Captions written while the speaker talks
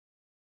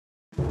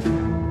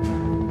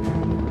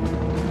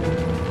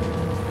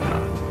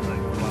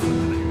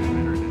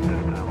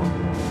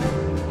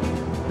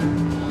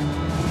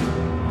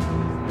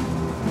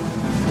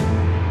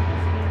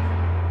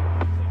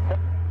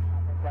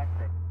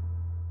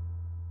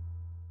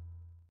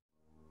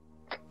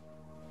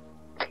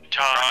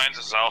lines,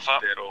 this is Alpha.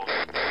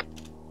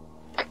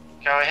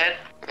 Go ahead.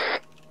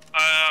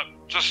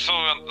 Just so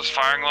on this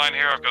firing line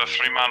here, I've got a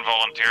 3-man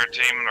volunteer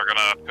team. They're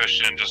gonna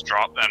push in, just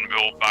drop, and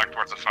move back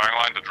towards the firing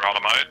line to draw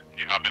them out.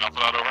 You happy enough with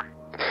that,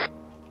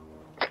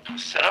 over?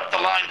 Set up the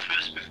line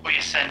first before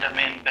you send them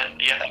in, but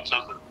yeah, that's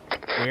all good.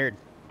 Weird.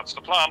 That's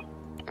the plan.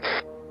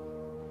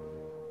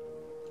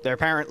 They're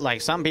apparent,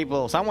 like,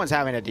 someone's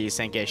having a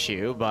desync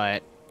issue,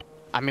 but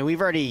I mean, we've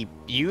already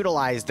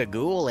utilized the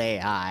Ghoul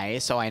AI,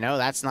 so I know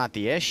that's not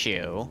the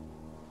issue.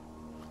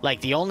 Like,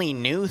 the only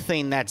new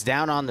thing that's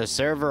down on the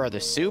server are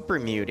the super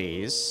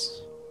muties,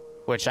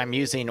 which I'm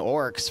using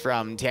orcs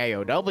from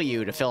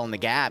TIOW to fill in the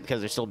gap because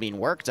they're still being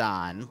worked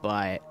on,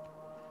 but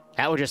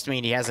that would just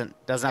mean he doesn't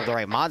have the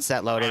right mod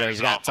set loaded, or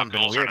he's got something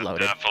weird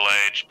loaded.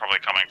 FLH, probably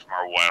coming from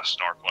our west,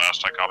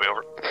 northwest. I copy,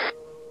 over.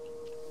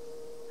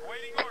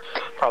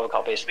 Probably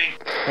copies.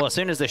 Well, as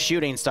soon as the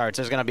shooting starts,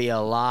 there's going to be a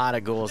lot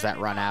of ghouls that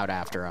run out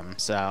after him,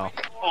 so...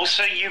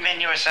 Also, you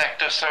menu is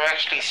active, so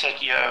actually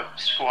set your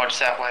squads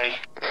that way.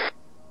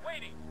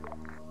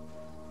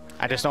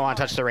 I just don't want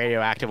to touch the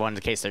radioactive ones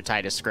in case they're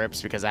tied to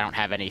scripts, because I don't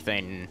have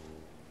anything,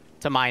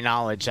 to my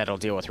knowledge, that'll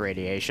deal with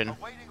radiation.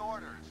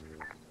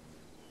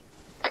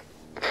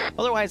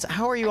 Otherwise,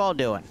 how are you all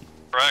doing?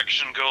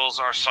 Direction goals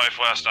are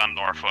southwest and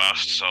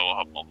northwest, so I'll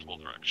have multiple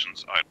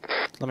directions out.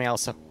 Let me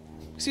also...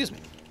 Excuse me.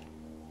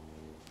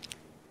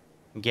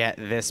 Get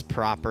this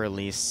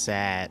properly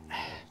set.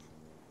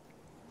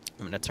 I'm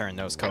going to turn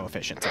those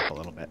coefficients up a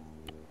little bit.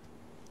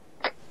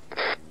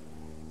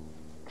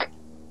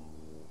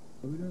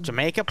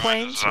 Jamaica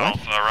Plains? What?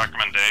 The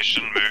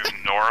recommendation, move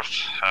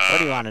north. What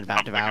do you want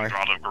about Devour? A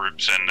lot of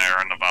groups in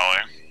there in the valley.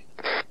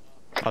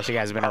 Oh, so you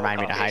guys have been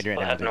reminding me to hydrate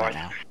and do that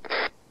now.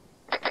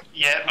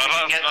 Yeah,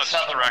 that's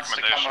the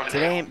recommendation. If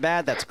it ain't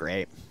bad, that's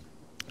great.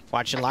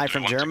 Watching live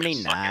from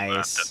Germany?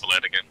 Nice.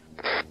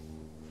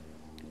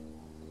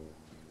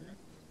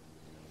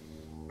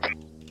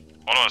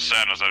 What I was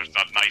saying is there's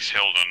that nice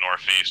hill to the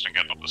northeast and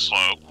getting up the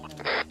slope.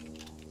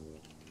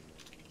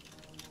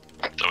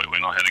 So we're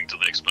not heading to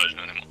the explosion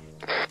anymore.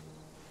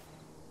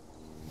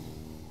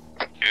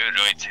 You're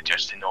right,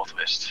 just in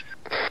northwest.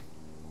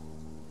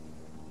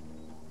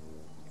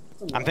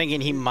 I'm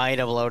thinking he might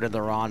have loaded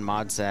the wrong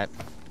mod set.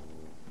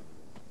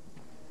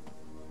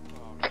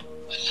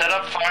 Set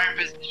up firing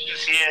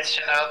positions here,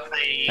 set up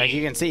the... Like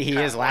you can see, he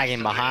is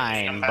lagging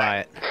behind,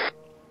 but...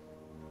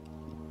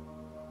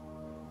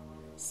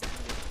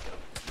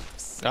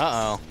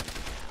 Uh-oh.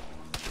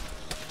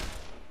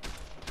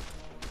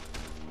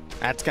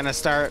 That's gonna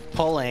start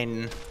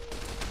pulling.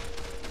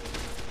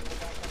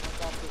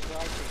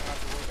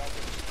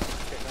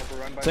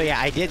 So yeah,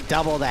 I did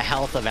double the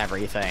health of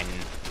everything.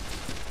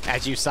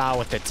 As you saw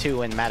with the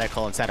 2 in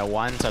medical instead of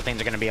 1, so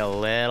things are gonna be a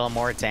little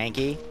more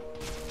tanky.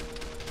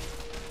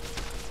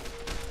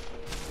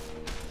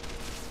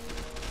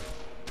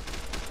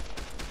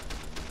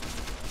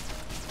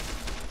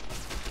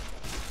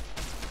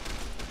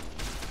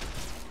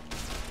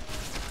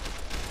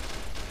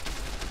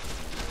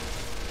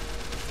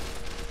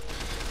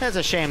 It's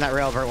a shame that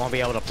Railbird won't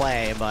be able to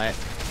play, but,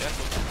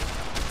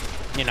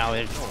 you know,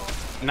 there's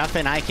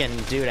nothing I can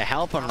do to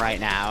help him right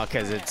now,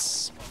 because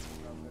it's...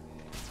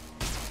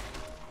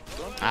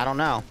 I don't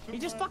know. He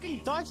just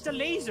fucking dodged the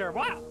laser,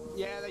 wow!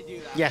 Yeah, they do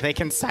that. Yeah, they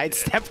can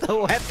sidestep the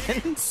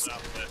weapons.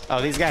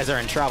 Oh, these guys are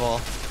in trouble.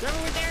 They're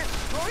over there!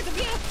 North of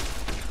you!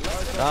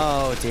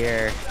 Oh,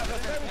 dear.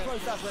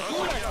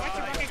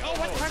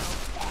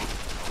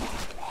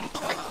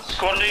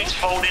 Squad leads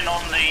folding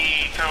on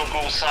the Feral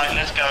Ghoul side,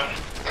 let's go.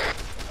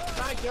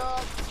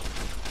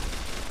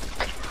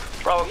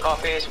 Bravo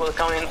copies, will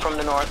come in from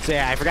the north. So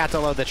yeah, I forgot to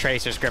load the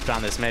tracer script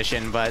on this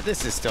mission, but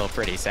this is still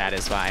pretty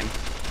satisfying.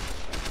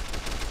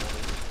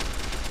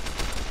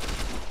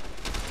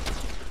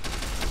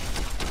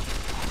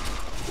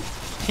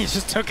 He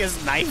just took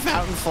his knife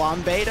out and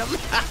flambéed him.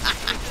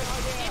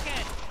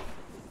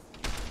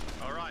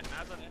 Alright,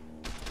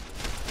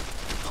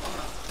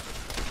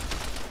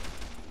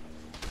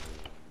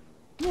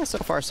 Yeah, so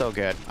far so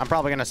good. I'm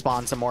probably gonna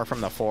spawn some more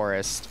from the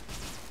forest.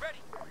 Ready.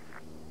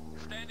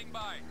 Standing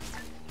by.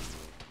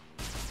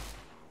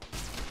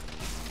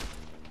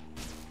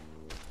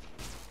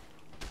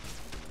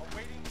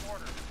 Awaiting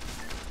order.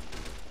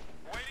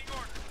 Awaiting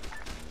order.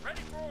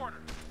 Ready for order.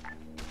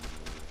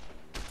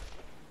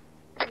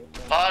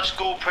 Large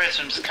ghoul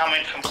presence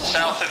coming from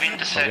south of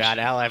intersection. Oh god,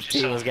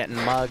 LFT was getting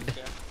mugged.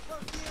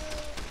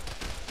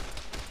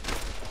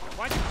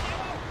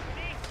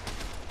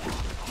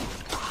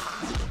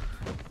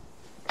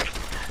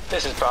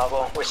 This is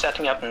Bravo. We're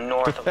setting up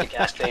north of the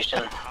gas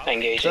station.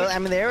 Engaging. So, I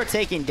mean, they were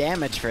taking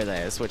damage for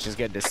this, which is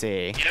good to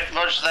see. Yep,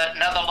 lodge that.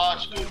 Another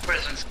large ghoul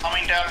presence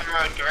coming down the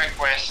road, direct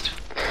west.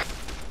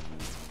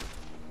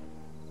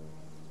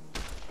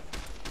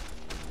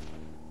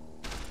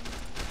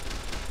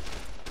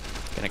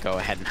 Gonna go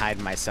ahead and hide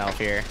myself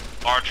here.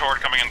 Large horde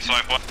coming in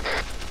southwest.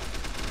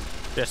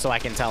 Just so I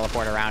can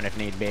teleport around if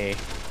need be.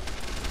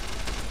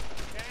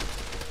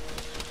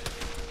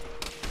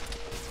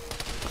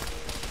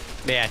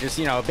 But yeah, just,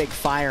 you know, a big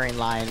firing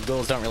line.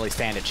 Ghouls don't really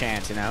stand a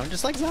chance, you know?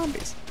 Just like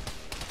zombies.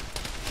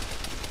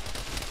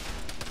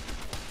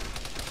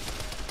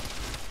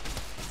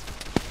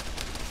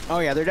 Oh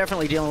yeah, they're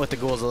definitely dealing with the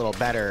ghouls a little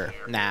better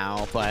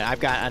now, but I've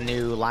got a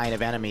new line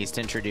of enemies to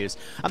introduce.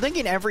 I'm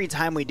thinking every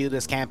time we do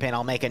this campaign,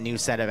 I'll make a new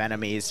set of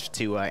enemies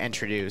to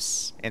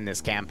introduce in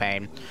this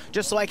campaign,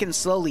 just so I can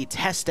slowly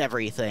test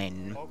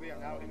everything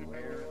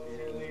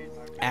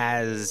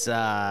as,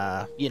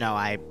 you know,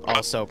 I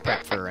also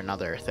prep for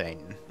another thing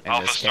in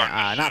this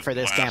not for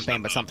this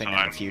campaign, but something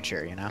in the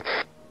future, you know?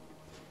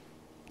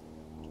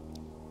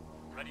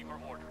 Ready for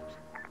orders.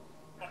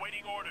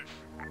 Awaiting orders.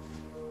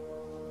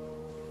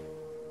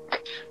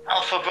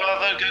 Alpha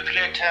Bravo, go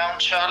clear town.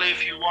 Charlie,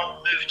 if you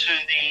want, move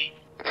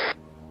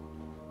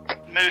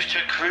to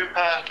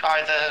Krupa.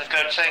 Either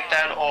go take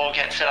that or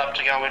get set up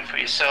to go in for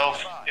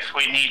yourself. If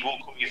we need, we'll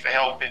call you for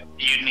help. If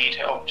you need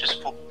help,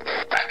 just pull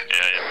back.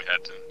 Yeah, we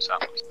head to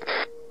south.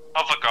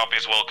 Alpha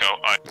copies, will go.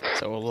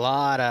 So a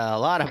lot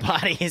of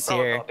bodies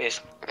here. Copies.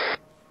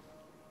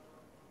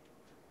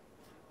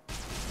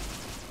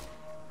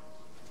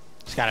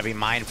 Just gotta be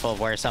mindful of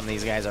where some of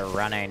these guys are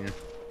running.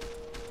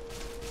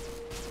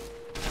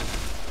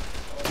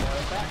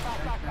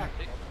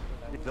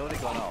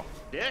 Building gone off.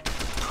 Dick?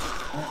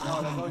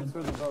 No, they're going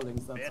through the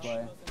buildings, that's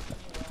why.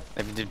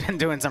 They've been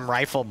doing some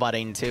rifle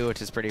butting too,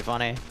 which is pretty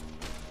funny.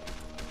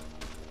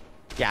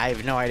 Yeah, I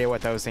have no idea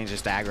what those things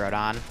just aggroed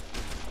on.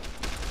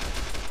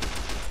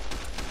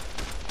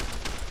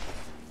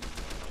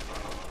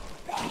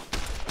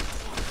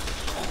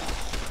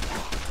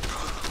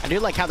 I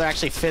do like how they're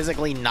actually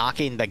physically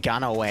knocking the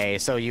gun away,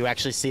 so you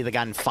actually see the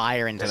gun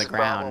fire into the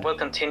ground. We'll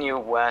continue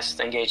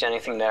west, engage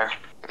anything there.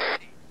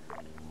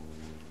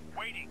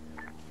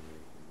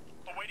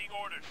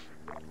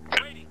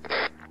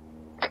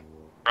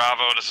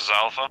 Bravo, this is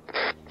Alpha.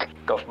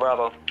 Go for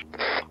Bravo.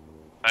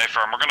 Hey,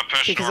 firm, we're gonna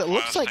push Because it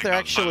looks like they're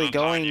actually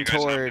going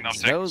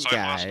towards those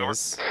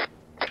guys.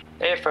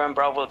 Hey, firm,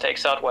 Bravo will take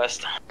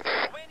southwest.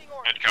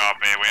 Good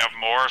copy. We have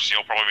more, so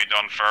you'll probably be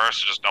done first,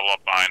 so just double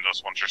up behind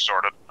us once you're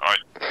sorted. Alright.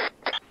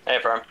 Hey,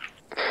 firm.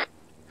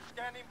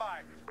 Standing by.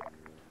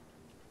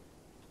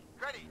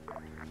 Ready.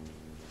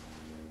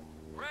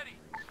 Ready.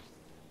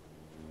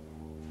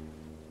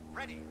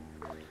 Ready.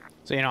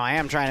 So, you know, I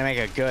am trying to make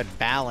a good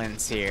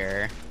balance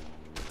here.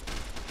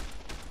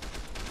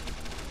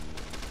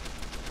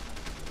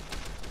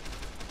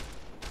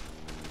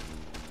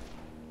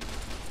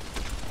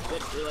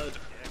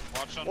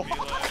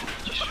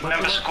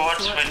 Remember,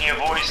 squads, when your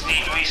boys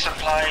need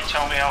resupply,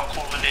 tell me, I'll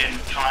call it in.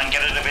 Try and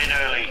get it a bit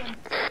early.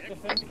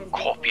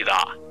 Copy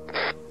that.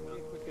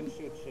 We can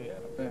shoot shit.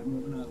 Okay,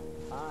 moving up.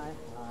 Hi.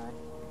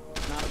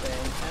 Not bad.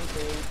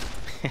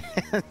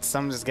 Empty.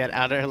 Some just get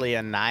utterly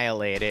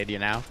annihilated, you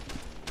know?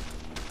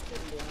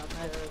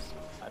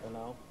 I don't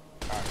know.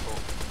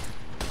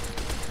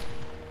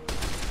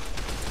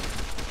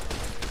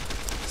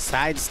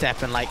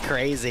 Sidestepping like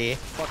crazy.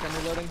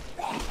 Fucking reloading.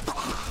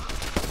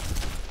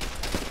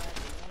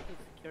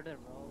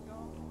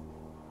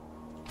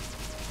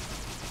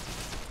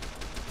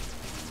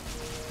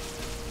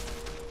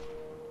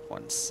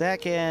 One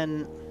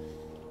second.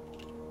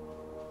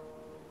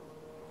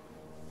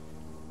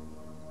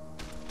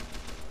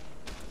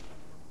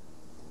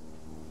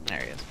 There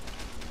he is.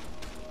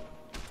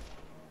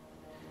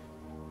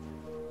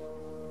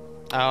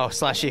 Oh,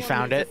 Slushy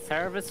found it.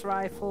 Service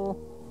rifle.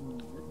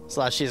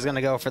 Slushy's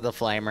gonna go for the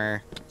flamer.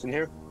 It's in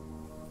here?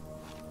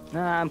 No,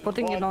 I'm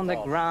putting it on the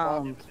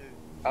ground.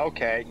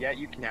 Okay, yeah,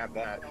 you can have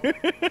that.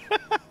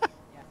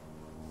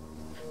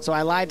 So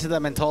I lied to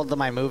them and told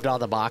them I moved all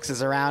the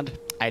boxes around.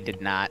 I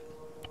did not.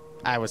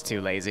 I was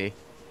too lazy.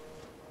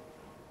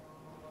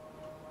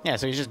 Yeah,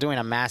 so he's just doing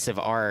a massive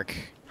arc.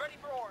 Ready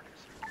for orders.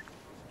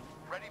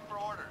 Ready for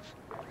orders.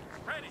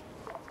 Ready.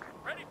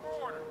 Ready for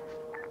orders.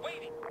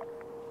 Waiting.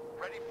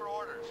 Ready for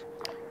orders.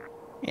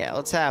 Yeah,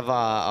 let's have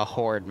a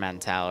horde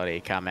mentality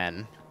come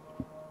in.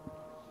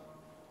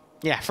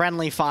 Yeah,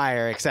 friendly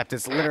fire, except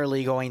it's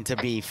literally going to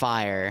be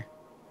fire.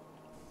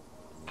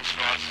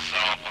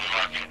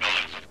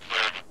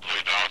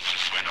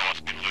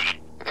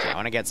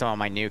 I want to get some of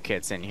my new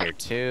kits in here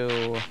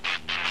too.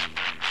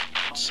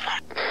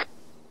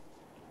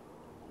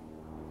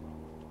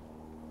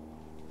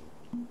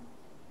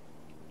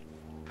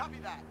 Copy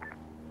that.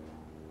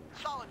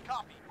 Solid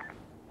copy.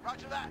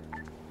 Roger that.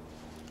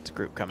 It's a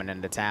group coming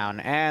into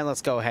town, and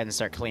let's go ahead and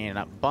start cleaning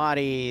up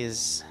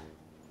bodies.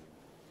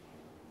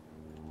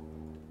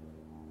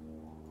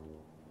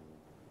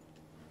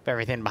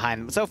 Everything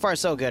behind. So far,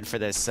 so good for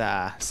this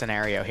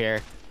scenario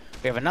here.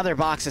 We have another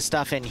box of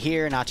stuff in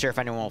here. Not sure if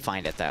anyone will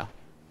find it, though.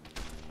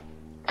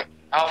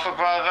 Alpha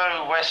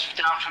Bravo, west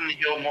down from the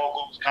hill,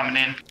 Morgul's coming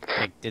in.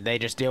 Like, did they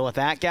just deal with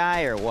that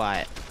guy, or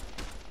what?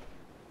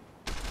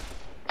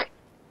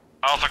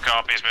 Alpha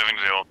copies, moving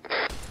to the old.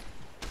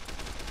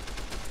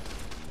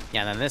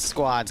 Yeah, then this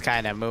squad's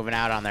kind of moving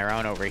out on their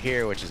own over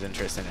here, which is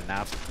interesting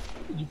enough.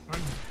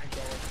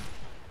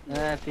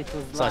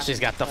 So she's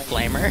got the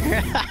flamer.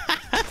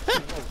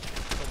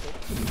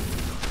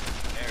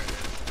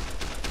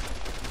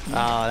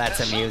 Oh, that's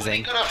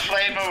amusing. We got a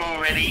flamer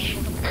already.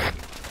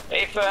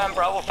 If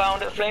Bravo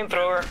found a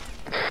flamethrower.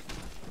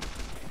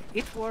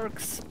 It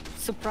works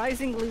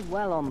surprisingly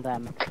well on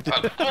them. Good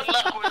luck with that.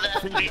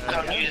 Please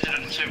don't use it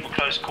in super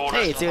close quarters.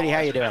 Hey, Tootie, how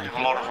you doing?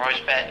 A lot of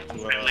roast bet,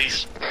 at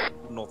least.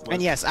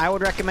 And yes, I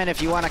would recommend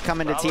if you want to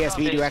come into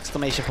TSB,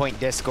 do !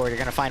 Discord. You're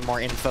gonna find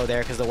more info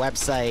there because the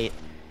website.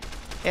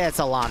 Yeah, it's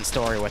a long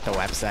story with the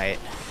website.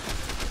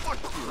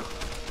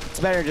 It's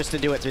better just to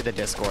do it through the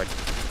Discord.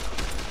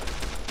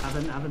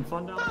 Having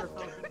fun down there,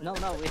 fellas? No,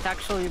 it's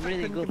actually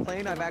really good.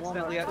 Plane, I've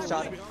accidentally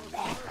shot it.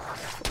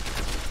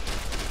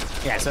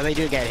 Yeah, so they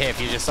do get hit if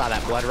you just saw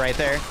that blood right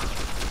there.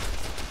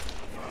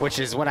 Which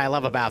is what I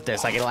love about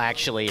this. Like, it'll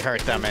actually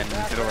hurt them and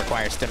it'll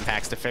require stim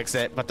packs to fix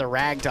it. But the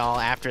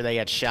ragdoll after they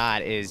get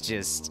shot is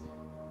just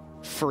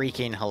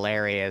freaking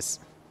hilarious.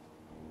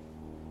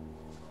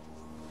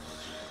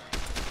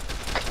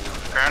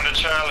 Grounded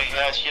Charlie,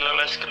 how's your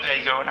little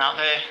escapade going out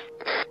there?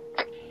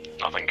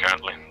 Nothing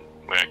currently.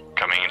 We're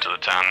coming into the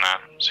town now,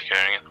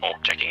 securing it, or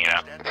checking it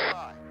out.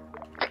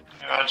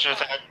 Roger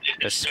that.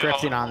 The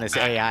scripting on this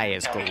AI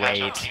is great.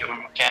 I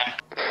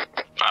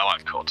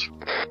like COD.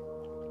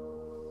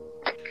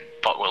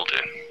 But will do.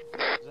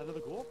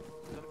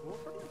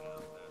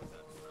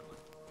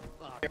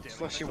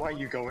 Slushy, why are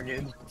you going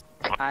in?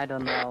 I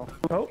don't know.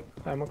 Oh,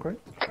 I'm okay.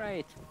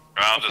 Great.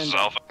 Ground, this is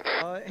Alpha.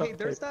 Hey,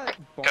 there's that.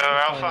 Go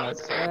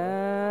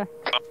Alpha.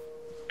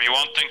 Are you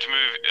wanting to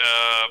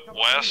move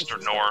west or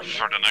north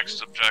for the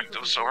next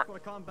objective, sir?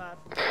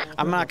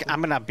 I'm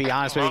gonna be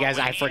honest with you guys.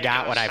 I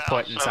forgot what I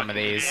put in some of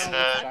these.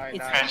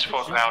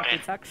 Transport route in.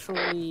 It's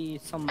actually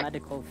some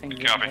medical thing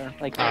in Copy. there.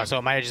 Like, Oh, so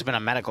it might have just been a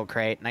medical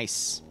crate.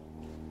 Nice.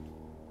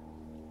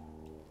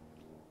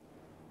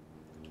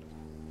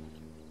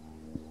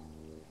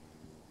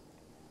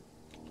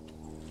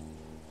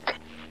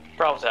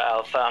 Bravo to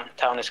Alpha.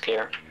 Town is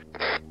clear.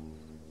 Yeah,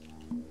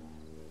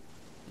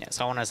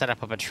 so I want to set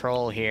up a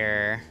patrol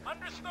here.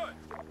 Understood.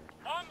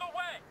 On the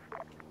way.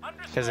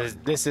 Because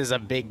this is a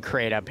big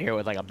crate up here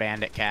with like a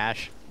bandit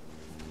cache.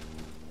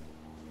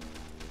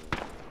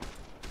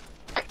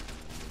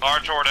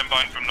 Large horde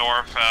inbound from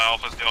north.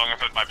 Alpha's dealing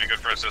with it. Might be good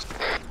for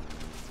assistance.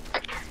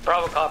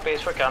 Bravo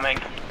copies, we're coming.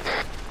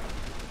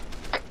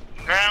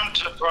 Ground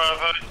to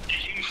Bravo,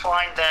 did you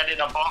find that in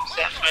a box,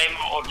 that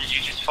flamer, or did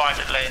you just find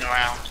it laying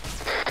around?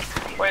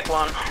 Wait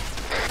one.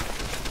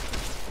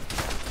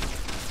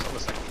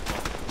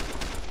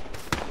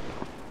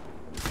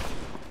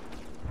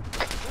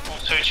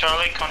 Also,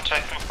 Charlie,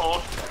 contact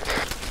report.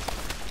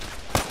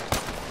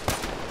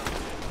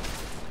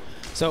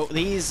 So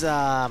these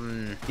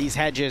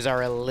hedges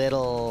are a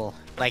little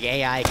like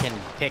AI can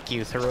pick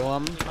you through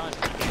them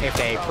if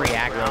they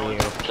pre-aggro you.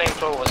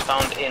 Flamethrower was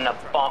found in a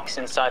box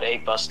inside a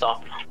bus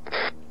stop.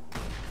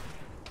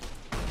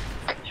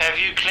 Have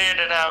you cleared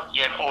it out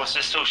yet, or is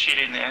there still shit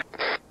in there?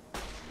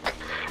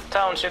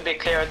 Town should be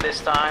clear at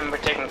this time. We're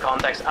taking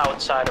contacts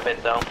outside of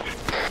it though.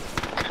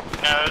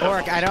 No.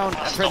 Orc, I don't,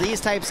 for these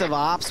types of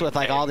ops with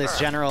like all this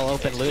general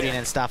open looting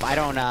and stuff, I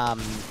don't,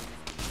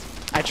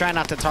 I try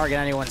not to target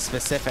anyone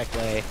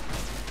specifically.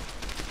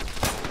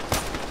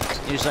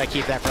 Usually I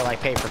keep that for like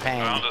pay for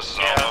pain. Ground, this is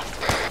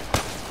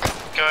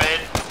Alpha. Go ahead.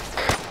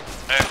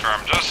 Hey,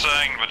 firm, just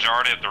saying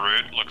majority of the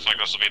route looks like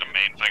this will be the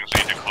main things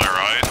we need to clear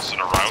out. So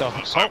the route So,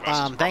 from the southwest is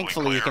probably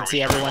thankfully you clear. can see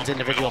We everyone's should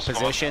individual middle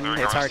squad position. in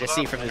It's hard to regards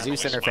see that, from the and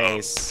Zeus then we split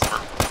interface,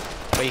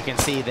 up. but you can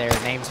see their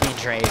names being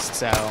traced,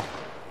 so.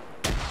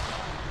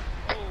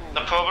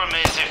 The problem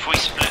is if we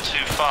split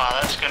too far,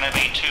 that's going to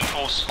be 2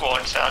 full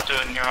squads out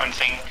doing your own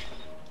thing.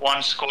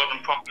 One squad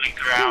and probably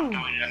ground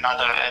doing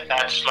another, and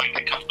that's like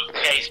a couple of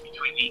Ks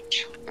between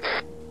each.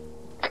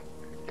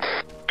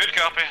 Good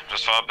copy.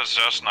 Just 5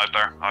 possession out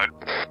there. Out.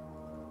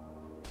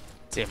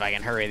 See if I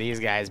can hurry these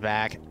guys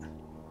back.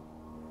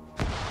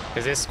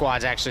 Because this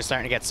squad's actually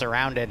starting to get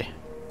surrounded.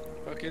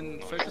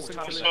 Fucking focus and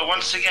kill So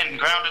once again,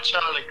 grounded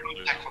Charlie,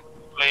 contact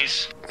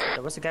please.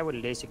 There was a guy with a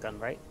laser gun,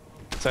 right?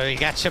 So you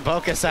got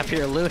Chabokas up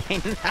here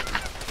looting.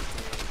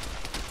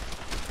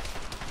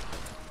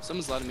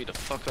 Someone's letting me to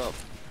fuck up.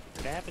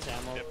 Did I have his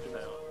ammo?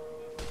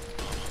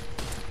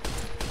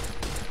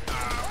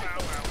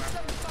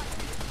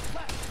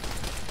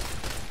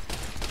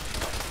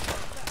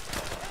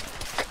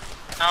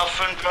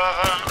 Alpha and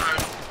Bravo,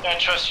 I don't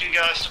trust you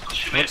guys to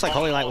push a bit Looks like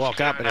Holy Light more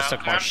woke up and just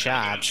took more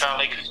shots.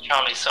 Charlie, because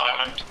Charlie's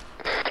silent.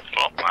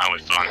 Well, now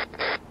we've done.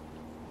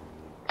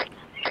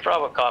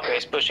 Bravo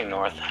copies, pushing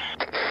north.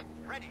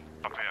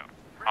 Up here.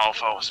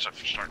 Alpha was to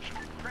start.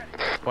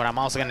 What I'm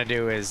also going to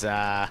do is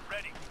add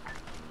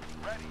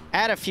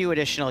a few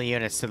additional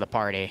units to the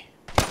party.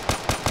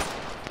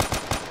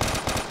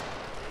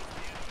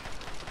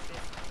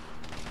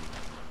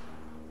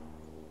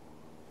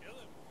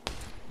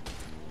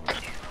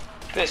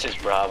 This is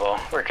Bravo.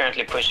 We're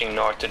currently pushing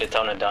north to the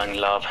town of Dying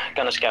Love.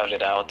 Gonna scout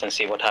it out and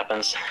see what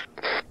happens.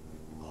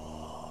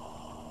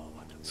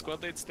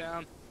 Squad leads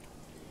down.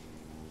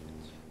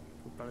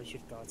 We probably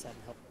should go outside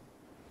and help.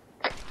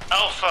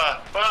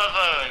 Alpha,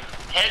 Bravo,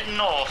 head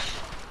north.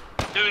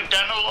 Do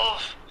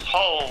Danilov,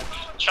 Hold.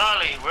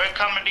 Charlie, we're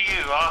coming to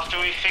you. After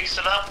we fix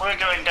it up, we're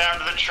going down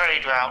to the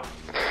trade route.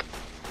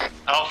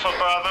 Alpha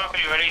Bravo, be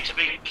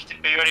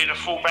ready to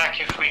fall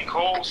back if we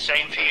call.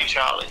 Same for you,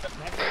 Charlie.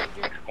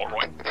 All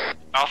right.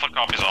 Alpha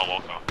copies all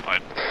local.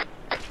 Right.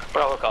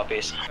 Bravo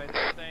copies.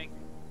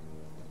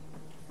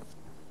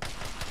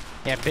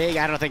 Yeah, Big,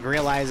 I don't think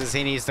realizes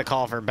he needs to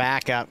call for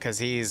backup because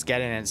he's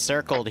getting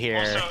encircled here.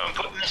 Also, I'm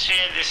putting this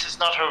here. This is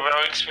not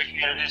heroics. We're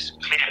here to just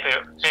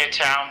clear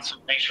towns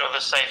and make sure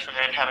they're safe for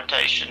their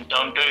habitation.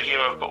 Don't do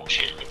hero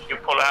bullshit. If you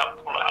pull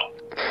out, pull out.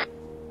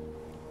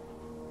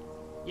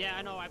 Yeah,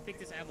 I know. I picked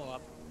this ammo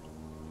up.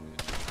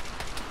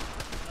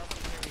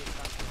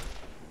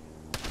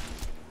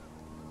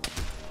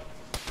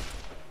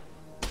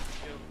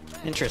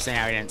 Interesting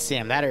how we didn't see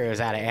him. That or he was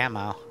out of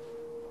ammo.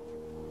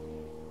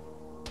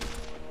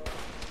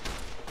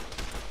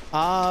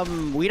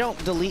 We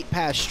don't delete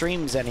past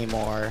streams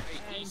anymore.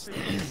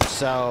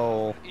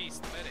 So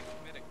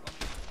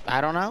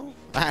I don't know.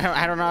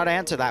 I don't know how to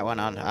answer that one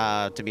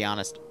on to be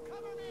honest.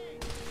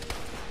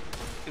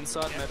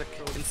 Inside, medic.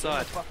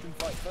 Inside.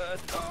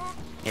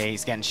 Yeah,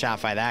 he's getting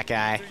shot by that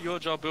guy. Do your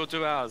job, we'll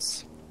do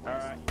ours.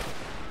 Alright.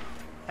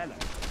 Hello.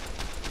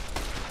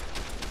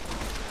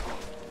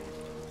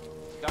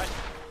 Got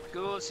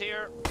ghouls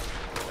here.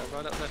 Yeah,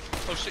 right up there.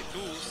 Oh shit,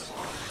 ghouls.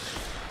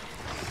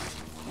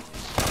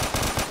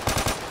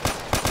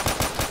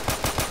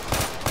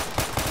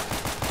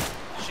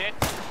 Shit.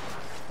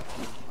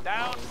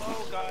 Down.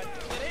 Oh god.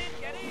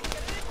 Get in.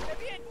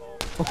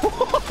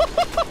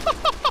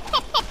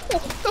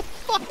 What the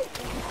fuck?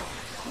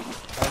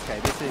 Okay,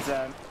 this is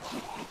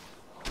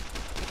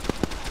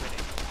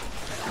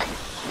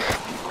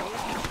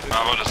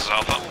Bravo, this is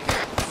Alpha.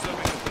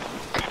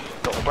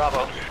 Go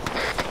Bravo.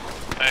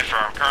 Hey,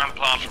 firm. Current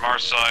plan from our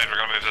side, we're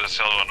gonna move to the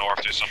hill to the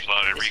north, do some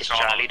preliminary This is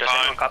recon. Charlie. Does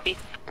anyone copy?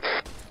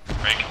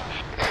 Break.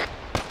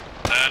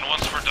 Then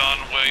once we're done,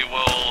 we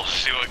will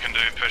see what we can do.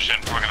 Push in.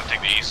 We're gonna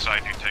take the east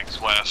side, you takes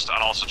west,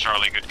 and also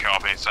Charlie, good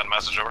copy. Send a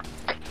message over.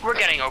 We're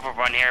getting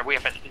overrun here. We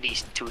have at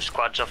least 2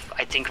 squads of,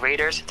 I think,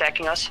 raiders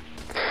attacking us.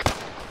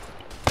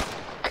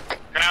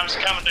 Ground's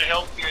coming to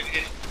help you.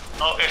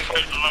 If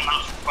we're not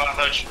enough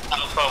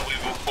Alpha, we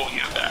will pull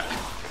you back.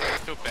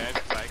 Too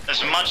bad, like.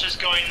 As much as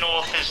going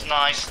north is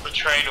nice, the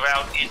trade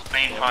route is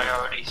main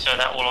priority, so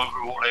that will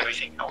overrule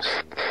everything else.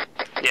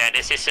 Yeah,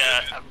 this is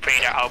a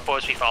raider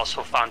outpost. We've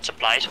also found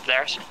supplies of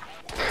theirs.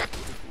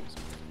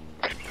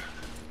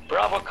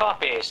 Bravo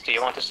copies. Do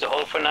you want us to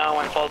hold for now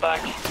and fall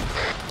back?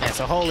 Yeah,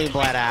 so Holy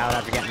bled out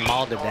after getting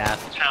mauled to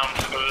death. Town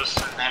first,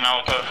 and then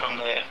I'll go from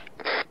there.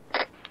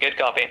 Good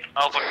copy.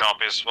 Alpha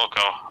copies, we'll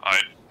go.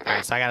 Alright.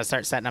 Alright, so I gotta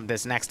start setting up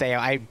this next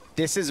day.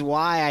 This is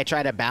why I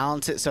try to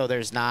balance it so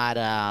there's not,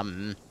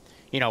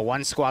 you know,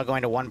 one squad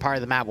going to one part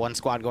of the map, one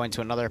squad going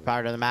to another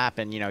part of the map,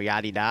 and, you know,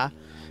 yada-da.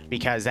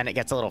 Because then it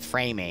gets a little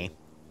framey.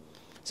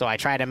 So I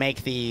try to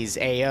make these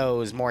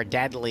AOs more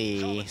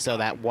deadly so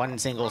that one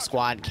single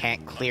squad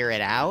can't clear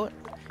it out.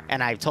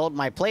 And I've told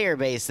my player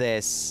base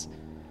this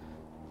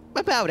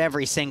about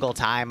every single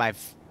time I've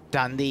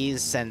done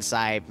these since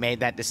I made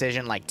that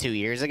decision like 2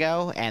 years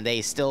ago, and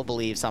they still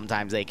believe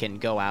sometimes they can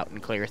go out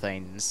and clear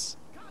things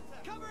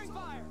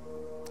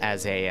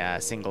as a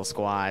single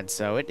squad,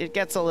 so it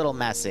gets a little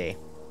messy.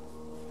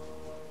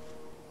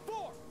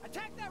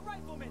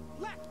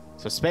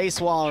 So Space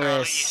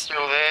Walrus...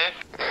 Still there?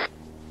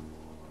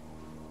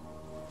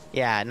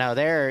 Yeah, no,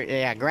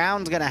 yeah,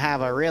 Ground's gonna have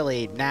a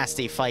really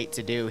nasty fight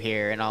to do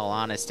here, in all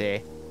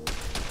honesty.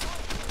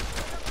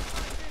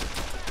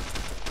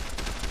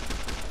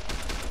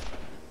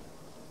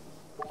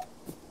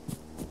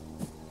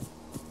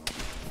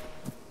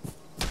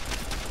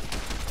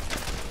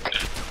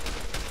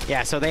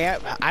 Yeah, so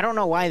I don't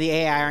know why the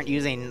AI aren't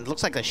using,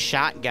 looks like a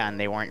shotgun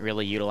they weren't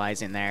really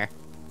utilizing there.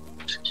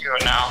 Secure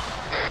now.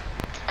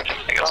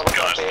 I guess the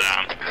guys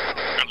down.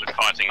 Guns are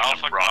fighting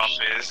Alpha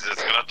copies.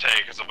 It's gonna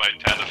take us about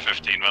 10 to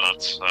 15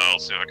 minutes. I'll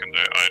see what I can do.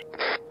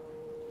 Alright.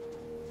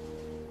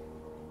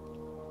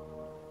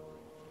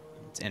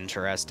 It's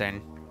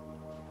interesting.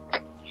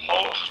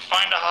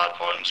 Find a hard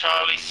point and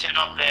Charlie, sit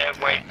up there,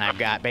 wait. And I've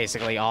got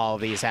basically all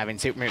of these having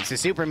super mutants. The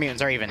super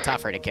mutants are even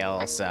tougher to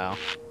kill, so...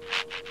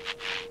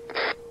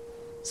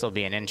 This will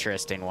be an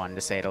interesting one,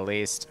 to say the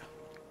least.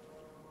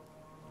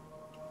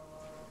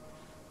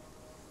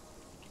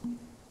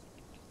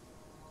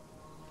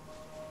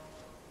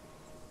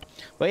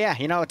 But yeah,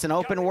 you know, it's an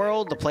open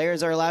world. The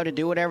players are allowed to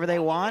do whatever they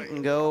want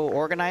and go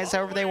organize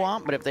however they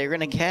want. But if they're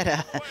gonna get,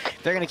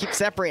 if they're gonna keep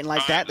separating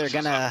like that, they're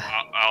gonna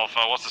Alpha,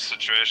 what's the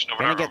situation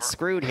over there? Gonna get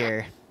screwed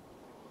here.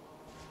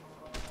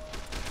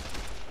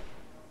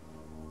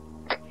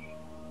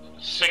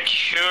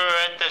 Secure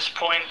at this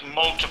point,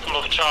 multiple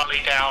of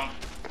Charlie down.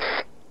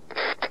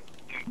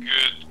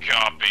 Good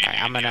copy.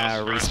 Right, I'm gonna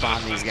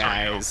respawn these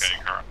guys.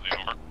 Okay, currently,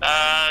 over.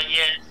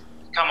 Yeah,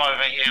 come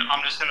over here.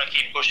 I'm just gonna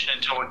keep pushing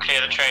until we clear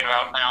the trade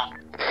route now.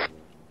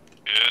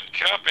 Good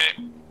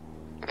copy.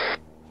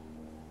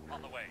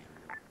 On the way.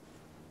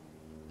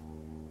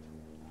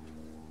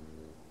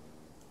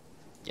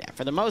 Yeah,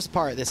 for the most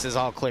part, this is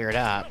all cleared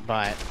up,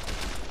 but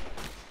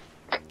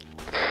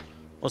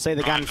We'll say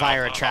the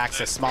gunfire attracts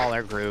a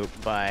smaller group,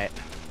 but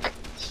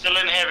Still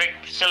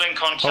in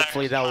contact.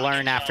 hopefully they'll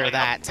learn after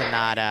that to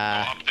not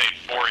Update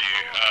for you.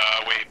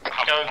 We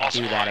have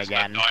do that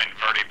again. Dying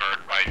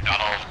vertibird by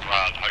Donald.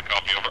 High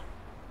copy over.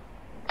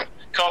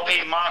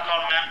 Copy, mark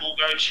on map, we'll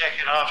go check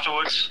it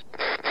afterwards.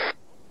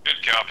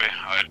 Good copy.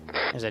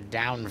 There's a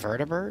down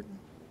vertibird?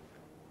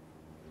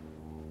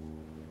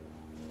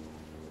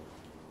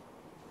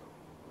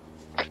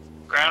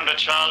 Grounder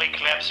Charlie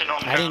collapsing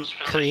on I didn't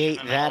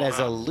create that as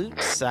a loot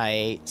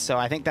site, so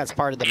I think that's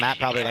part of the map,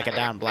 probably like a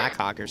down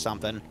Blackhawk or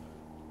something.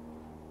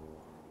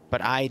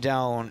 But I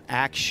don't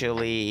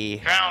actually...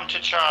 Ground to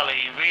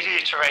Charlie,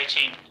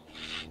 reiterating.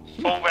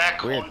 Fall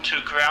back onto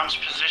ground's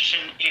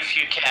position if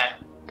you can.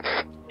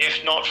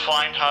 If not,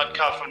 find hard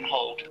cover and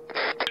hold.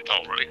 It's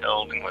already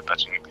holding my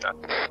patching that.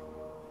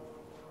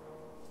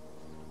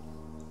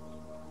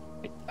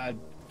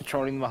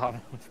 Patrolling the harbor.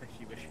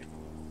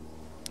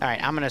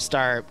 Alright, I'm gonna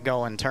start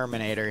going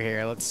Terminator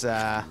here. Let's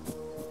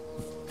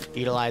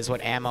utilize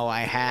what ammo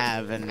I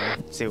have and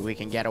see what we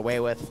can get away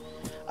with.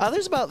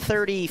 There's about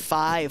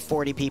 35,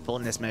 40 people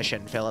in this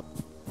mission, Philip.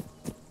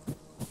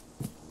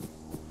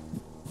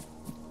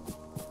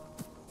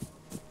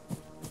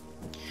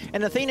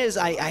 And the thing is,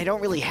 I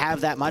don't really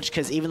have that much,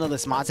 because even though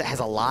this mod set has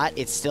a lot,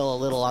 it's still a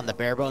little on the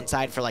bare bone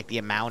side for like the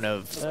amount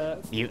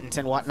of mutants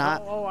and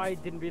whatnot. Oh, I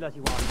didn't realize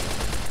you wanted.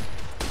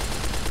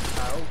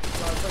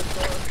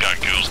 Got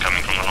ghouls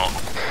coming from the hull.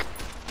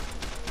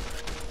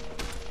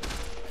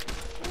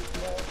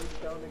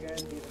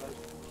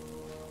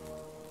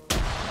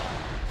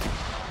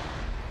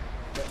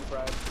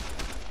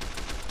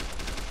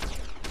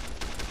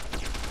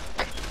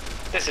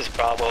 This is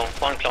Bravo,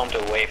 1 kilometer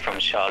away from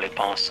Charlie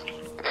Pass.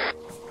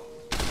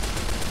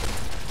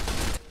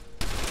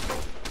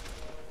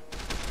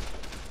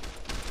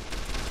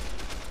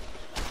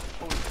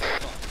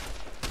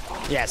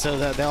 Yeah, so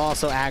they'll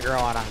also aggro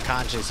on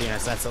unconscious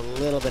units. That's a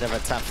little bit of a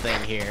tough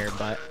thing here,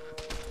 but...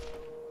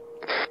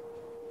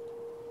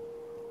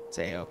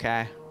 Say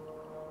okay.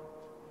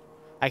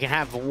 I can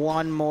have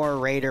one more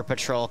Raider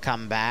patrol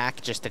come back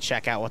just to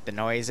check out what the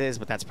noise is,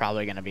 but that's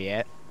probably going to be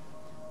it.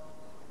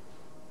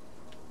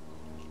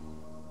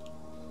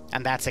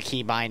 And that's a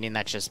key binding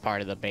that's just part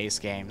of the base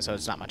game, so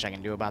there's not much I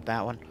can do about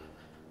that one.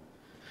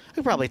 I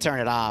could probably turn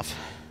it off.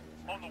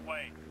 On the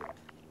way.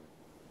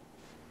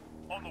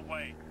 On the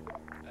way.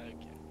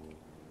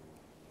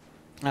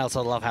 I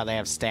also love how they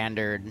have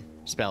standard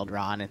spelled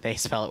wrong, and they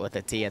spell it with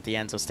a T at the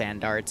end, so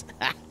standards.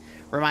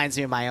 Reminds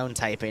me of my own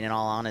typing, in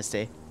all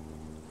honesty.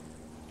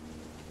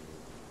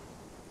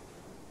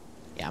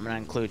 Yeah, I'm gonna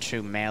include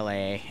true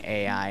melee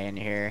AI in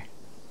here.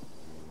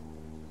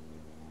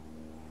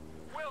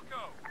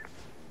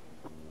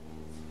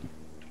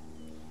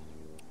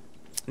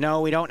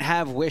 No, we don't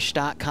have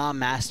Wish.com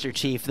Master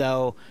Chief,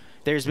 though.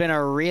 There's been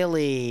a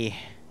really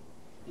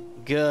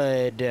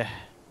good...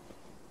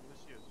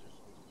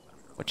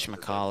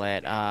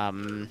 whatchamacallit,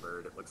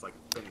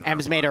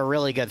 M's made a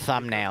really good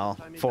thumbnail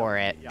for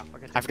it.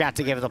 I forgot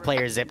to give the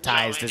player zip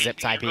ties to zip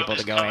tie people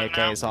to go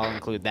AK, so I'll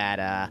include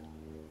that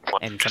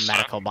in some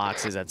medical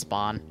boxes at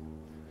spawn.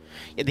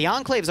 Yeah, the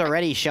Enclave's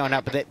already shown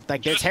up, but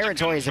like their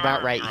territory is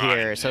about right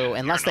here, so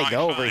unless they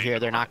go over here,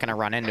 they're not going to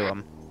run into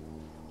them.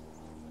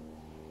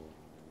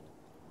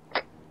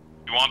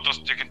 You want us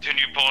to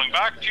continue pulling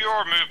back to you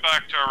or move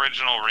back to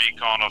original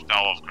recon of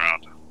Dallas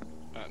Ground?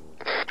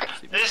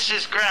 This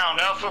is ground,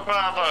 Alpha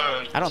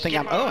Bravo. I don't think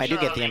I'm... Oh, I do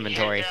get the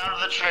inventory. Head down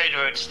to the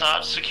trader and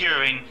start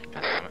securing.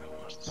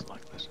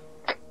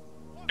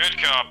 Good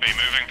copy.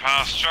 Moving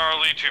past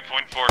Charlie,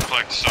 2.4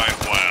 click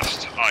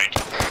southwest.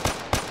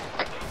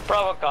 Out.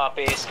 Bravo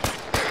copies.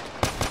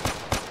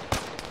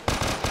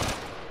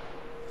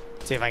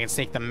 See if I can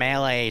sneak the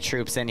melee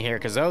troops in here,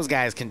 because those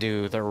guys can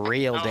do the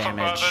real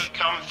damage. Alpha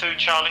Bravo, come through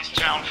Charlie's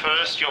town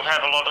first. You'll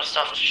have a lot of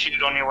stuff to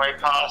shoot on your way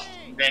past,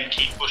 then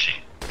keep pushing.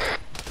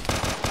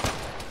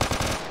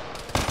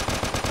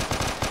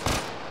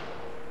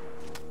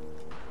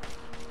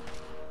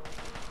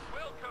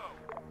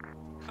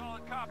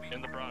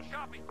 In the brush.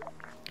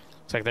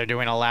 Looks like they're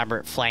doing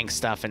elaborate flank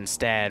stuff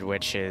instead,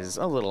 which is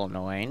a little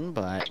annoying,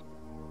 but...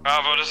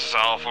 Bravo, this is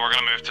Alpha. We're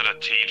gonna move to the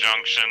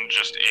T-junction,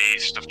 just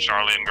east of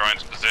Charlie and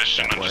Grind's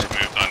position, and just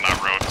move down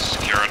that road to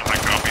secure it. High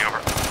copy,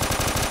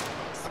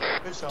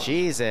 over.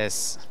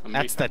 Jesus.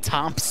 That's the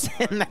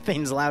Thompson. That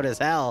thing's loud as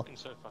hell.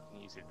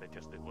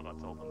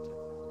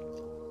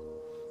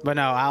 But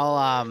no,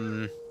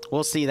 I'll,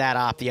 we'll see that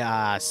off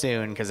the,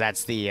 soon, because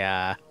that's the,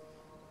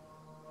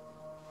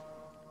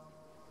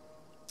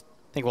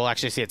 I think we'll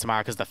actually see it tomorrow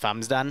because the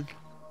thumb's done.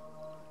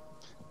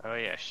 Oh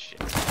yeah, shit.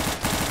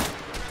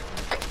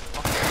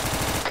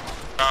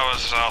 That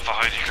was Alpha.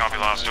 How do you copy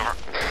last? Over.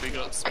 We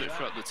got split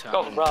throughout the town.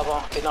 Go for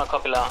Bravo, did not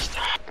copy last.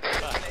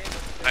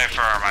 Hey,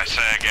 firm, I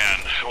say again,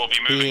 we'll be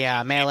moving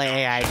The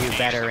melee AI do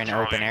better in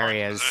open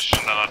areas. position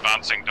and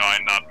advancing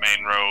down that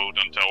main road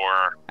until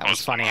we're... That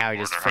was funny how he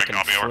just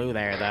freaking flew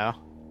there, though.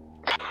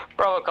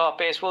 Bravo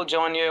copies, we'll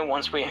join you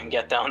once we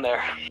get down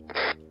there.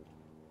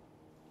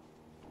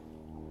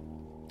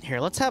 Here,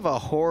 let's have a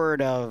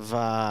horde of,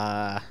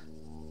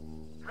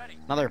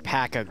 Another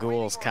pack of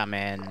ghouls come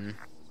in.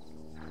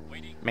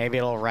 Maybe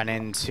it'll run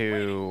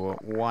into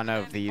one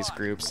of these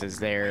groups as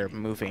they're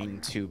moving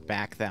to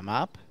back them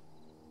up.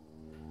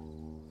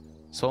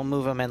 So we'll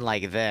move them in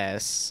like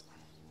this.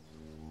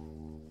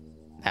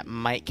 That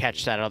might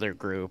catch that other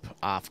group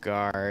off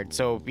guard.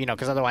 So, you know,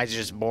 because otherwise it's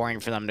just boring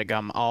for them to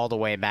come all the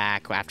way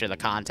back after the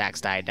contacts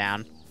died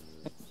down.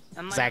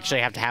 So I actually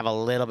have to have a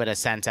little bit of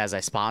sense as I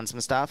spawn some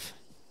stuff.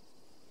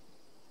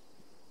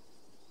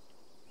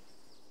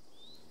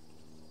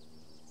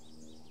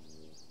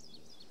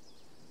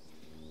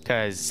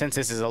 Because since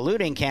this is a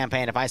looting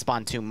campaign, if I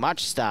spawn too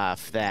much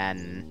stuff,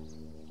 then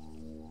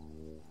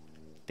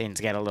things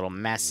get a little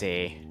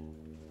messy.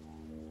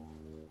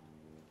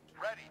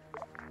 Ready.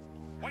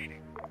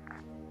 Waiting.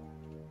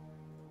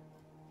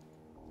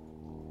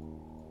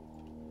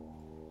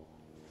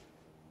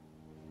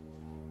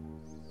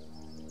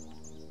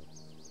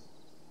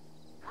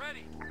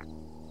 Ready.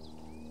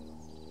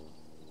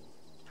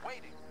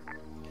 Waiting.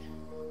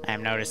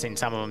 I'm noticing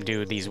some of them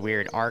do these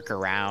weird arc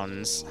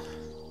arounds.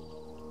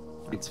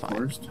 It's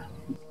fine.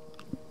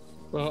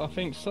 Well, I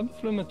think some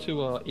of them are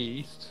to our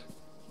east,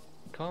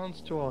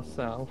 Khan's to our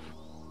south.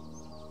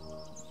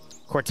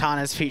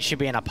 Cortana's feet should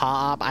be in a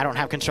paw-op. I don't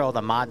have control of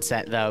the mod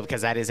set, though,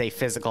 because that is a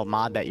physical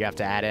mod that you have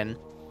to add in.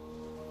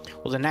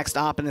 Will the next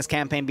op in this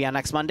campaign be on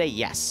next Monday?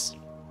 Yes.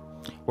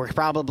 We're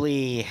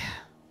probably...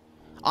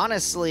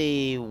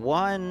 Honestly,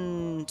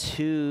 1,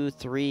 2,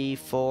 3,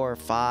 4,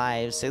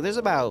 5, 6... There's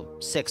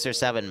about 6 or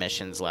 7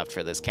 missions left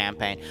for this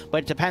campaign.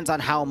 But it depends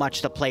on how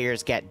much the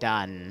players get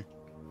done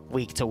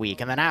week to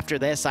week. And then after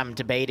this, I'm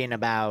debating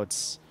about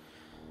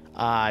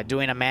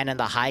doing a Man in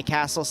the High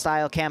Castle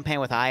style campaign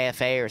with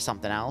IFA or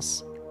something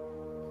else.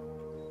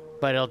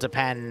 But it'll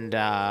depend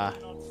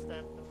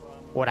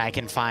what I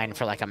can find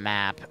for like a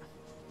map.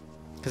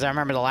 Because I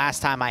remember the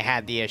last time I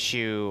had the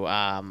issue,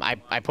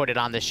 I put it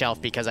on the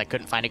shelf because I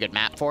couldn't find a good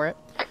map for it.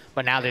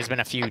 But now there's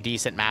been a few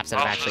decent maps that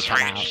have actually come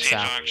out. So.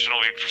 Junction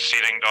will be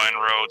proceeding down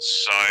road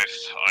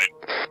south.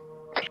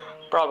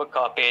 Bravo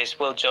copies.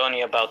 We'll join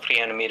you about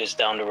 300 meters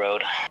down the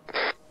road.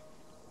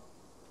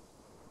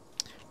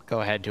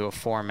 Go ahead to a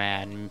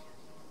 4-man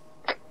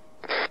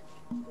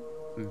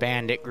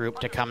bandit group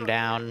to come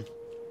down.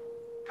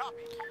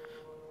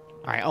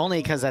 Alright,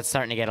 only because that's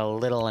starting to get a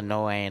little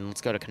annoying.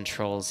 Let's go to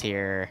controls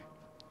here.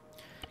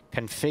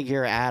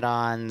 Configure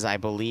add-ons. I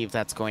believe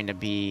that's going to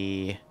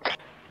be...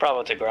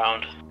 Bravo to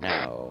ground.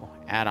 No.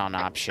 Add-on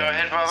options. Go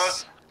ahead, Bravo.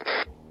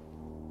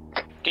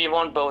 Do you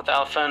want both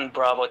Alpha and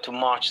Bravo to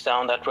march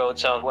down that road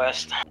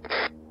southwest?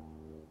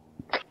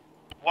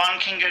 One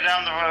can go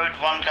down the road,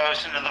 one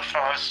goes into the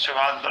forest to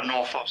either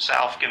north or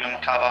south, give them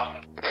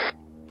cover.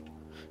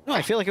 No,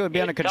 I feel like it would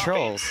be under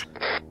controls.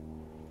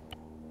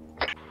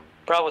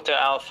 Bravo to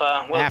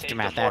Alpha. We'll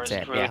Aftermath, that's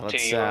it.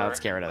 Yeah,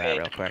 let's get rid of that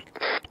real quick.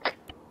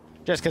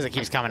 Just because it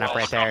keeps coming up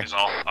right there.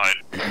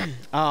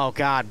 Oh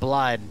god,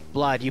 Blood.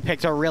 Blood, you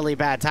picked a really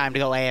bad time to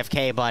go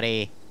AFK,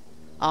 buddy.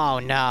 Oh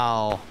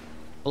no.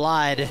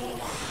 Blood.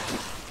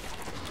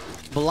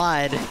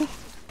 Blood.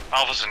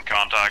 Alpha's in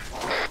contact.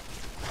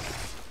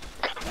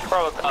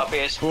 Bravo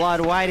copies.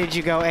 Blood, why did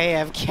you go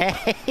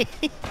AFK?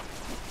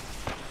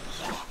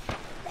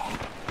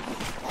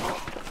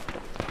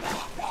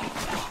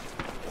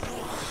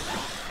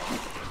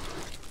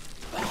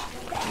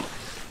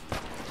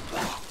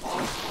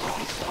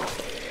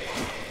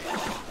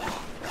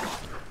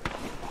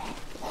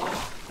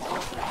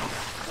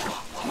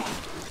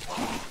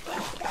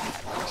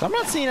 So I'm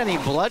not seeing any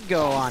blood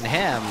go on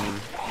him.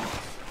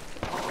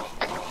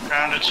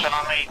 Grounded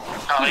Charlie.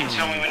 Charlie,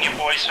 tell me when your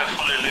boys have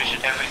fully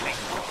looted everything.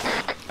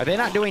 Are they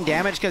not doing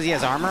damage because he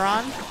has armor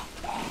on?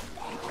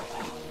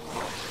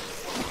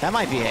 That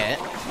might be it.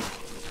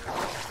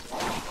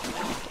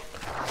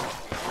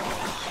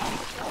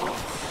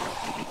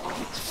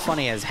 It's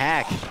funny as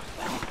heck.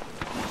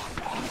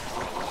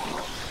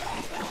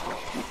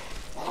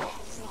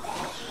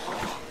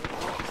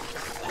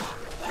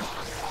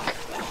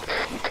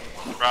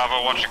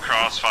 Bravo, watch your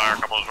crossfire.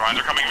 A couple of rounds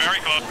are coming very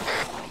close.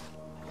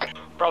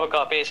 Bravo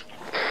copies.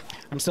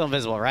 I'm still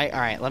invisible, right? All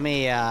right, let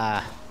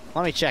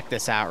me check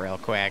this out real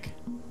quick.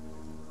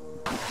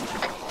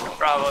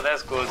 Bravo,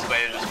 that's Gold's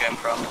where you just came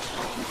from.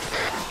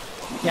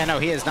 Yeah, no,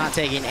 he is not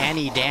taking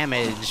any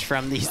damage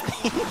from these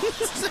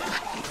things.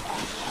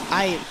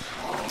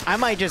 I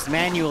might just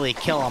manually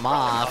kill him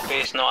off.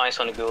 Copies, no eyes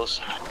on the ghouls.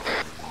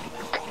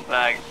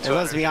 Like,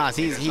 Let's be honest,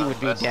 he would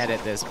be dead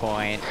at this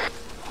point.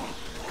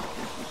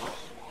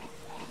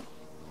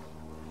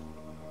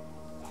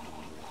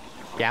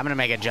 Yeah, I'm gonna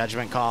make a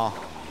judgment call.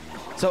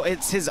 So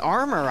it's his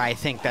armor, I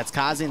think, that's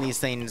causing these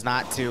things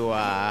not to,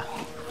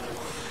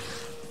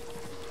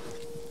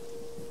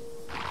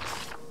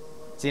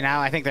 See,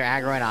 now I think they're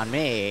aggroing on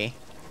me.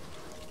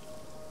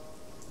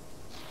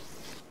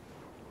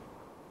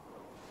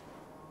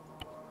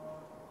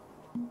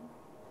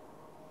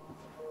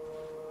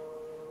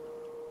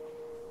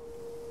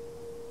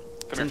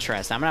 It's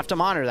interesting. I'm gonna have to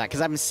monitor that,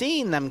 because I'm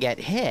seeing them get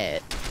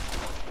hit.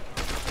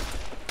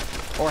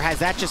 Or has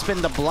that just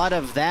been the blood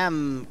of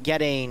them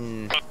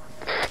getting...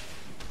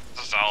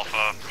 This is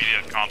Alpha.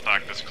 Immediate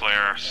contact is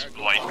clear.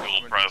 Light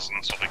ghoul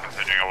presence will be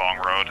continuing along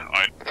road.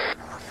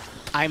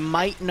 I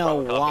might know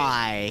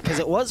why, because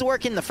it was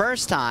working the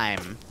first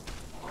time.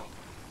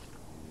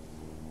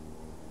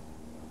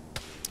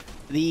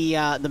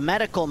 The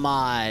medical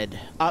mod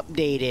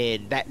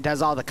updated that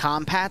does all the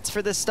compats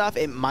for this stuff.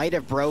 It might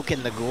have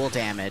broken the ghoul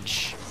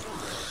damage.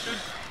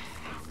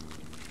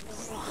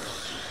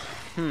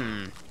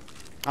 I'll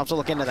have to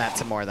look into that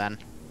some more then.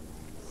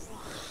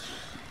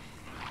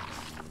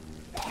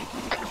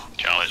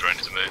 Charlie's ready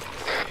to move.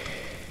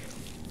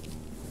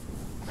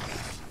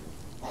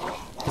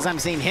 Because I'm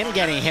seeing him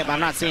getting hit, but I'm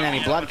not seeing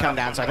any blood come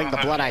down, so I think the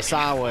blood I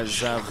saw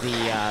was of the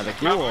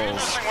ghouls. I'm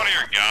missing one of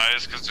your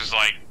guys, because there's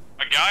like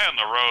a guy on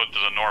the road to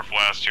the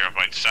northwest here with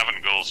like 7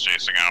 ghouls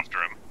chasing after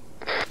him.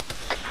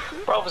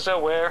 Bravo's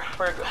aware.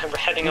 We're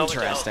heading over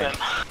to help him.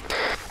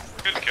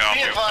 Good copy.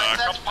 Be advised,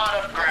 that's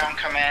part of ground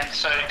command,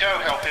 so go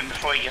help him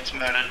before he gets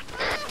murdered.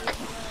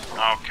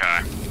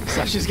 Okay.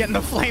 So she's getting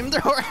the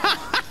flamethrower.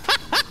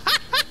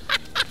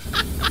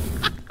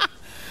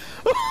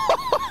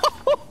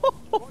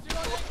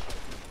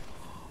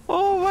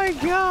 Oh my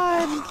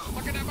god!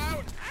 Fucking him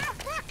out!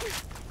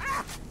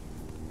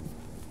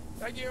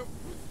 Thank you.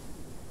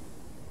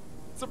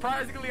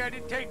 Surprisingly, I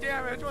didn't take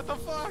damage. What the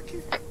fuck?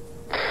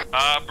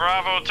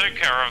 Bravo, take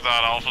care of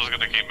that. Alpha's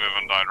gonna keep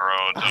moving down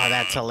road. Oh,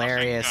 that's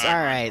hilarious.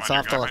 Alright, so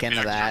I'll have to look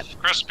into that.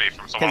 Crispy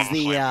from someone. Because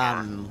the,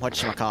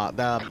 whatchamacallit,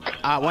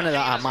 the, one of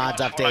the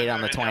mods updated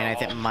on the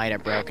 29th, it might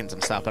have broken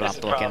some stuff, but I'll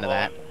have to look into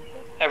that.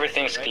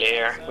 Everything's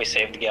clear. We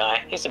saved the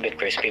guy. He's a bit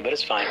crispy, but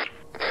it's fine.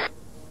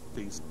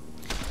 It's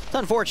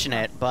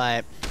unfortunate,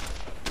 but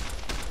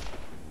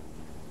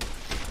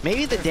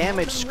maybe the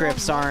damage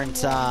scripts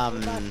aren't,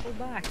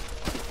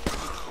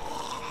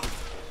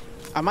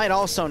 I might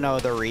also know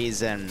the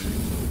reason.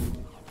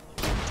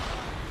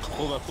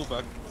 Pull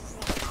back.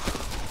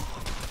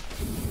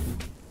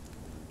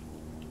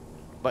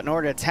 But in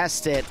order to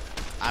test it,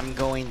 I'm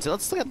going to...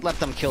 Let's let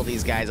them kill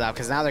these guys out,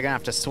 because now they're going to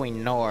have to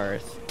swing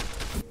north.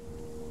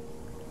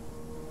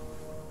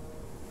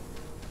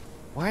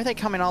 Why are they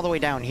coming all the way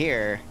down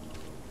here?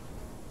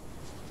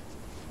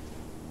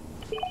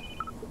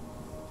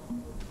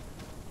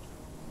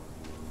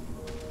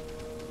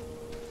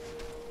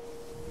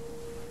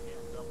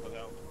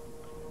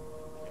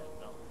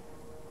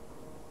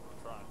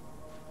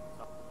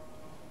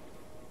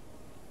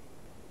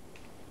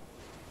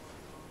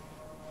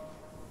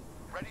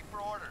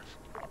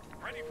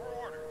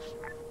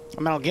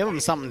 I mean, I'll give them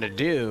something to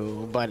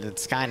do, but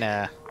it's kind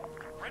of...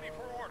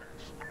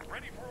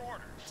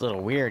 It's a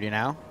little weird, you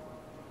know?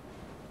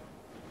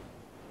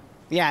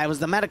 Yeah, it was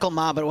the medical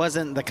mod, but it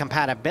wasn't the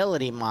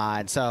compatibility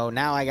mod, so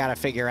now I gotta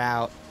figure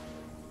out...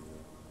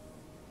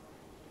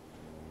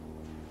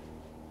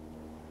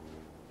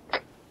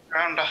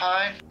 Ground to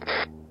high.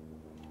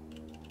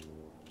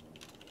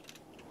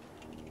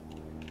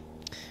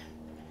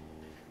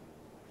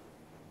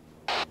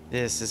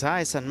 This is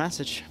high, send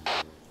message.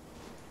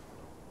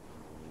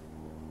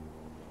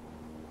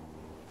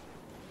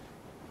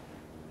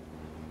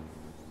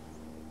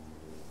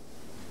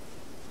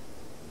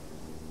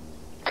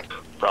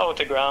 Bravo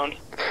to ground.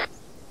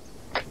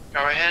 Go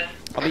ahead.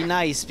 I'll be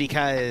nice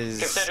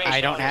because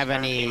I don't have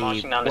any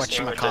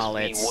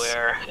whatchamacallits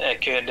Where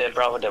could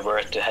Bravo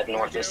divert to head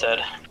north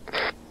instead?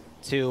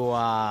 to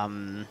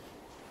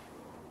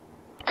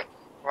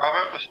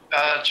Robert,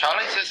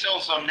 Charlie says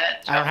also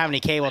net. I don't have any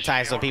cable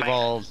ties, so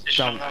people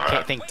don't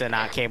think to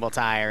not cable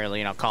tie or,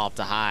 you know, call up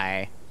to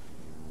high.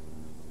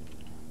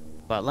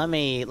 But let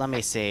me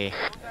see.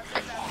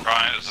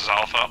 Right, this is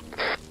Alpha.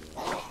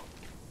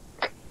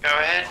 Go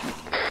ahead.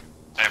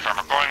 Hey, from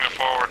going the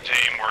forward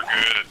team, we're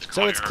good. It's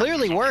So it's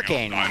clearly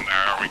working. Down there.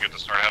 Are we good to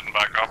start heading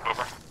back up?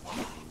 Over.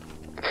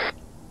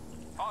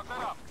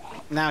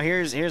 Now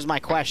here's my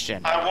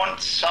question. I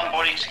want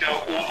somebody to go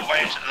all the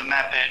way to the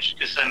map edge,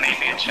 because there may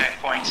be a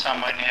checkpoint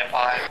somewhere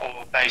nearby,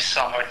 or a base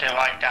somewhere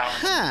right down.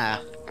 Huh.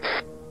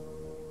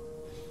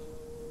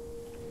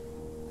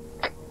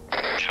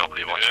 Kill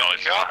people.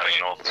 Charlie's heading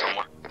north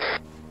somewhere.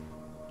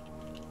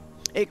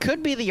 It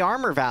could be the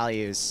armor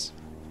values.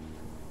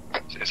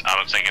 I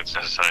don't think it's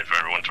necessary for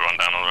everyone to run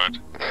down the road.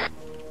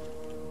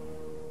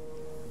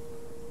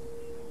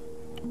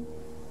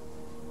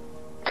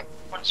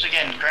 Once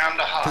again, ground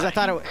to high. Because I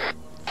thought it.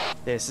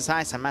 This is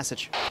high. Send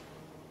message.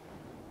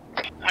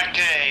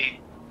 Okay,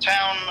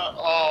 town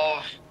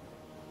of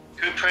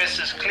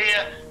Kupres is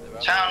clear.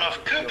 Town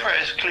of Cooper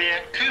is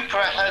clear. Cooper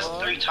has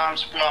 3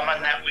 times Brahma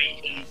that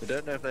we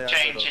can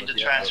change into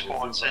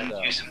transports and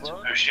use them to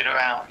push it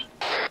around.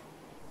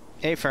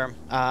 Hey, firm.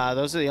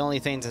 Those are the only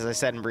things, as I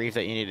said in brief,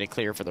 that you need to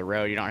clear for the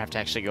road. You don't have to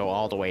actually go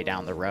all the way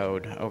down the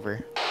road.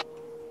 Over.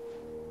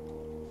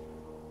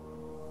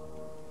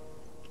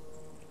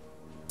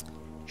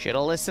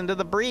 Should've listened to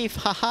the brief,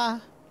 haha.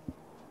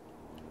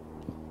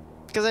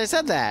 Because I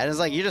said that. It's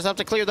like, you just have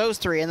to clear those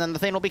 3, and then the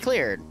thing will be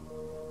cleared.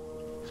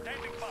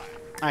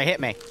 Alright, hit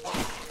me.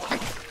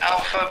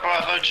 Alpha,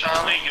 Bravo,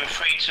 Charlie, you're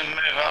free to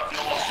move up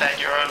north at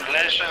your own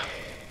leisure.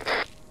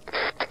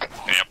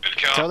 Yep, good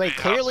kill. So they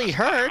clearly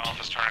heard.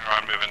 Alpha's turning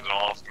around, moving to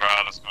north.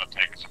 It's going to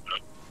take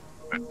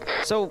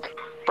So,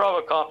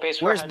 Bravo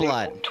copies. Where's We're heading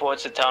Blood?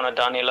 towards the town of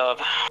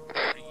Danilov.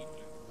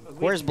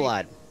 Where's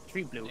Blood?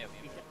 3 blue.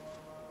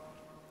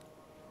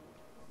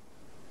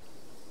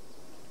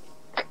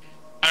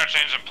 They're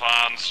changing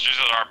plans. Due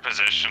to our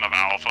position of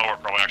Alpha, we're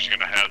probably actually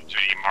going to head to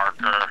the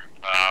marker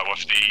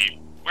with the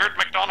weird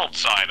McDonald's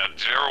sign at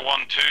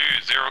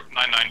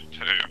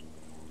 0120992.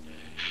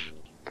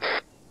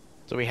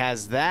 So he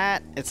has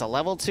that. It's a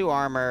level 2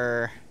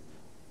 armor.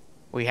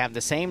 We have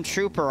the same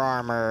trooper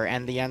armor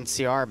and the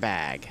NCR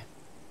bag.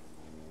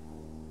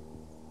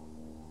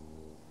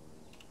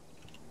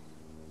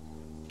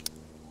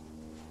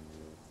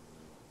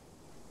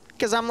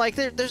 Because I'm like,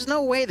 there's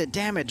no way the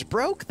damage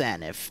broke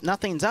then if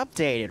nothing's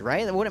updated,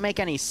 right? That wouldn't make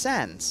any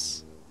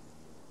sense.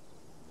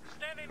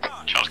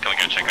 Charles, can we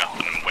go check out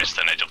the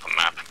western edge of the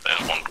map?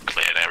 There's one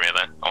cleared area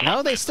there. Oh,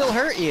 No, they still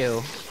hurt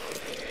you.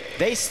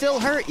 They still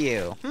hurt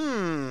you.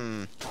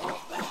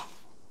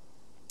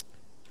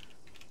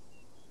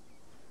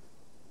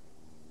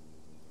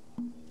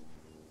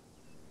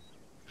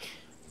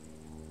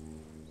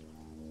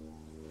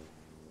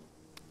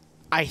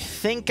 I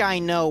think I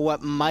know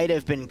what might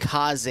have been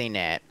causing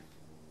it.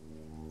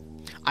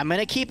 I'm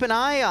gonna keep an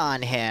eye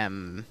on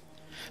him.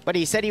 But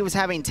he said he was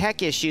having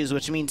tech issues,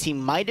 which means he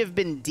might have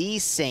been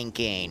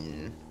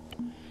desyncing.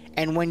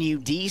 And when you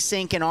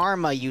desync an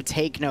Arma, you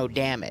take no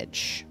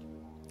damage.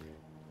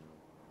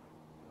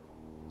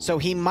 So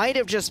he might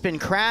have just been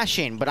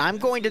crashing, but I'm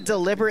going to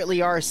deliberately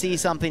RC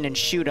something and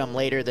shoot him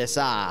later this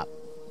op.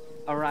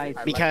 Alright.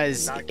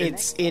 Because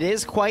it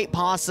is quite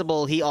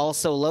possible he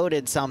also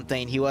loaded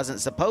something he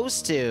wasn't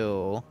supposed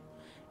to.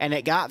 And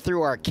it got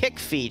through our kick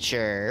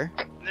feature.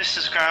 This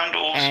is ground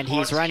all And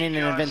he's running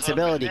an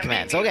invincibility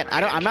command. So again,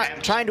 I'm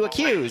not trying to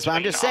accuse, but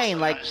I'm just saying,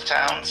 like,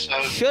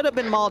 should have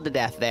been mauled to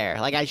death there.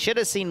 Like, I should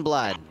have seen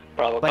blood.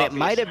 But it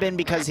might have been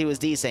because he was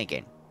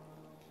desyncing.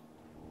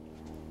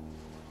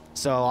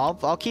 So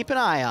I'll keep an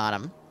eye on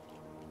him.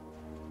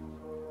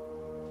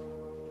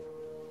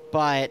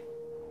 But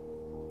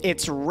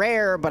it's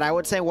rare, but I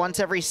would say once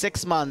every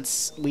 6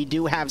 months, we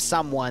do have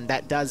someone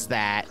that does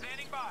that.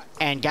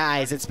 And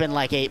guys, it's been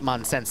like 8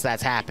 months since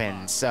that's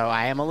happened, so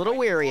I am a little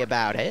weary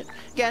about it.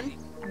 Again,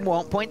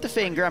 won't point the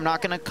finger, I'm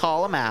not gonna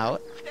call him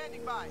out.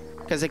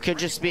 Because it could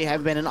just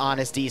have been an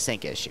honest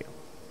desync issue.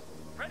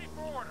 Ready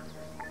for order.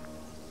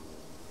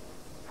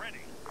 Ready.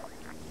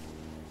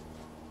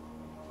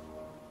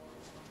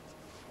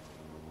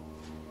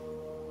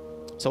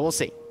 So we'll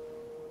see.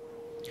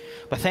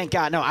 But thank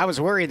God, no, I was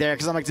worried there,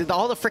 because I'm like, did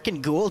all the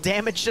freaking ghoul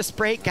damage just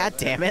break? God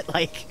damn it,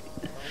 like...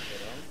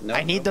 Nope,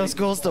 I need those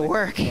ghouls to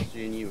work.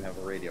 You have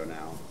a radio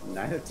now.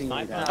 Neither team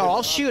have. Oh,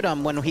 I'll shoot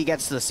him when he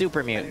gets to the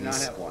super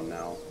mutants. I do not have one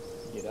now.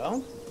 You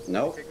don't?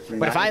 Nope.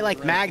 But if I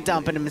like mag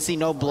dump him and see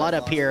no blood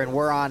up here, and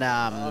we're on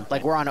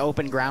like we're on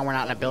open ground, we're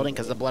not in a building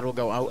because the blood will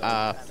go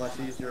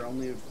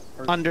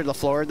under the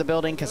floor of the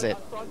building because it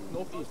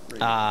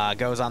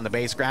goes on the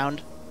base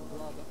ground.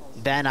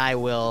 Then I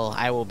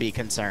will be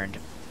concerned.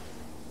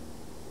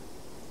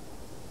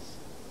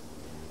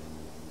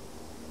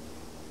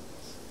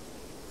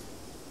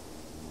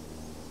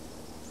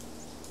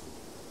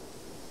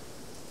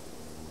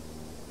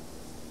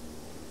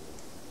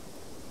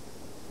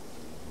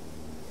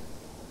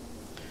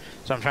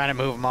 So I'm trying to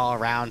move them all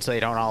around so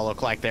they don't all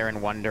look like they're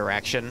in one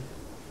direction.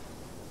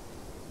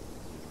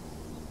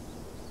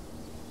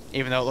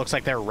 Even though it looks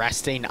like they're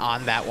resting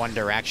on that one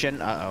direction.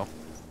 Uh-oh.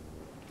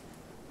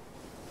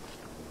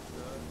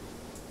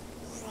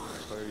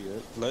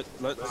 Let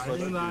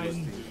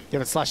Yeah,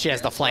 but Slushy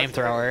has the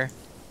flamethrower.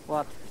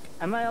 What?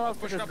 Am I allowed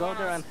to just go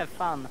there and have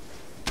fun?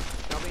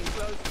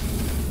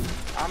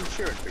 I'm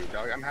sure it's big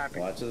dog. I'm happy.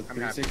 Watch the I'm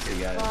happy.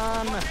 360 guys.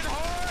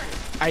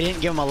 I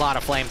didn't give him a lot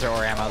of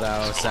flamethrower ammo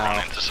though, so.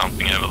 Run into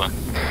something over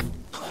there.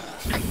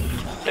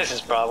 This is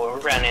Bravo.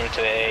 We ran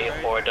into a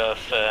horde of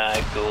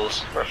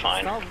ghouls. We're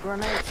fine. Stop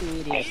grenades,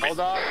 you idiot.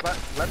 Hold on.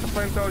 Let the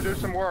flamethrower do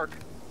some work.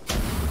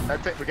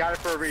 That's it. We got it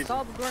for a reason.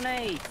 Stop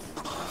grenades.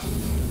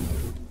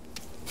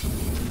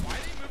 Why are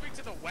they moving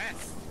to the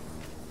west?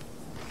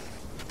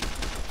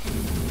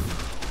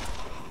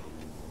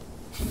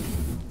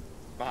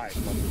 Bye.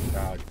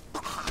 Dog.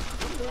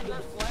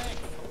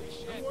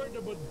 I'm worried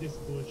about this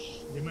bush.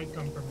 They might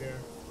come from there.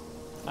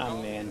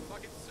 Oh man.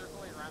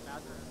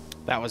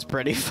 That was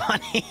pretty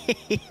funny.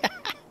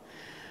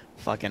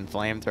 Fucking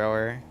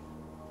flamethrower.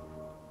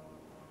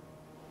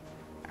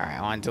 Alright,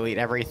 I want to delete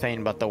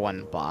everything but the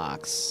one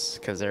box,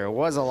 because there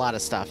was a lot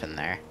of stuff in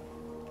there.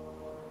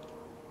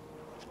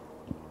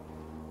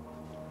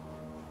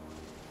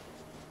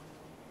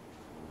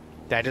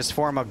 Did I just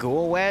form a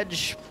ghoul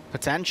wedge?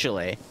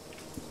 Potentially.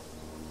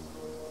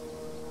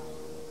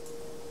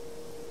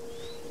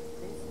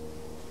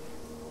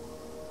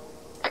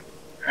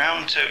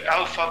 Round 2,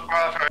 Alpha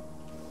Bravo.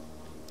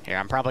 Here,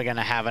 I'm probably going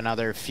to have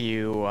another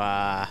few,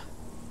 let's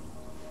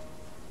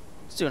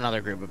do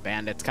another group of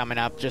bandits coming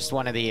up. Just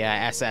one of the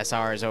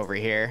SSRs over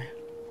here.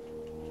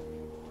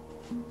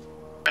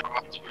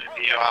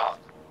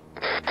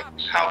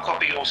 How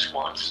copy your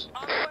squads?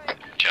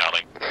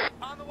 Charlie.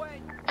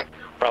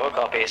 Bravo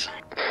copies.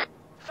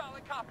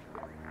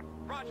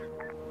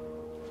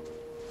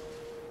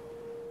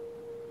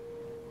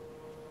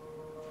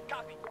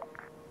 Copy.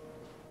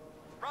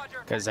 Roger.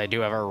 Because I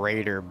do have a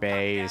raider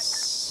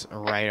base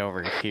right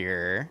over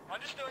here.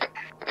 Understood.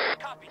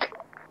 Copy.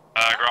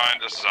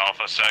 Grind, this is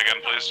Alpha. Say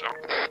again, please.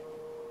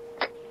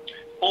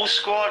 All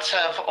squads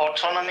have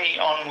autonomy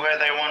on where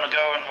they want to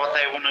go and what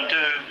they want to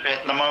do.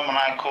 At the moment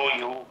I call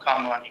you, all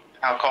come running.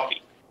 I'll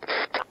copy.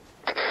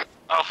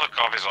 Alpha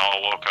copies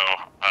all loco.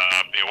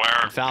 Be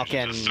aware.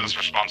 Falcon. This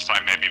response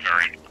time may be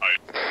very tight.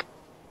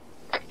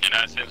 You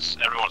know, since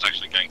everyone's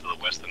actually going to the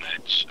western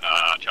edge,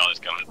 Charlie's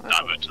going to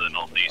divert to the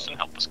northeast and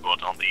help the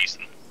squad on the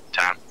eastern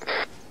town.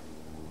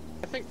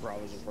 I think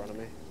Bravo's in front of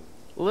me.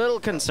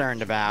 Little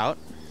concerned about.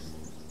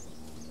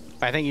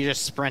 I think you're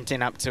just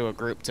sprinting up to a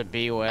group to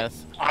be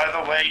with.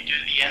 Either way, do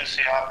the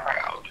NCR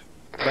proud.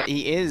 But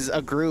he is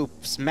a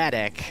group's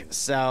medic,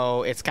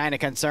 so it's kind of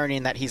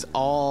concerning that he's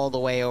all the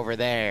way over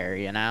there,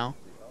 you know?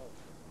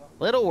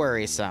 Little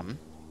worrisome.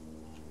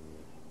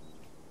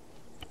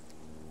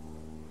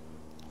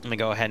 Let me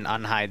go ahead and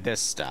unhide this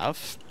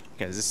stuff,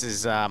 because this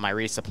is my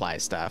resupply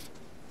stuff.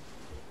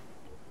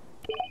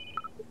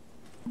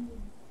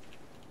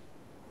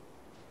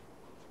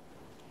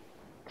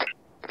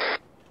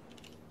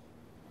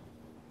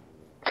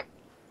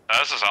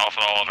 This is Alpha,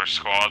 all other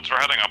squads. We're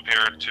heading up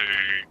here to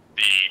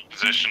the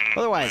position.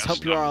 Otherwise,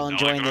 hope you're all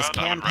enjoying this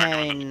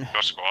campaign.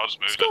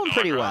 It's going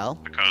pretty well.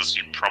 Because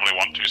you probably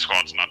want 2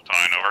 squads in that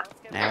town, over.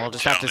 And we'll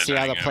just have to see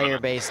how the player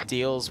base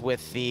deals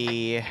with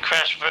the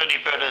Crash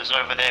vertibirders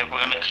over there. We're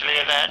going to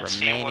clear that.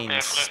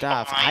 remaining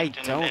stuff. I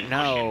don't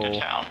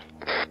know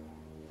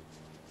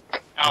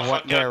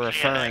what they're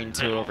referring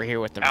to over here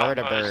with the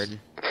vertibird.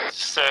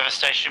 Service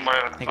station,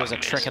 wherever. I think it was a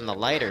trick in the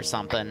light or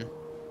something.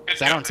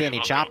 Because I don't see any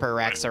chopper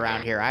wrecks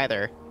around here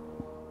either.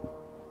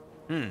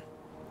 The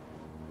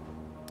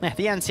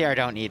NCR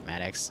don't need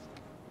medics.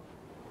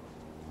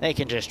 They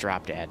can just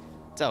drop dead.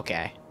 It's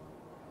okay.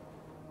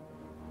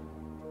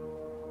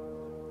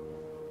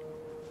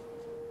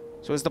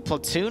 So is the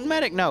platoon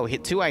medic? No, 2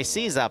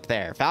 ICs up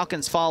there.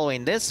 Falcon's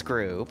following this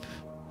group.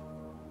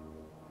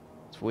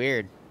 It's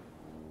weird.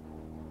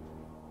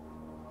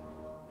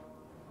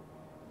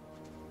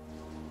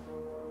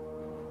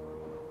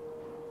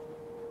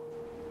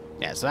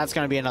 Yeah, so that's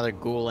going to be another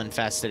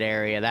ghoul-infested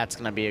area. That's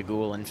going to be a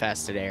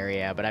ghoul-infested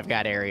area. But I've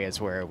got areas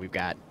where we've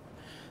got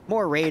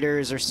more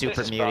raiders or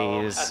super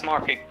muties. At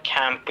Market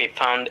Camp, we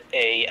found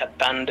a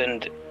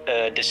abandoned,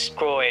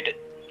 destroyed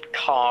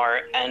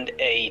car and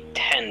a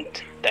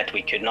tent that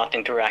we could not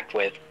interact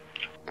with.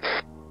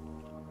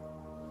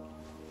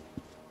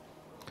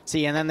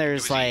 See, and then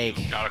there's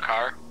like... Got a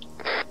car?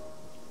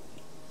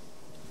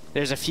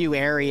 There's a few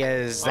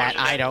areas that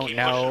I don't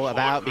know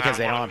about because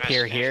they don't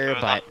appear here,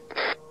 but...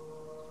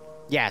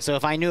 Yeah, so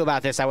if I knew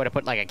about this, I would have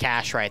put like a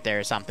cache right there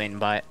or something,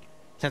 but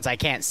since I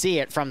can't see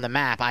it from the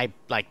map,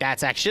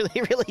 that's actually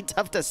really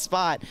tough to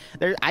spot.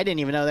 I didn't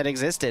even know that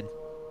existed.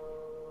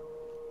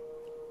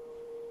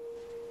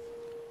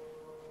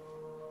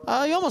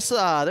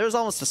 There was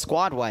almost a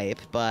squad wipe,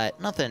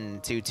 but nothing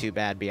too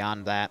bad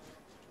beyond that.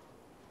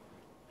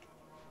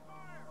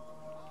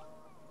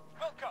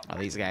 Oh,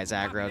 these guys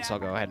aggroed, so I'll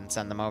go ahead and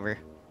send them over.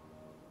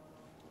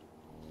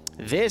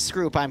 This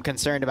group I'm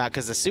concerned about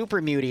because the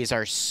super muties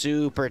are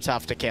super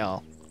tough to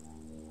kill.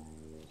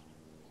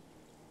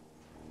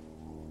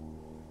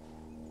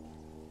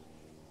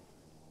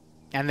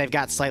 And they've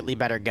got slightly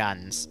better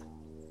guns.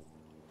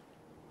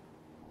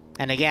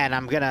 And again,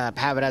 I'm gonna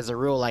have it as a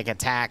rule like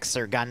attacks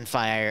or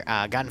gunfire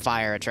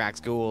attracts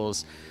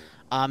ghouls.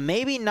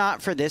 Maybe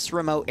not for this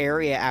remote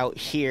area out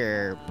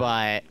here,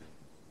 but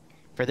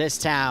for this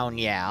town,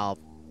 yeah,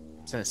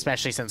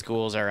 especially since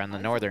ghouls are on the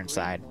northern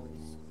side.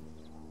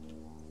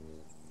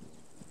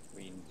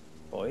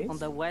 Boys? On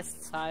the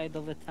west side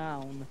of the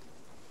town.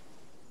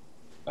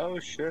 Oh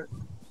shit.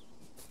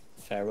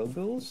 Feral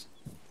ghouls?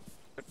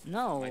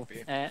 No,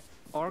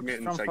 orcs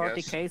Mutants, from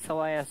 40k, so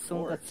I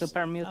assume that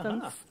super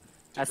mutants.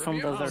 I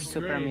assume those are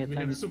super Great, we have a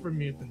mutants. super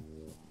mutant.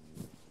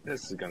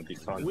 This is gonna be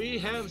fun. We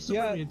have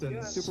super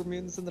mutants. Super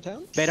mutants in the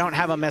town? They don't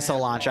have a missile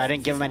launcher. I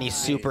didn't give them any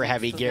super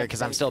heavy gear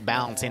because I'm still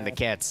balancing the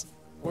kits.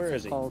 Where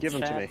is he? Give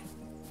him to me.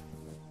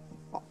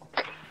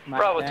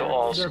 Bravo to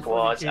all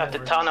squads. At the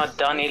town of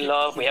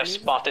Danilov, we have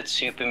spotted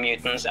super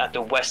mutants at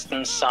the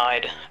western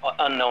side,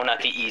 unknown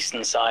at the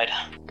eastern side.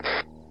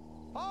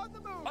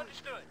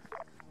 Understood.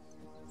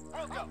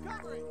 We'll go.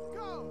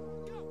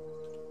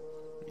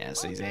 Yeah,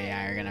 so these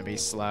AI are gonna be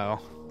slow.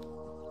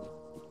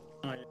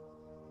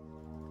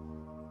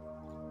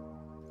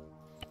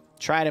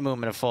 Try to move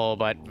them to full,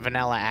 but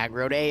vanilla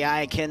aggroed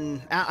AI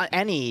can...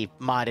 any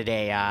modded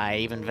AI,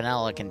 even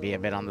vanilla, can be a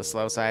bit on the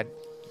slow side.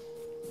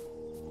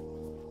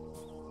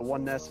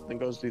 One nest, then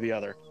goes to the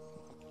other.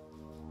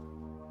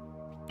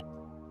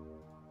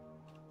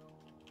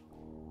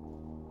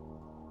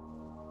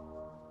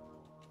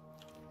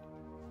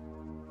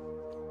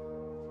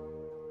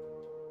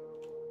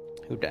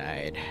 Who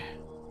died?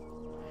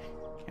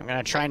 I'm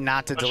gonna try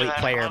not to delete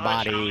player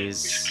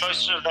bodies.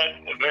 Close to that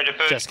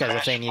vertical. Just because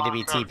if they need to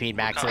be TP'd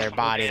back to their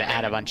body that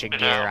had a bunch of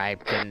gear, I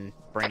can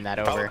bring that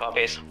over.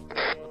 Copies.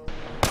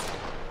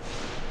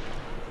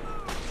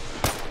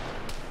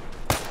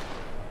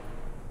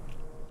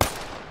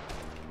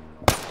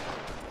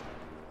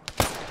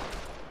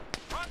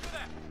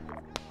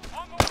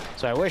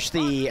 So I wish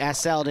the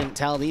SL didn't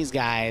tell these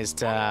guys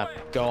to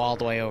go all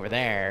the way over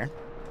there.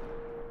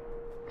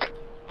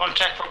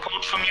 Contact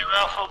report from you,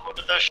 Alpha. What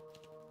did those?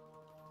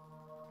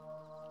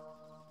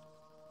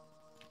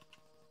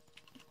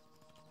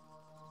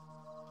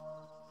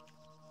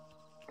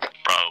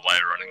 Probably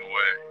running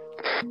away.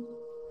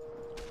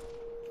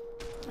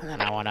 And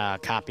then I want to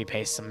copy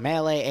paste some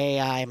melee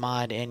AI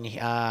mod in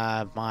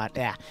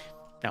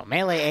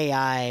melee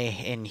AI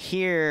in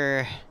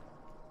here.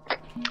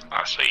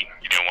 I see.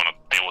 You don't want to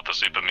deal with the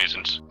super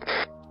mutants.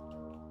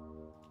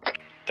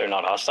 They're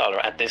not hostile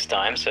at this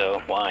time,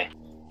 so why?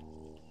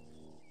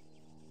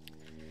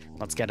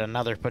 Let's get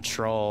another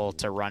patrol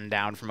to run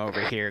down from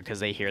over here because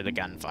they hear the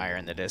gunfire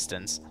in the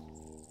distance.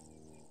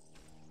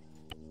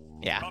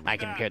 Yeah, I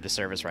can hear the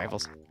service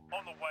rifles.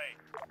 On the way.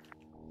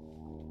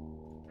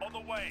 On the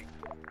way.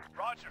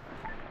 Roger.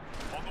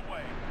 On the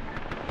way.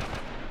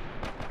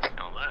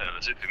 Although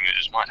the super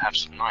mutants might have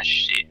some nice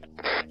shit.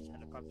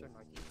 Helicopter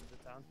northeast of the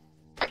town.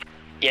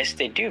 Yes,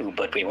 they do,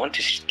 but we want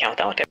to scout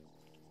out.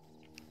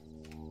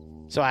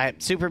 So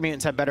super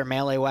mutants have better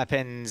melee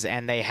weapons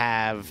and they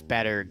have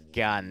better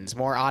guns,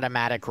 more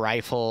automatic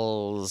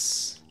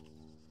rifles,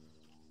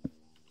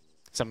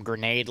 some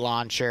grenade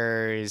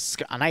launchers,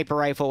 a sniper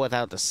rifle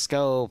without the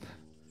scope,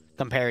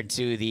 compared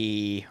to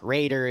the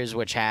raiders,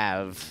 which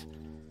have,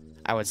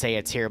 I would say,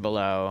 a tier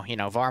below. You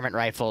know, varmint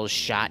rifles,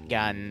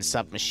 shotguns,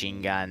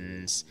 submachine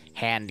guns,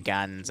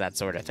 handguns, that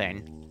sort of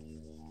thing.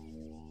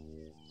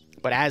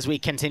 But as we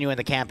continue in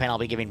the campaign, I'll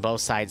be giving both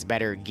sides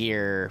better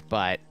gear,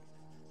 but,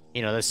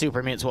 you know, the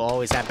super mutants will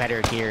always have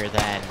better gear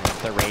than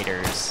the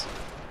raiders.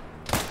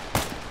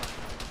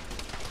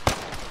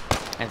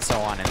 And so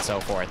on and so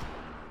forth.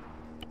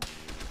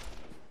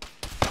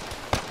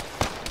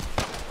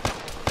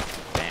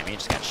 Damn, he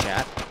just got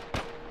shot.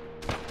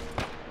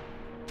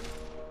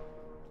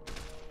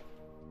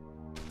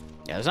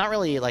 Yeah, there's not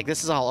really, like,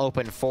 this is all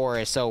open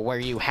forest, so where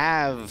you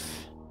have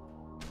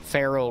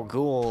feral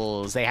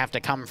ghouls, they have to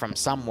come from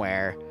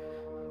somewhere.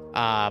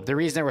 The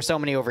reason there were so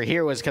many over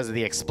here was because of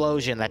the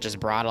explosion that just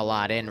brought a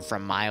lot in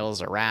from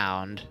miles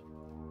around.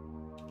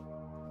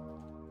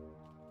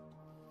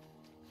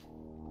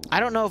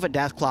 I don't know if a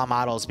Deathclaw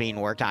model is being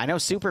worked on. I know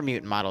super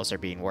mutant models are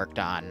being worked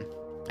on.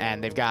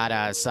 And they've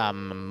got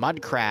some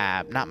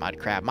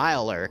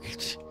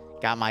Mirelurk.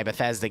 Got my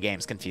Bethesda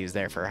games confused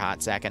there for a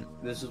hot second.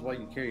 This is why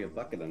you carry a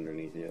bucket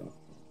underneath you.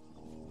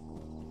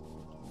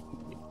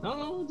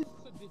 No, this is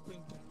a different.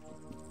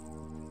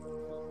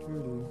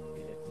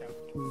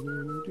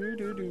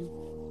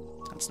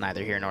 That's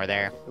neither here nor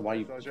there. Why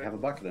you have a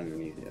bucket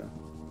underneath you?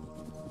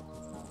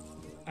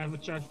 I have a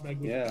trash bag.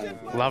 Yeah.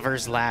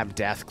 Lover's Lab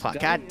Deathclaw.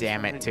 God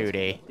damn it,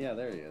 Tootie. Yeah,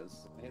 there he is.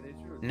 Hey,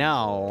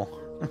 no.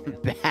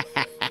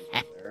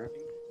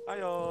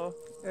 Hiyo.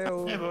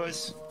 Hey,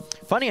 boys.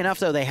 Funny enough,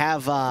 though, they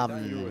have,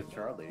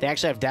 they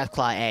actually have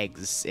Deathclaw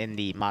eggs in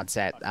the mod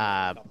set,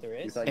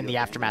 in the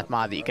Aftermath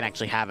mod that you can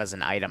actually have as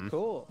an item.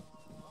 Cool.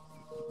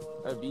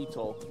 A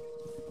beetle.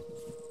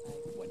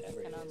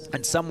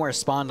 And somewhere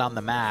spawned on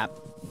the map,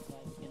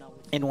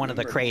 in one of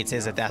the crates,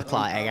 is a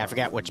Deathclaw egg. I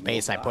forget which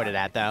base I put it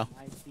at, though.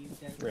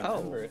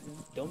 Remember,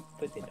 don't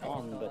put it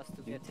on, but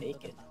you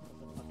take it.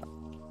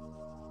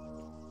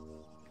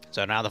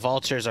 So now the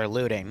vultures are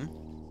looting.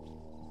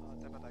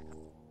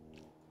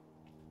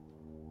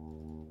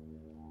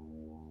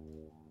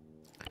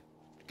 I'm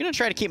gonna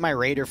try to keep my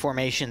raider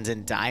formations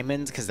in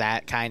diamonds, because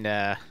that kind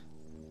of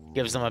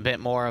gives them a bit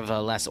more of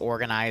a less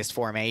organized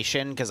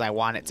formation, because I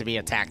want it to be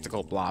a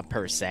tactical blob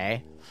per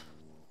se.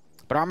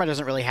 But Arma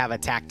doesn't really have a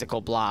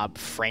tactical blob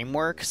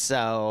framework,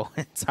 so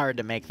it's hard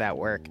to make that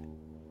work.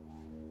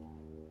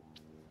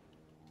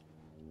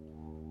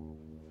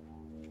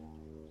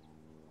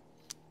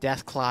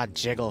 Deathclaw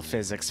jiggle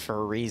physics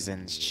for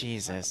reasons,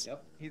 Jesus.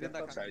 Yep. He's in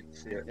that side.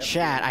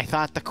 Chat, I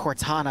thought the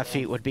Cortana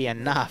feat would be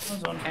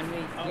enough. Can we?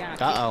 Yeah.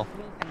 Uh-oh.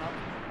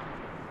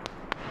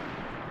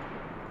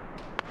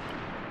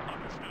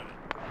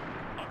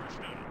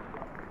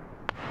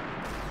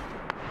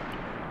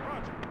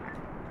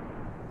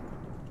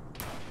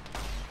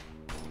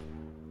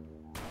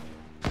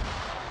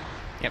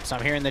 Yep, so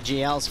I'm hearing the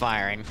GLs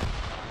firing.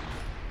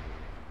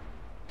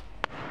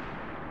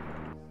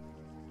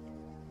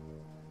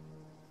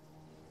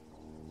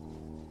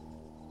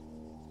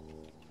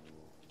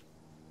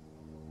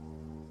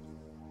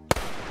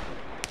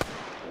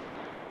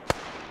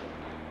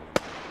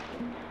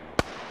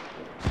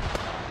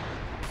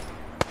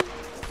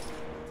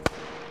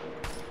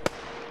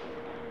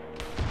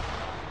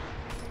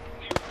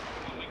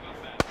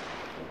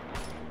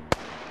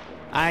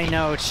 I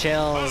know,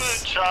 Chills.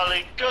 Oh,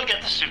 Charlie, go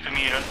get the super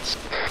mutants.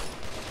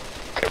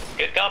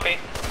 Good copy.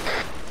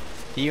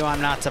 You, I'm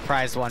not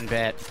surprised one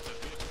bit.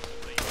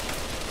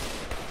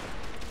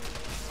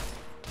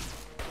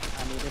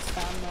 need a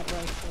stamina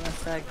break for a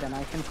sec, then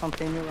I can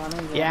continue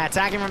running. Yeah,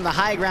 attacking from the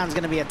high ground's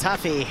gonna be a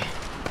toughie.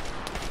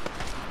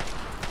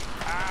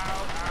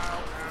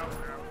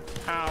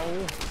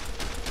 Ow.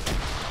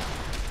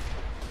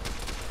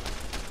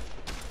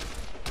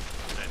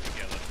 Stay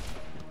together.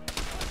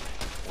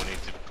 We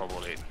need to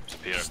probably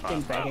spear Just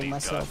past begging these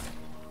myself.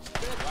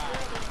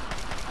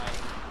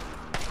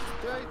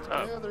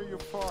 Together, you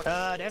fuck.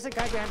 There's a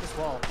guy behind this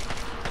wall.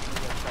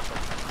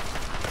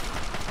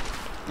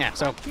 Yeah,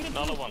 so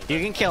Another one. you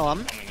can kill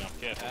him. Coming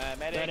up, careful.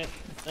 Medic.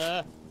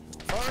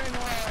 Firing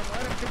line,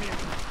 let him commute.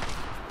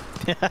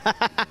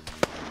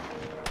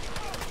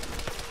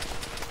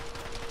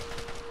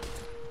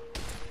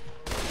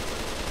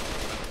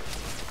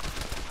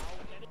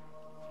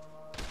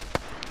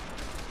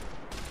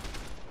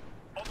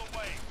 On the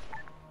way.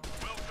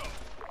 We'll go.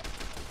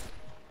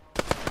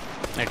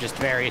 They're just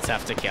very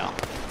tough to kill.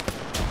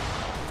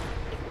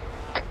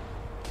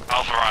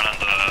 Alpha Ryan and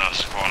the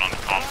squad on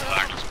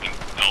contact has been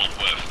filled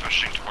with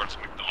pushing towards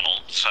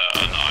McDonald's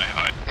and I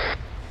hide.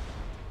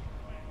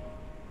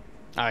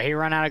 Oh, he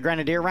run out of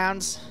grenadier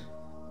rounds?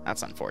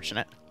 That's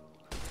unfortunate.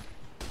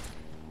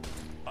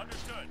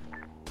 Understood.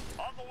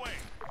 On the way.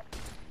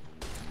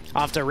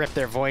 I'll have to rip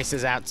their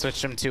voices out,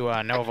 switch them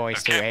to no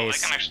voice Okay, to well, they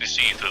ace. can actually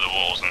see you through the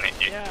walls and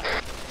hit you.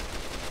 Yeah.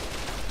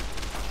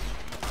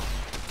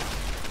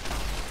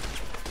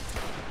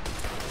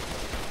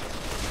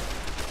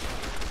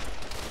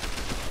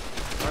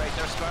 Alright,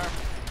 there's Spar.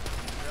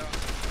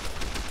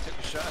 Take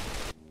a shot.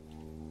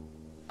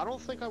 I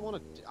don't think I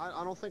want to.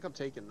 I don't think I'm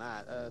taking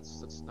that.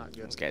 That's not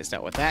good. Those guys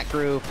dealt with that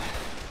group.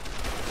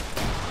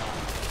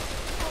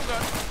 Oh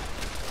god.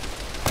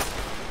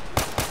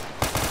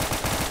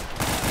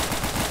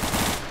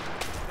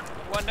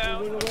 One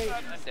down.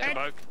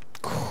 Smoke.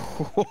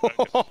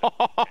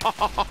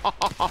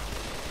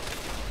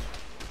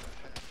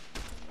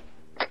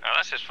 Now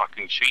that's just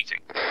fucking cheating.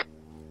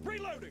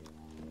 Reloading.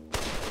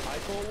 I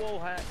call wall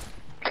hack.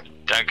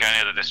 Don't go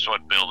near the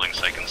destroyed buildings,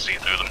 they can see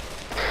through them.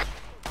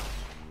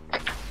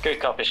 Good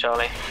copy,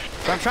 Charlie.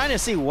 So I'm trying to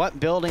see what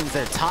buildings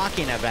they're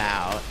talking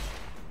about.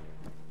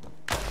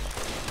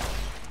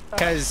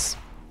 Because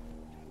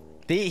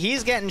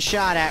he's getting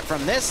shot at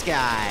from this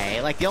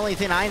guy. Like, the only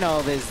thing I know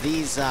of is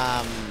these,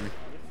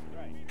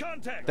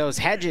 those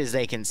hedges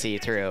they can see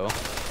through.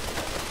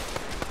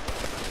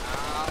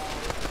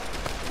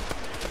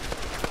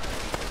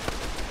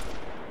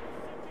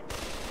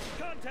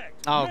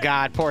 Oh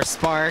god, poor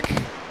Spark.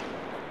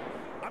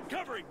 I'm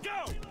covering.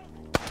 Go.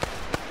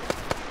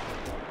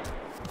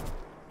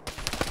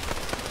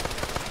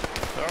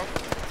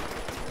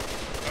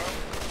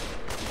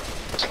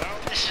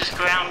 This is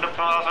Ground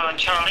Bravo and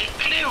Charlie.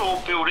 Clear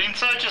all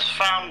buildings. I just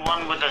found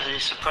one with a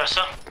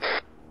suppressor.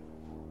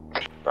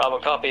 Bravo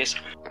copies.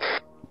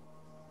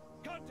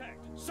 Contact.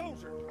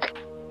 Soldier.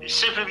 These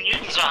super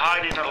mutants are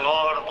hiding a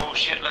lot of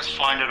bullshit. Let's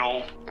find it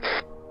all.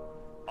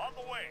 On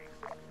the way.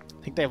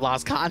 I think they've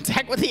lost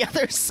contact with the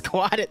other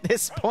squad at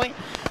this point.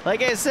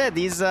 Like I said,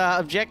 these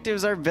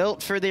objectives are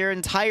built for their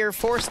entire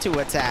force to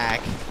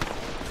attack.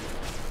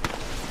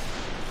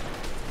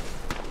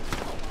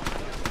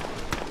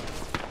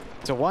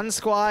 So one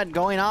squad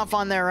going off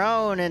on their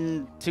own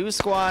and two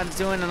squads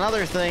doing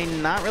another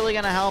thing, not really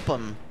gonna help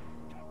them.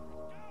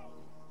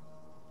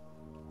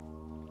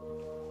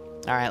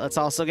 Alright, let's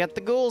also get the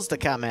ghouls to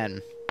come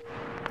in.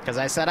 Because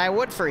I said I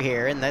would for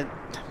here, and the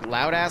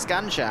loud-ass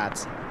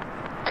gunshots.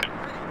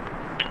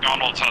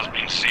 McDonald's has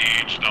been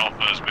sieged.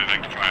 Alpha is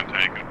moving to try and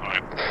take it.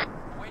 Right?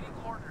 Waiting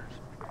orders.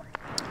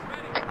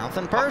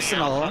 Nothing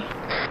personal.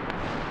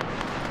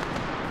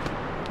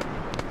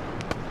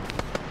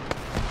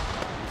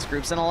 This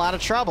group's in a lot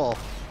of trouble.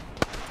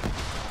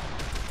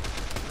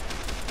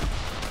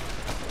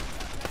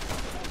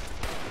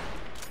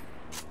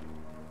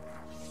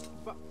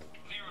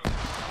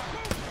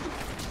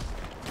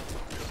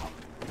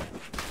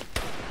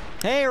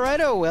 Hey,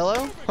 righto,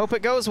 Willow. Hope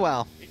it goes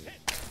well.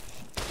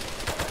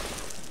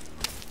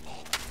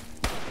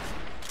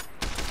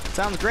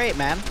 Sounds great,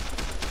 man.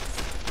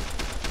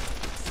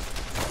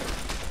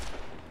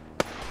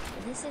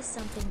 This is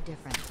something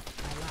different.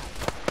 I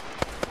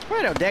like.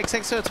 Righto, Dex,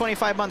 thanks for the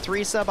 25-month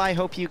resub. I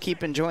hope you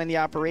keep enjoying the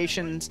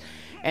operations,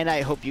 and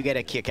I hope you get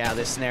a kick out of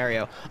this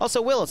scenario.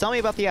 Also, Willow, tell me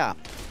about the op.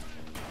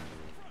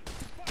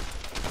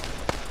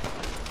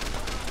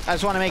 I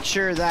just want to make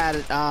sure that,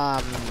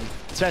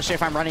 especially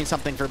if I'm running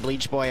something for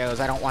Bleach Boyos,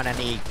 I don't want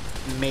any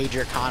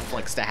major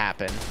conflicts to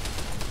happen.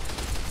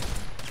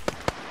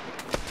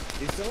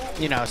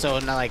 You know, so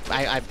like,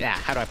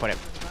 how do I put it?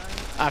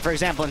 For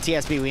example, in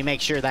TSB, we make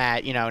sure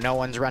that, you know, no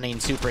one's running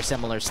super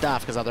similar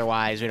stuff, because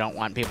otherwise we don't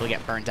want people to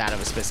get burnt out of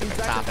a specific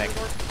topic.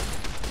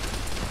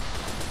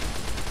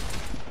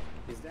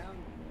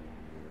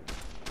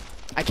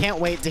 I can't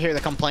wait to hear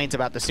the complaints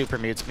about the super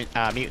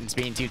mutants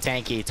being too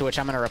tanky, to which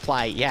I'm going to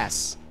reply,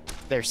 yes,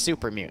 they're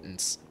super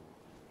mutants.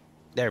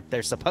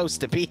 They're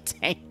supposed to be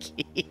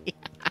tanky.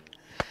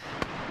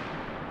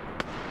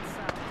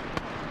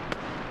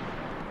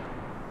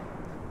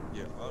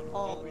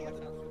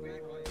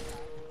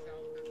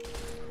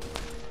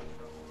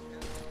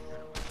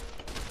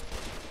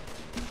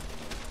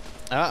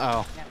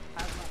 Uh-oh.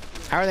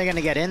 How are they going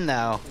to get in,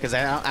 though? Because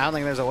I don't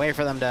think there's a way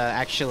for them to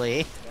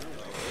actually...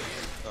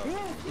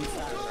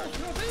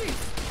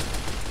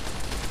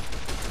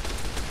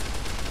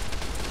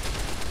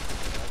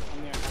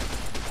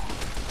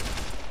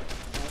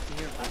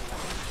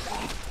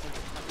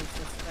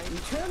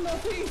 Turn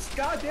northeast!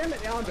 God damn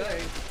it,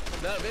 Andre!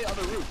 No, be on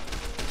the roof.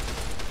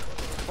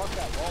 Fuck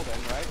that wall then,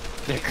 right?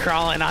 They're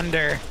crawling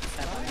under.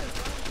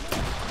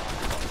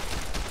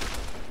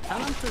 How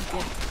long to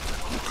get?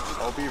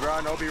 Obi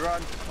run, Obi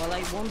run. Well,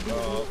 I won't be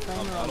able to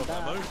climb around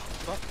that.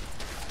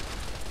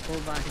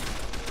 Hold back.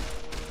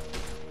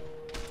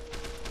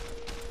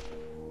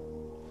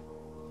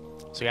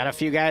 So we got a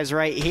few guys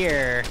right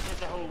here.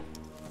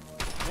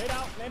 Nade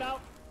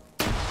out.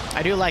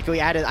 I do like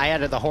I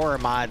added the horror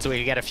mod so we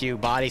could get a few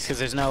bodies because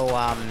there's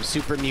no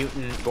super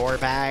mutant gore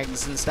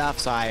bags and stuff.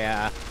 So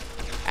I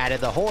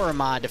added the horror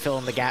mod to fill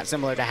in the gap,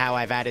 similar to how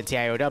I've added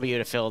TIOW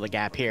to fill the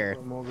gap here.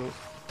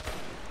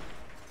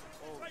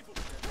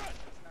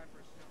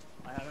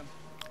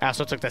 I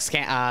also took the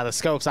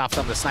scopes off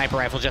some of the sniper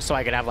rifle just so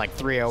I could have like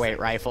 308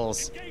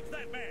 rifles.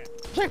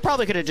 Which I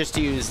probably could have just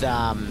used.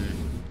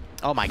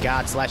 Oh my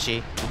God,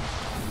 Slushy.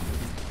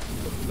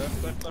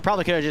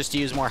 Probably could have just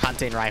used more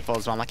hunting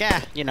rifles, but I'm like,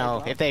 you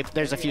know, if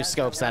there's a few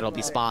scopes that'll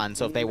be spawned,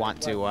 so if they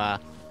want to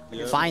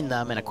find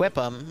them and equip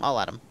them, I'll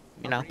let them,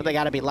 you know, but they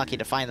gotta be lucky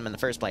to find them in the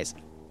first place.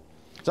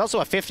 There's also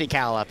a 50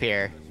 cal up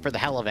here, for the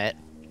hell of it.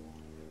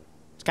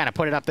 Just kind of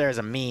put it up there as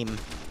a meme.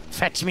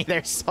 Fetch me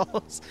their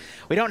souls.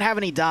 We don't have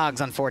any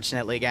dogs,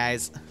 unfortunately,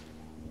 guys.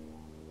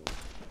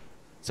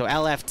 So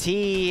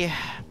LFT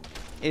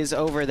is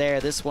over there.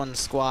 This one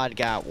squad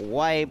got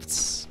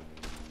wiped.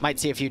 Might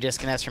see a few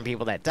disconnects from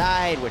people that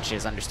died, which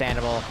is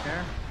understandable.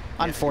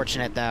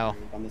 Unfortunate, though.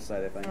 On the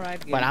side, I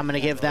think. But I'm going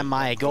to give them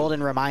my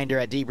golden reminder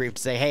at debrief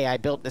to say, hey, I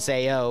built this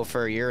AO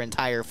for your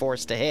entire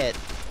force to hit.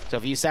 So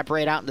if you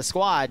separate out in the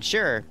squad,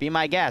 sure, be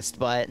my guest,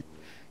 but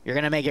you're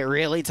going to make it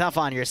really tough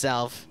on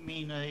yourself.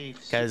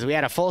 Because we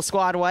had a full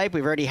squad wipe.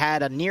 We've already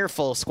had a near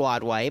full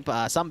squad wipe.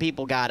 Some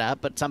people got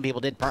up, but some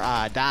people did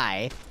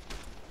die.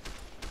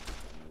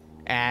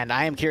 And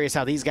I am curious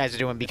how these guys are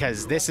doing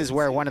because this is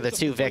where one of the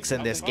two Vics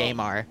in this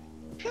game are.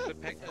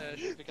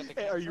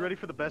 Hey, are you ready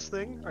for the best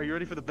thing? Are you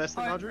ready for the best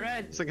thing, Audrey?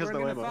 This thing has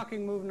no ammo.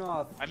 Fucking move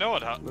north. I know it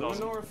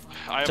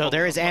does. So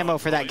there is ammo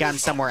for that gun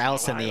somewhere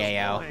else in the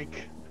AO.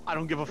 I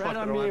don't give a fuck.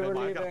 I don't have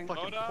ammo. I got a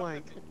fucking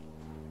plank.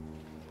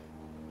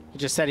 He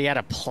just said he had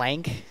a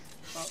plank?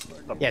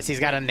 Yes, he's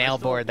got a nail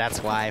board,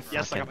 that's why.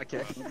 Yes, I got my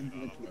kick.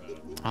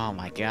 Oh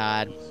my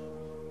God.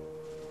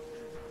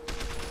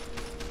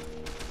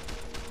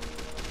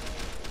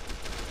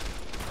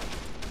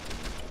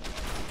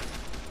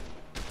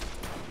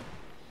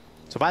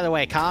 So by the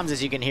way, comms,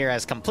 as you can hear,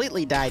 has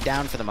completely died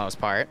down for the most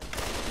part.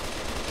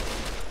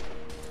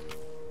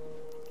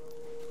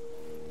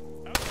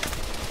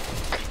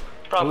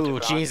 Ooh,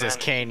 Jesus,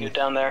 King. You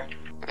down there?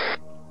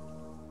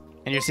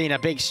 And you're seeing a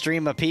big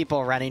stream of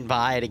people running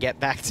by to get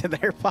back to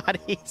their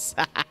bodies.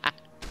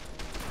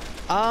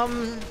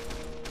 I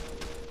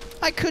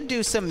could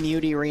do some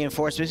muty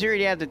reinforcements. We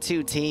already have the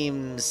two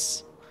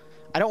teams.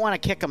 I don't want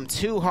to kick them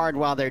too hard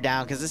while they're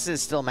down, because this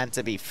is still meant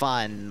to be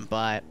fun,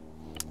 but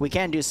we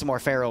can do some more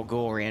Feral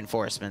Ghoul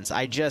reinforcements.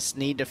 I just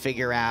need to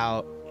figure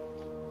out...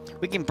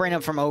 We can bring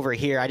them from over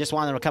here. I just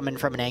want them to come in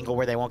from an angle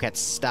where they won't get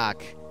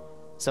stuck,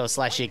 so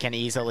Slushy can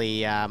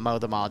easily mow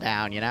them all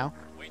down, you know?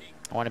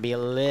 I want to be a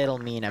little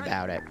mean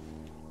about it.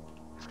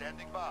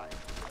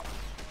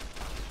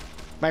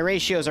 My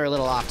ratios are a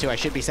little off, too. I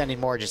should be sending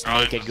more just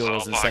naked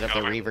ghouls instead of the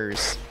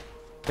Reavers.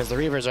 Because the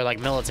Reavers are like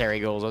military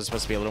ghouls. Those are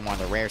supposed to be a little more on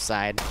the rare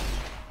side.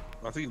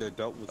 I think they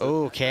dealt with it.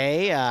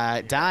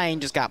 Okay,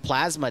 Dying just got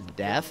plasma to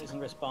death. Isn't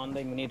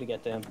responding. We need to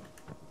get them.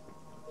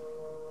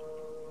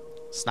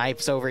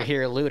 Snipes over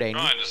here looting.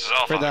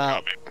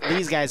 For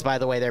these guys, by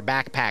the way, their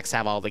backpacks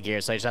have all the gear,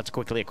 so I just have to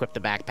quickly equip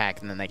the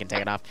backpack and then they can take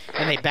it off.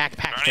 And they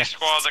backpack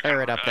the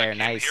turret up there.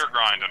 Nice. Hear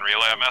grind and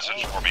relay a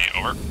message for me.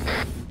 Over.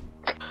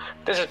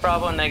 This is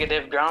Bravo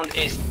negative. Ground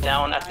is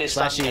down at this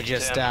time. Slushy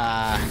just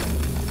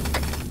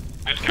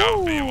Good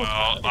copy.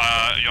 Well,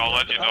 y'all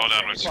let you know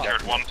that we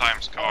secured one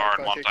time's car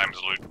and one time's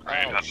loot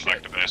crate. That's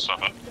back to base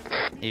of it.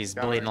 He's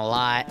bleeding a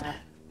lot.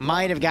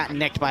 Might have gotten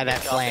nicked by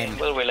that flame.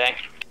 Will relay.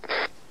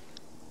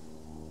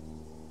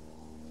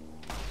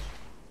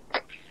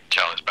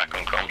 Charlie's back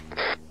on com.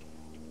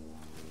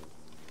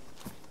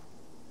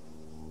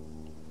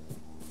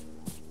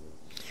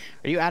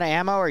 Are you out of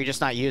ammo or are you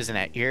just not using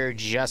it? You're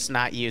just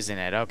not using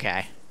it.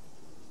 Okay.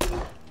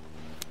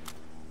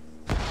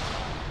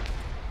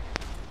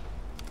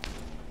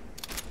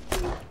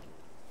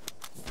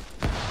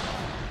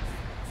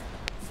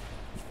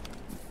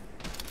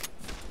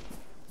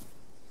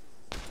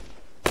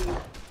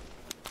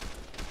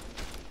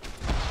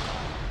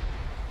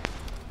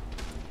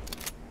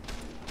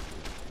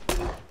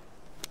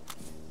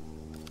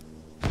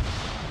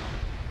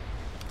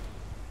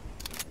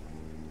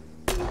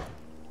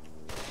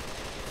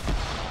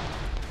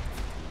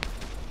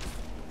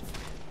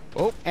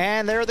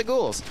 And there are the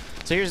ghouls.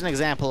 So So here's an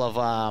example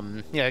of,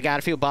 you know, got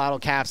a few bottle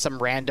caps,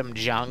 some random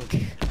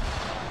junk.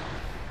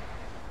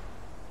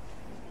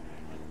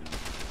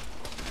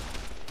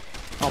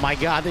 Oh my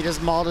god, they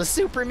just mauled a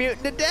super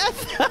mutant to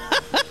death!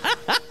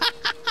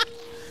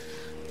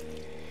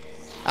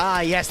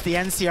 Ah, yes, the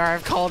NCR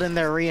have called in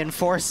their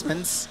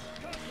reinforcements.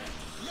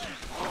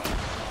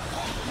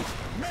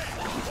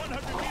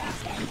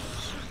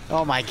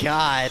 Oh my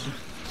god.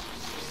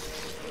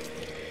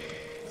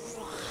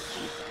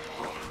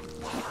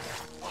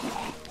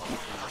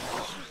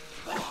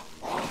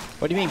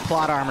 What do you mean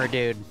plot armor,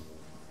 dude?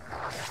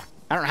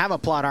 I don't have a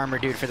plot armor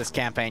dude for this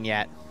campaign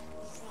yet.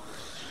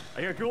 I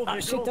hear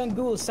ghouls. Shit done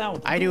ghoul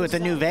south. I do it the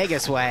New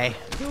Vegas way.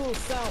 Ghoul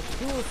south,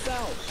 ghoul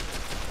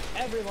south.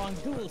 Everyone,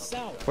 ghoul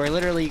south. Where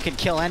literally you can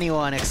kill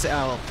anyone except...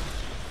 Oh.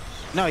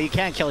 No, you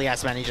can't kill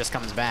Yes Man, he just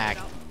comes back.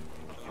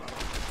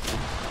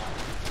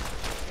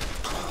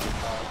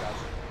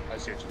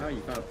 Oh, you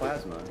found a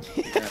plasma.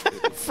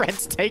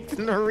 Fred's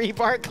taking the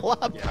Rebar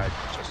Club. Yeah,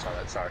 I just saw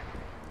that, sorry.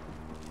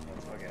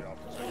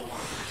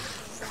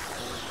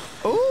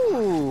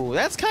 Ooh,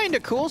 that's kind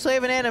of cool. So they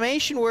have an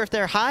animation where if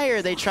they're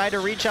higher, they try to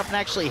reach up and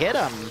actually hit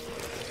them.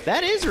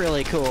 That is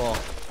really cool.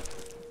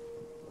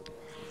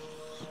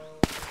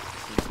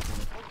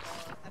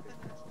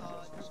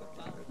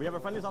 We have a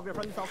friendly south,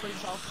 friendly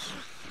south.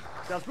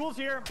 There's ghouls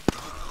here.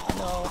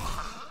 No.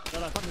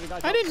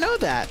 I didn't know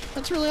that.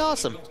 That's really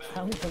awesome.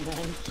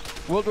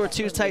 World War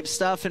II type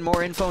stuff and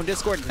more info in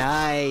Discord.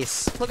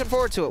 Nice. Looking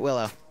forward to it,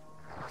 Willow.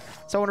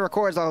 Someone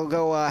records, I'll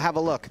go have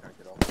a look.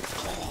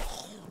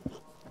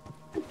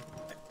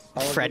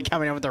 Fred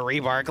coming in with the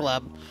Rebar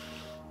Club.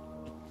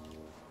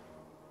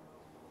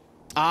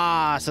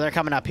 Ah, so they're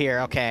coming up here.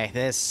 Okay,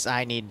 this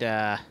I need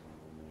to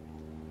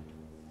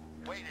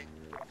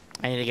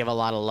give a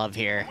lot of love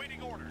here.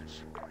 Waiting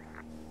orders.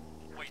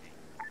 Waiting.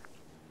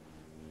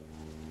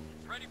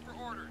 Ready for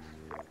orders.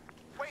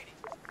 Waiting.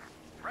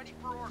 Ready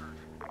for orders.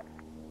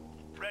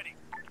 Ready.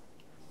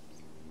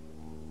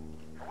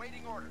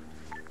 Awaiting orders.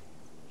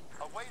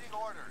 Awaiting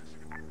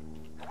orders.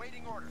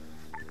 Awaiting orders.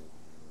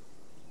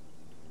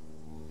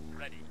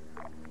 Ready.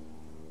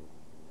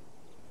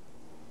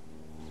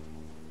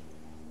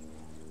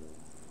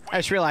 I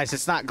just realized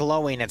it's not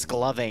glowing, it's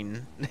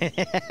gloving.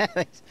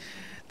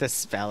 The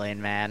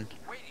spelling, man.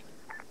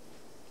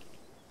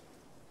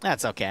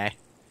 That's okay.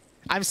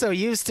 I'm so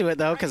used to it,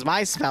 though, because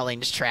my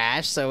spelling's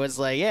trash, so it's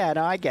like, yeah,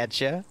 no, I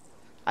get you.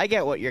 I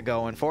get what you're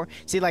going for.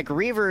 See, like,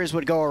 Reavers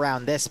would go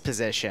around this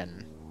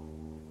position.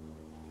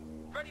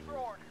 Ready for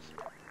orders.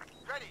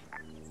 Ready.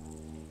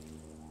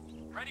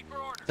 Ready for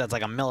orders. That's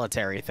like a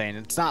military thing.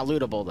 It's not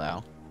lootable,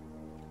 though.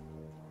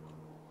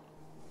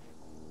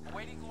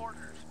 Awaiting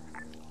orders.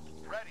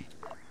 Ready.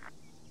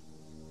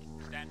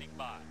 Standing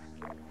by.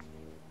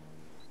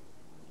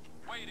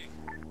 Waiting.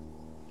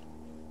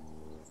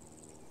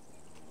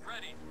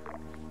 Ready.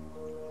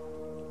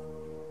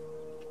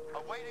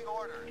 Awaiting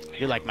orders. I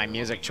do like my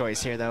music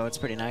choice here, though. It's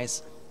pretty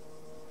nice.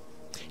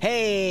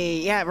 Hey,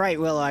 yeah, right,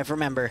 Willow, I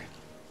remember.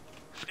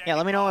 Yeah,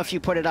 let me know if you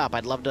put it up.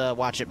 I'd love to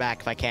watch it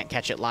back if I can't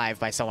catch it live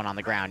by someone on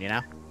the ground, you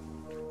know?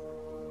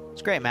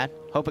 It's great, man.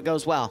 Hope it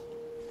goes well.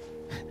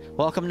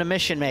 Welcome to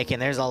mission making.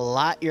 There's a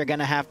lot you're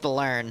gonna have to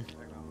learn.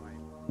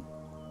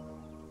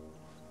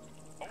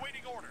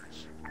 Awaiting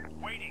orders.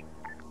 Waiting.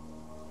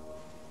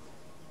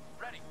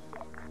 Ready.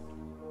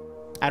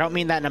 I don't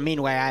mean that in a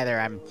mean way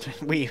either.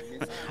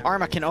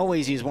 Arma can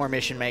always use more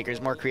mission makers,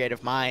 more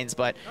creative minds,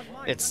 but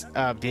it's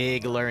a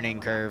big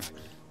learning curve.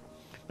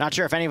 Not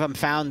sure if any of them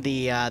found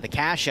the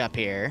cache up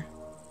here.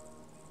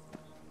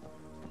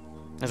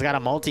 It's got a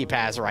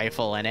multi-pass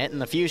rifle in it, and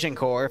the fusion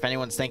core, if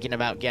anyone's thinking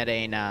about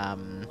getting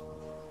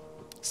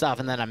stuff,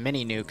 and then a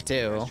mini nuke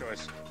too.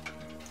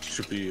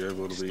 Should be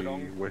able to be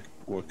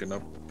working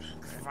up.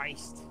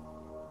 Christ.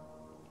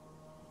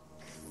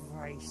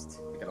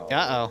 Christ.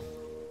 Uh-oh.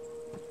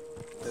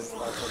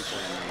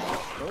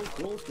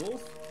 Ghouls.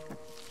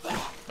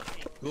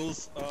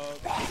 Ghouls,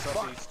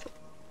 southeast.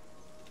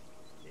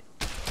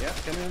 Yeah,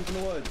 coming in from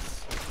the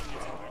woods.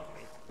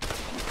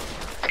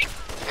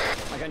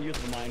 I got use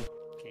of mine.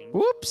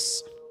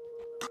 Whoops.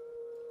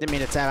 Didn't mean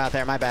to tab out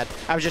there, my bad.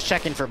 I was just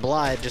checking for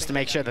blood just to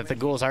make sure that the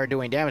ghouls are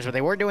doing damage, but they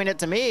were doing it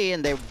to me,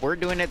 and they were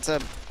doing it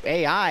to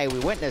AI. We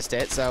witnessed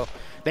it, so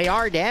they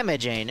are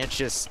damaging. It's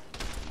just...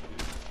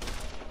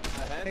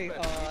 Hey,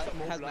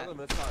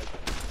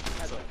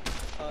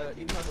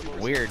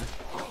 weird.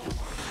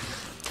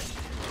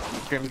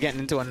 Grim's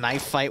getting into a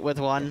knife fight with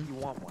one.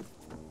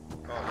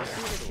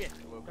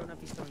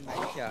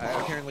 Yeah,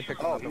 I apparently picked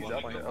him up at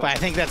one point. But I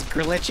think that's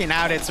glitching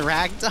out its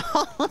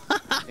ragdoll.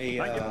 Hey,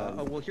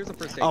 well, here's the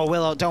first aid. Oh,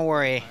 Willow, don't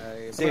worry.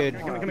 Dude,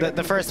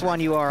 the first one,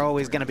 you are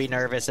always going to be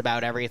nervous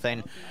about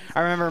everything.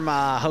 I remember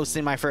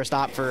hosting my first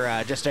op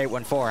for Just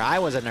 814. I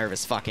was a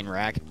nervous fucking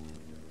wreck.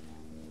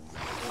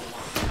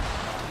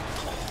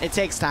 It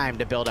takes time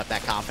to build up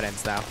that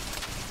confidence, though.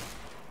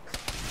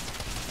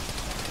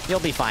 You'll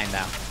be fine,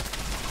 though.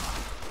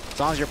 As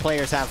long as your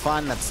players have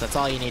fun, that's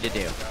all you need to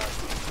do.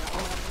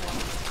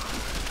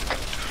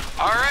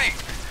 All right.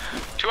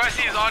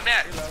 2IC is on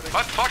net.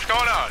 What the fuck's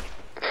going on?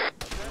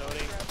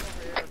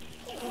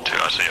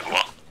 I see it.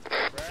 What?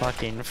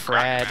 Fucking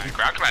Fred.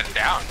 Ground command's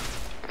down.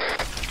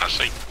 I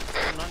see.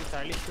 I'm not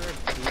entirely sure.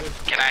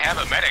 Can I have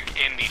a medic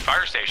in the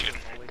fire station?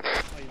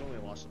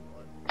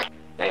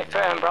 If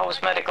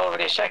Bravo's medic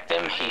already checked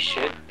him, he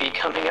should be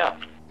coming up.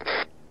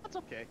 That's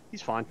okay.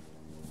 He's fine.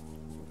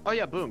 Oh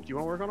yeah, Boom. Do you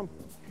want to work on him?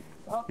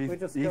 Oh, we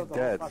just He's killed the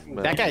dead. whole fucking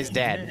man. That guy's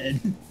dead.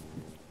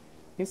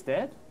 He's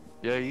dead?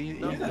 Yeah,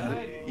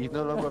 he's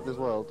no longer of this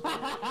world.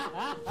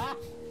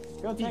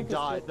 Go He take a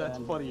died. shit, That's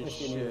then, funny as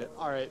if you need shit. it.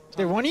 Alright.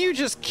 Did one of you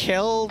just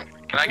kill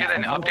Can I get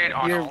an update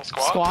on your all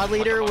squad? squad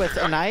leader with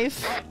a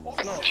knife?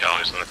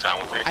 Charlie's in the town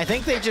with me. I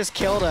think they just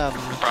killed him.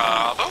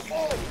 Bravo.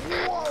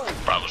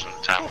 Bravo's in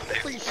the town with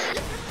me.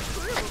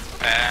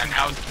 And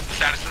how's the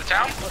status of the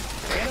town?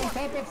 Get on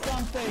top of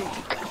something!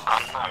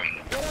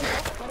 Unknown. Get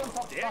on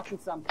top of fucking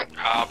something.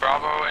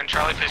 Bravo and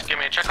Charlie, please give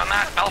me a check on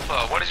that.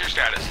 Alpha, what is your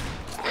status?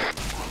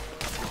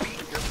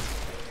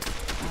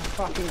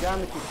 Fucking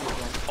damage you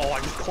people. Oh, I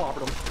just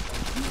clobbered him.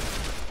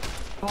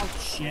 Oh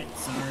shit,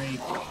 sorry.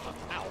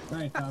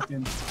 Sorry,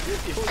 Falcon.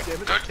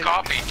 Good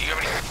copy.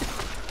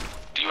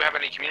 Do you have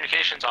any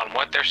communications on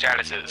what their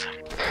status is?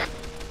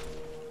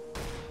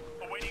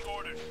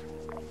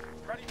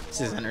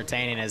 This is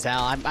entertaining as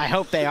hell. I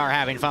hope they are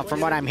having fun. From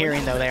what I'm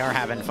hearing, though, they are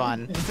having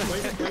fun.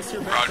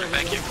 Roger,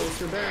 thank you.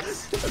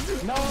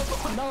 No,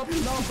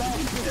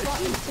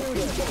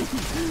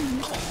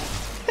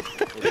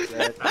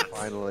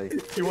 Finally.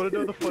 You want to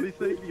know the funny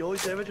thing? The only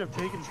damage I've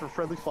taken is from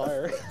friendly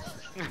fire.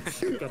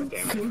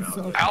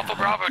 Alpha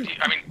Bravo,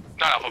 not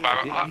Alpha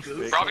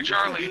Bravo, Bravo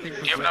Charlie, do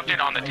you have an update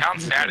on the town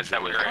status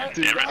that we were in?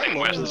 Dude, Everything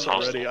west is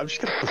hostile. I'm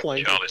just gonna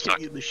plank Charlie's not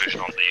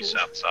pushing on the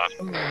south side.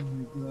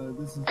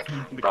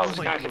 Bravo's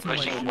currently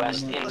pushing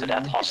west into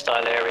that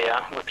hostile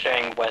area. We're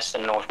clearing west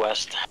and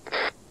northwest.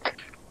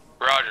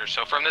 Roger,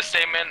 so from this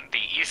statement, the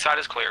east side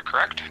is clear,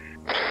 correct?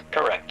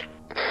 Correct.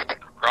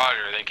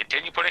 Roger, then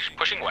continue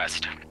pushing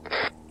west.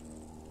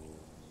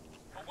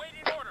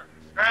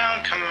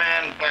 Ground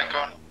command back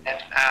on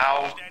at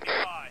Ow.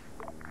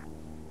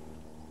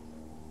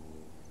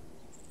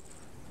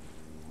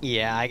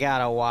 Yeah, I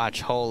gotta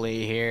watch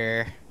Holy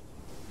here.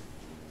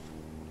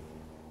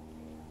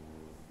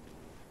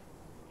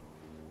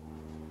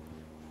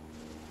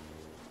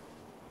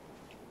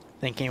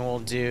 Thinking we'll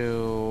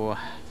do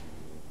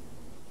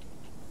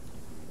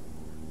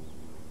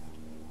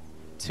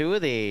 2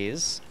 of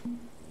these.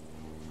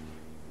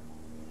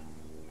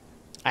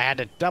 I had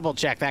to double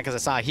check that because I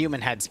saw a human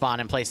head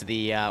spawn in place of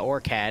the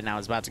orc head, and I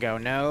was about to go,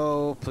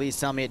 no, please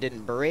tell me it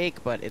didn't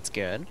break, but it's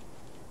good.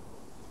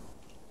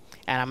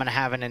 And I'm going to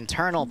have an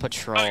internal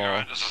patrol.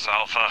 Alright, this is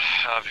Alpha.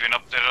 Have you been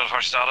updated of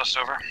our status?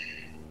 Over.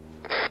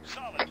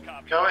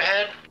 Go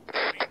ahead.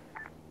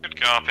 Good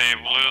copy.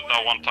 Loot the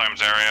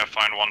 1x area,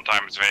 find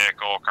 1x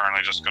vehicle.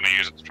 Currently just going to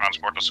use it to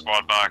transport the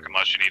squad back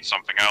unless you need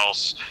something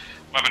else.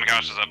 Weapon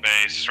caches at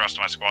base. The rest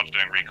of my squad's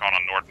doing recon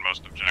on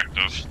northernmost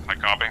objective. I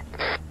copy.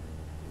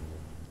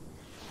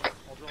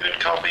 Good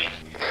copy.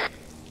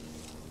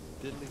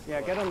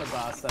 Yeah, get on the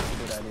bus. That's a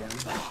good idea.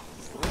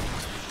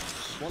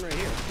 One right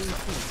here.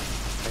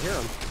 I hear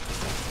him.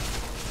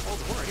 Oh,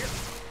 the one right here.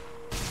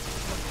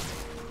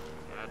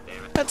 God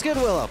damn it. That's good,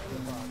 Willow.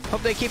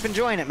 Hope they keep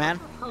enjoying it, man.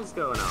 What's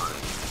going on?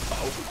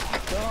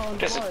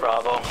 This is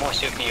Bravo. More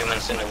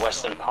superhumans in the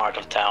western part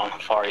of town,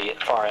 far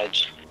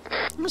edge.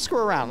 I'm gonna screw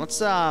around.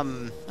 Let's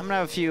I'm gonna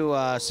have a few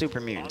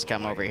super mutants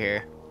come over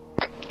here.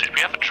 Did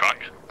we have a truck?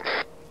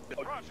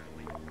 Oh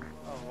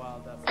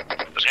wow, that's.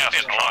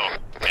 Yes, hello.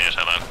 Yes,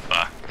 hello.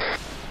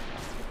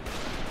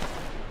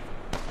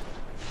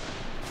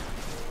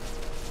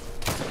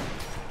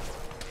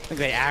 I think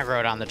they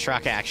aggroed on the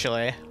truck,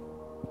 actually.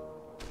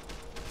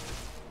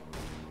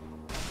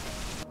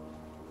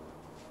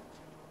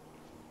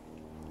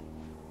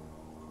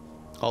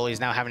 Holy's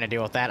now having to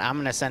deal with that. I'm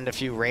going to send a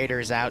few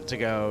raiders out to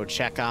go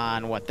check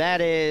on what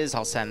that is.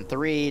 I'll send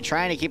 3,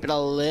 trying to keep it a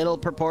little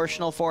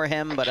proportional for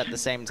him, but at the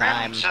same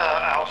time...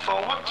 Alpha,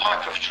 what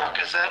type of truck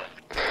is that?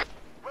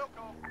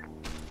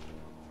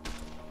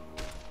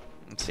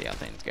 Let's see how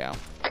things go.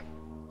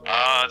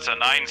 It's a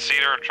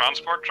 9-seater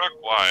transport truck?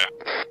 Why?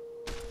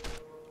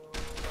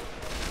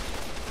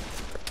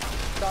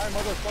 Die,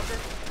 motherfucker.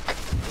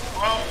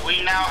 Well,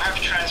 we now have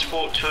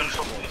transport to and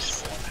from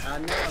this. No,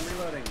 I'm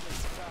reloading.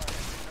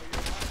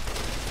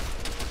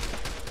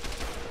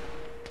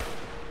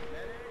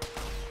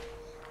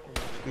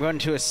 I'm going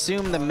to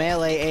assume the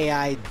melee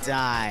AI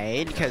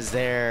died, because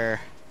they're...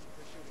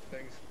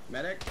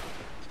 Medic?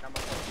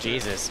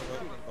 Jesus.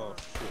 Oh,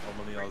 shit,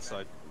 I'm on the other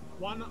side.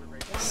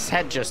 His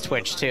head just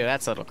twitched, too.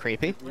 That's a little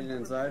creepy.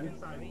 Inside.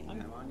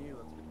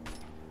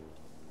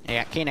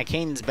 Yeah,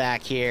 Kane's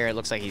back here. It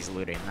looks like he's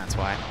looting, that's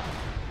why.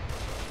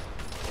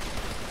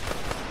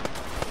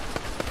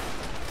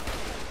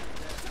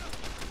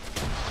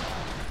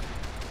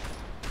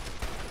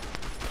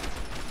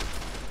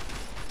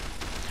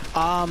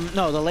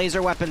 No, the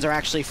laser weapons are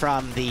actually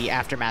from the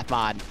Aftermath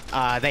mod.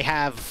 They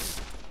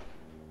have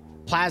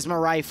plasma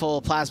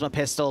rifle, plasma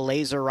pistol,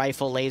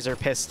 laser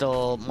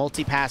pistol,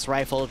 multi-pass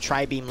rifle,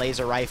 tri-beam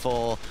laser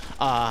rifle,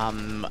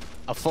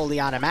 a a fully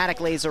automatic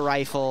laser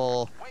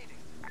rifle,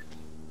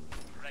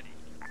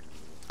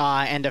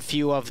 and a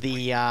few of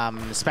the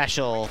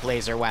special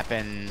laser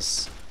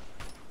weapons,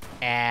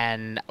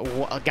 and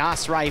a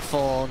Gauss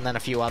rifle, and then a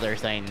few other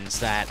things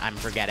that I'm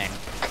forgetting.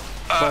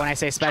 But when I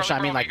say special, I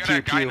mean like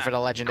pew pew for the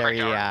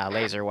legendary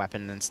laser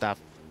weapon and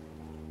stuff.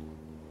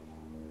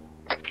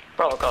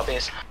 Bravo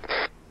copies.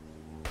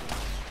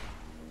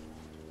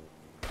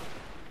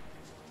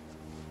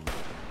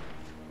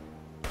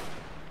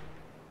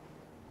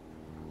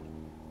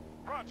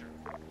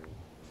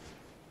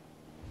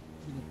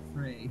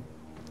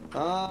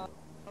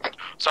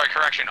 Sorry,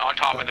 correction, on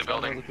top of the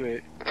building.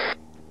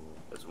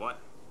 That's what?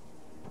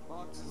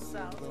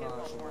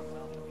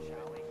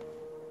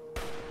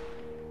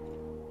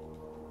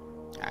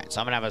 Alright, so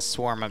I'm gonna have a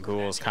swarm of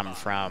ghouls come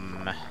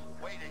from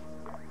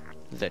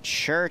the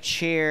church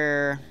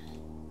here.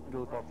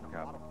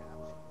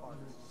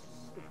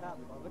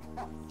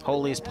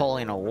 Holy's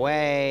pulling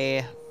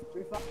away.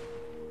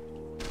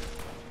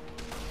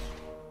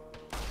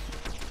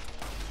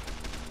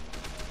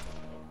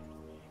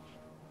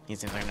 He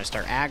seems like I'm gonna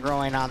start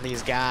aggroing on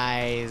these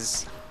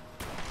guys.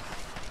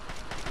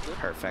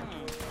 Perfect.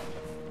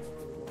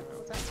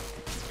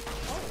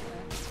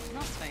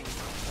 Nothing.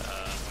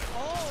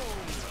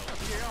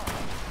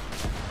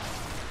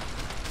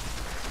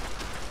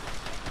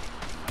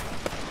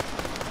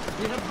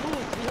 We have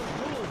ghouls, we have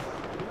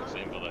ghouls.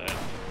 Same bullet head.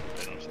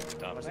 They don't seem to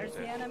top. Where's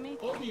the enemy?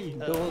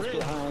 Ghouls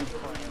behind.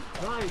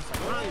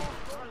 Right.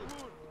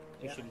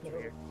 You shouldn't be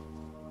here.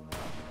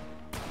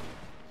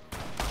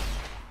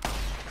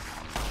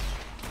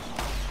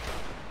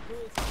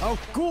 Oh,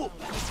 cool!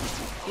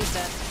 He's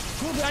dead.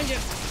 Cool behind you!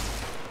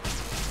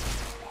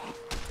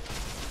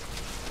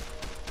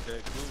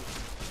 Okay, cool.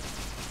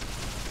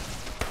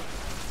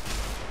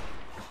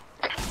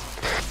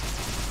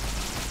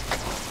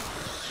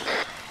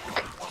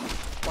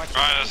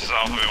 Alright, this is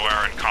Alpha.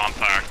 We're in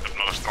contact with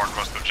most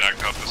northwest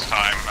objective this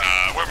time.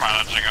 We're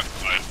managing it.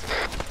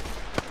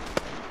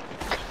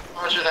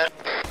 Roger that.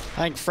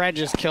 I think Fred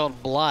just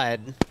killed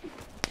Blood.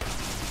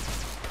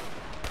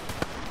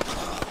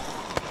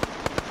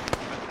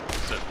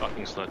 So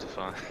fucking slow to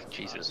fire.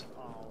 Jesus.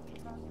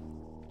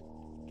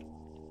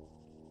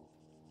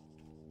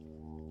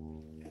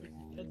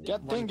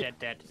 One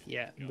dead.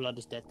 Yeah, Blood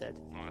is dead.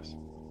 Nice.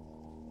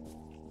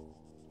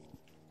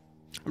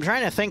 I'm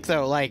trying to think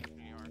though, like,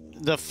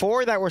 the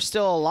 4 that were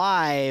still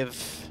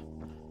alive,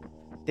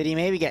 did he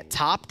maybe get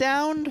top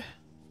downed?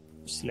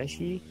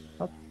 Slashy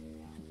up.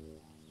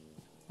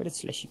 Where did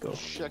Slashy go?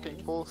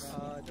 Checking both.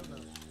 I don't know.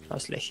 Oh,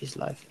 Slashy's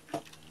live.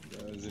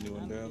 Is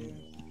anyone down?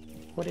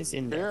 What is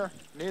in there?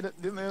 Here,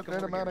 need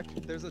a medic.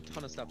 There's a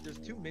ton of stuff. There's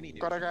too many.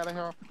 Got a guy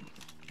here.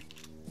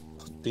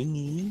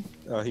 Dingy?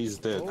 Oh, he's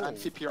dead. And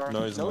CPR.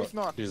 No, he's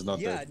not. He's not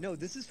Yeah, dead. no,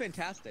 this is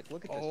fantastic.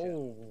 Look at this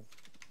Oh,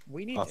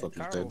 we need I a thought he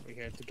car did. over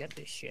here to get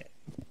this shit.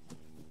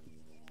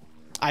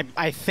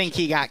 I think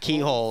he got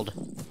keyholed.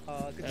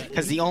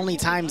 Because the only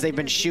times they've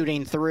been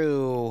shooting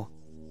through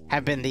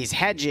have been these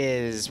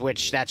hedges,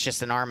 which that's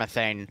just an Arma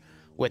thing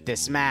with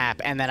this map.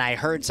 And then I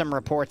heard some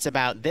reports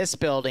about this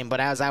building,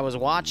 but as I was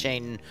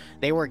watching,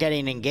 they were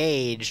getting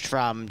engaged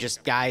from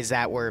just guys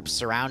that were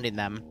surrounding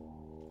them.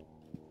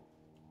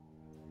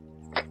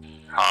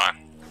 Hi,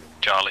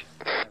 Charlie.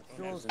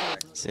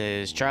 This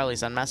is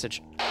Charlie's on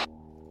message.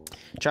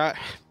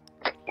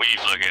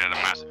 We've located a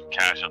massive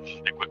cache of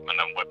equipment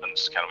and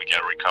weapons. Can we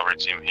get a recovery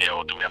team here,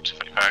 or do we have to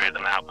ferry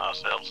them out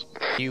ourselves?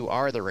 You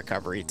are the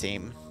recovery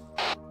team.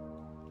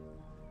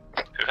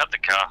 Who had the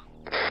car?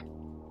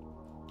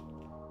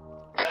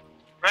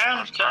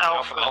 Round to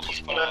Alpha.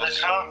 People in the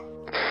car.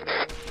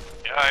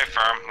 Yeah, hey,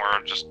 firm.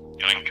 We're just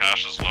getting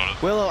caches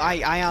loaded. Willow,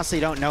 I honestly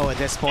don't know at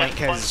this point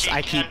because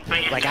I keep,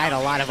 like, I had a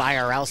lot of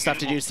IRL stuff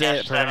to do today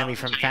that prevented me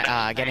from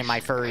getting my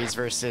furries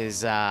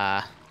versus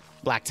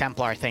Black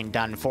Templar thing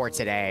done for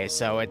today.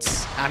 So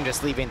I'm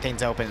just leaving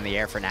things open in the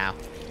air for now.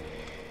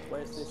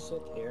 Where's this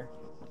shit here?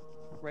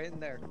 Right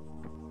in there.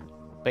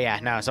 But yeah,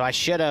 no, so I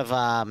should have,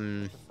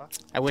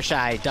 I wish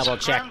I double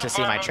checked to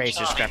see my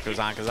tracer script was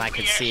on because I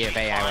could see if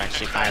AI were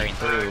actually firing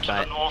through,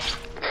 but...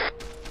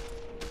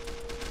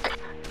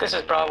 This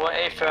is Bravo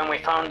A firm. We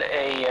found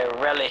a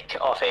relic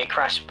of a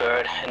crashed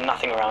bird and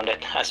nothing around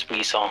it, as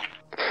we saw.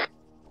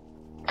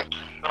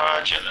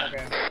 Roger.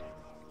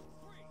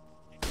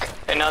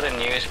 In other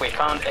news, we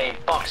found a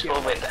box full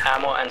with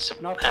ammo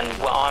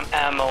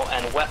ammo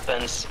and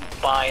weapons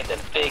by the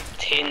big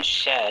tin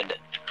shed.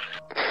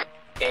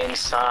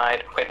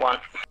 Inside, wait one.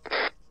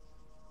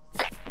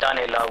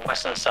 Danila,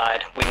 western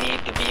side. We need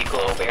the vehicle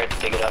over here to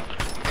pick it up.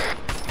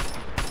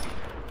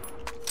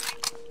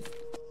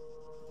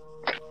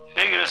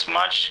 Figure as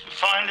much,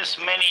 find as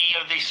many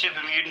of these super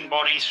mutant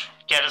bodies,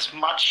 get as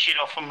much shit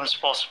off them as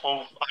possible,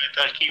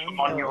 and keep them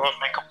on your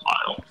mega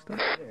pile.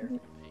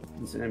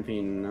 It's an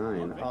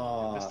MP9.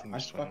 Oh, I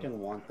fucking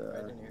want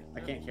the... I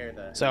can't carry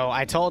that. So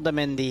I told them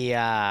in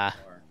the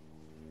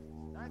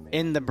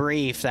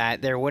brief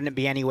that there wouldn't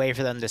be any way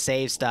for them to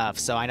save stuff,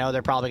 so I know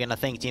they're probably going to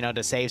think, you know,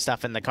 to save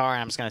stuff in the car,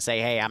 and I'm just going to say,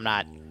 hey, I'm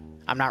not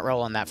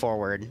rolling that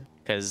forward,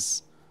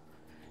 because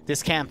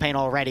This campaign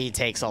already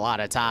takes a lot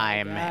of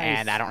time,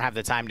 and I don't have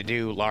the time to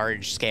do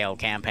large-scale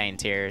campaign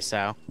tiers,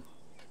 so...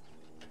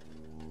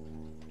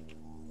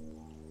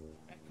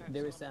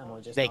 There is ammo,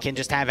 just They can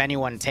just have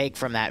anyone take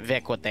from that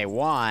Vic what they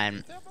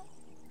want.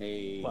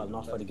 Well,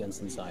 not for the guns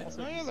inside.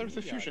 Oh yeah, there's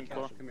the fusion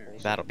core.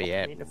 That'll be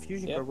it. The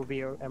fusion core will be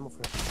your ammo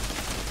for.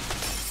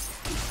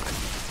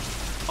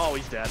 Oh,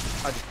 he's dead.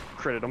 I just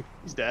critted him.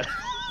 He's dead.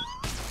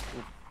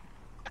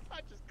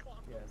 I just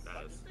clocked him.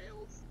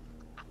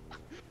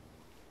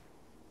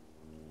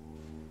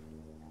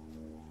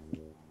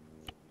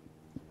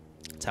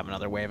 Let's have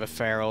another wave of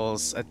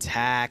ferals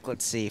attack.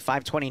 Let's see,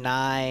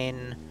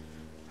 529.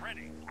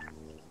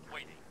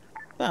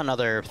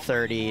 Another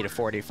 30 to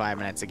 45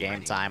 minutes of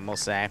game time, we'll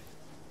say.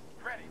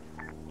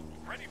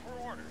 Ready for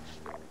orders.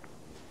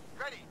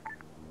 Ready.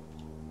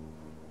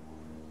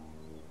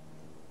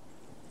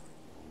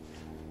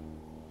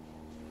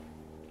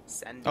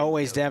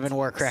 Always Devin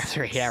Warcraft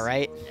 3, yeah,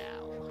 right?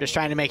 Just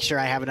trying to make sure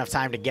I have enough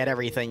time to get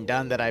everything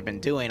done that I've been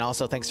doing.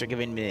 Also, thanks for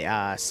giving me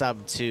a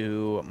sub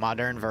to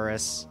Modern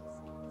Verus.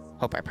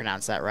 Hope I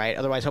pronounced that right.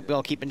 Otherwise, hope you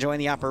all keep enjoying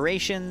the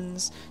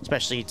operations,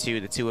 especially to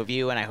the two of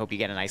you, and I hope you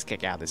get a nice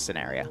kick out of this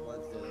scenario.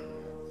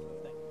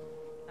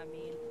 I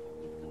mean,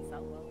 you could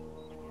sell well.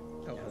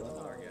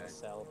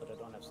 Sell, but I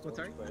don't have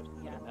storage. What's that?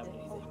 I don't have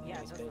anything.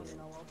 Yeah, Nice just base.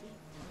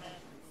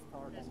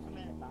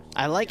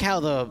 I like how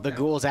the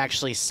ghouls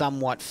actually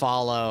somewhat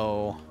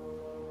follow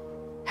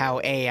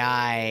how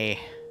AI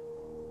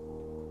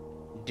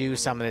do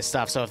some of this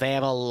stuff. So if they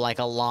have a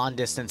long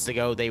distance to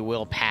go, they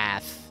will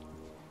path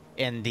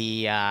in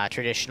the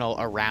traditional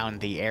around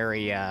the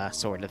area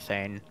sort of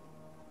thing.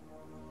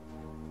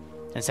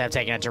 Instead of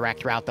taking a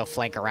direct route, they'll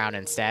flank around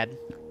instead.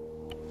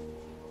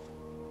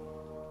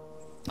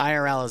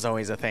 IRL is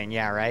always a thing,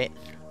 yeah, right?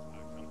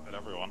 Hit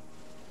everyone.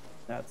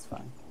 That's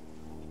fine.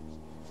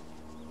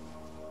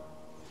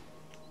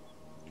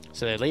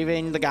 So they're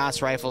leaving the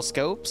Gauss rifle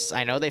scopes.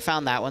 I know they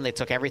found that one. They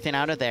took everything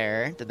out of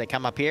there. Did they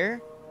come up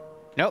here?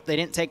 Nope, they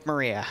didn't take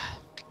Maria.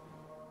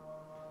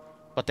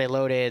 But they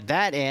loaded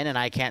that in, and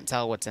I can't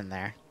tell what's in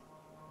there.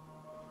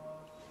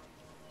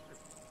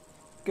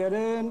 Get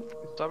in.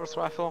 Doubles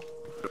rifle.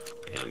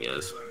 Yeah, I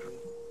guess.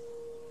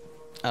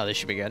 Oh, this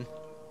should be good.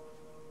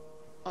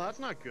 Oh, that's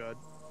not good.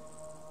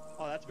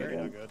 Oh, that's very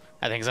not good.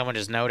 I think someone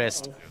just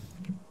noticed.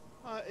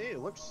 Hey,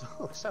 look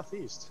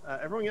southeast.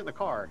 Everyone get in the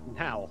car,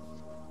 now.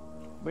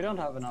 We don't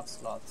have enough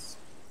slots.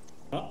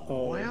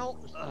 Uh-oh. Well,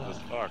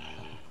 fuck.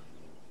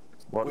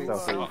 What's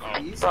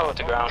southeast? Bravo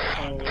to ground.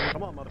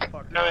 Come on,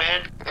 motherfucker. Go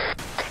ahead.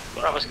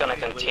 Bravo's gonna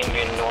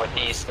continue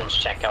northeast and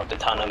check out the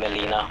town of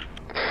Melina.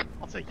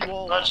 I'll take you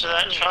all. Roger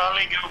that,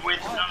 Charlie. Go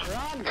with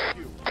them.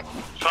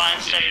 Try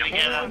and stay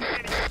together.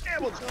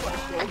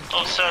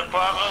 Also,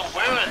 Bravo,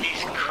 where are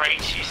these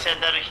crates you said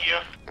that are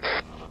here?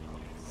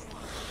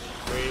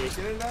 3,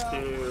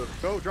 2,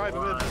 go drive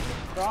him in.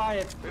 Try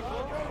it.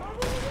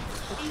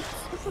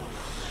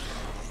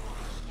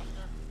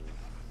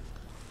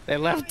 They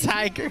left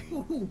Tiger.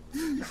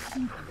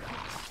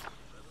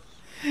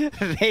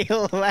 They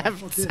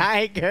left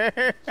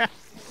Tiger.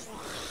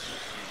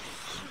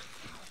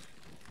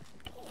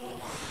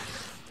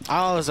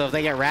 Oh, so if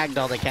they get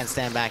ragdolled, they can't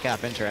stand back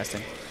up.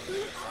 Interesting.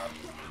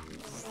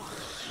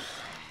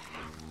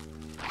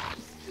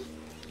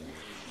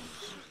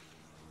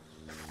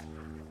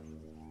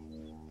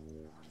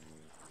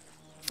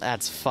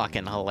 That's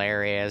fucking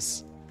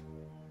hilarious.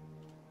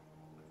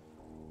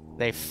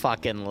 They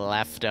fucking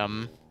left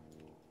him.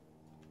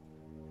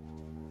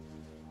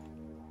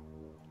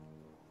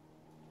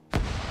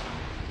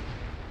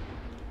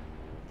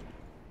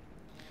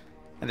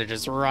 And they're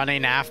just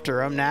running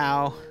after him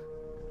now.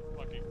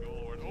 Fucking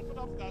Lord, open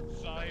up that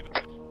side.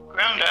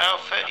 Ground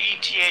Alpha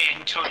ETA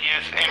until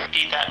you've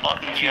emptied that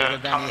lot and you're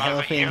coming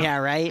over here. Yeah,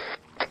 right?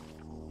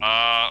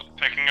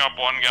 Picking up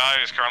one guy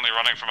who's currently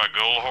running from a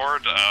ghoul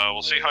horde.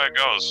 We'll see how it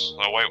goes.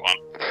 I'll wait one.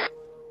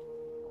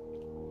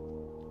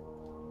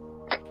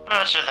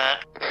 Roger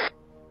that.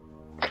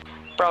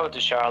 Bravo to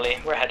Charlie.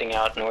 We're heading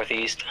out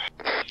northeast.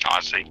 I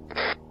see.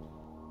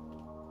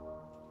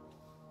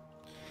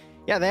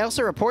 Yeah, they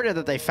also reported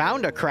that they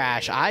found a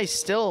crash. I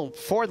still,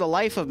 for the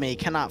life of me,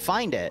 cannot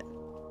find it.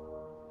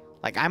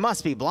 Like, I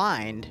must be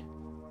blind.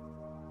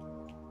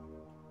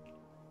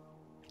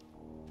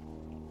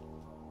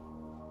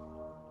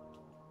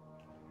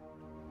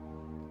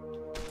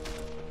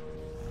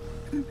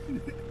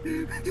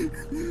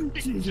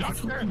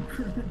 Jesus.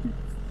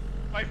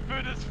 My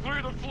foot is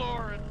through the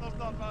floor. It does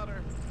not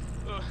matter.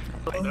 Ugh.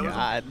 Oh my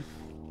God.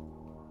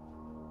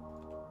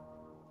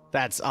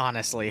 That's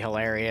honestly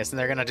hilarious. And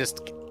they're gonna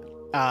just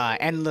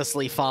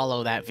endlessly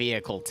follow that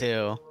vehicle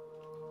too.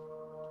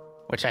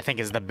 Which I think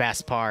is the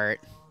best part.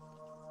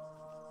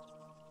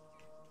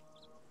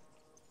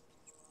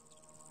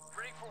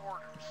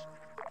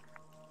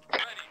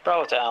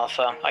 Bravo to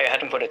Alpha. Are you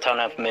heading for the town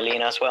of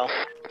Melina as well?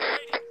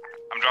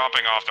 I'm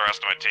dropping off the rest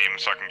of my team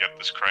so I can get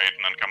this crate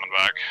and then coming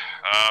back.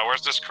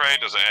 Where's this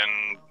crate? Is it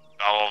in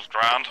Olive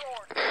Ground?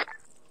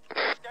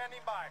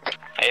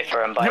 Are you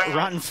for him, bye.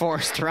 Run,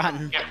 Forrest,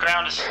 run. Yeah,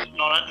 ground is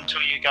not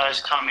until you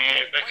guys come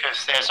here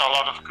because there's a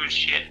lot of good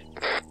shit.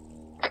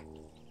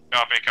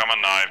 Copy,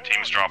 coming now.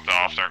 Teams dropped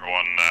off. They're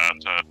going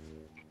to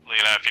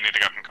Lena. If you need to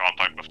get in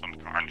contact with them,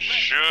 Karn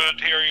should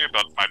hear you,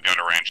 but might be out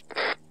of range.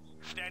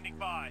 Standing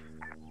by.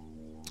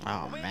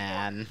 Oh,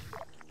 man.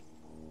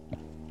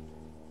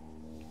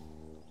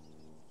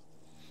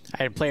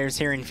 I had players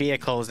hearing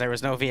vehicles. There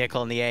was no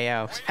vehicle in the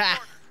AO.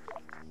 Ha!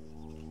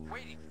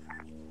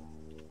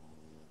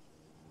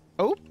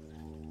 Oh.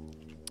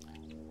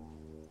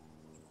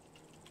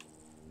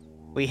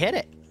 We hit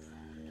it.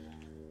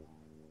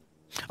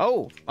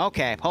 Oh,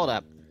 okay. Hold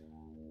up.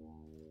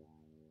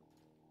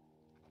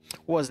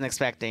 Wasn't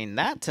expecting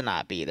that to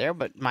not be there,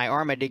 but my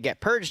Arma did get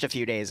purged a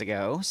few days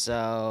ago,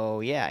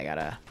 so yeah, I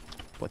gotta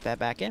put that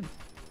back in.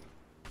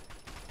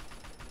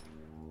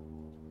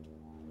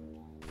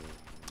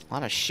 A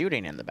lot of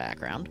shooting in the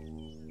background.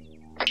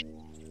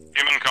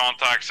 Human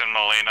contacts in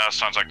Molina.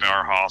 Sounds like they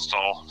are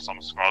hostile.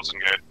 Some squads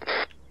engaged.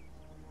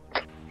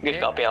 Good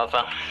copy,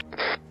 Alpha.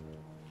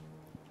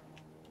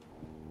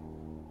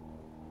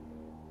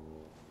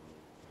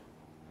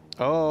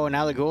 Oh,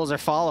 now the ghouls are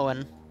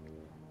following.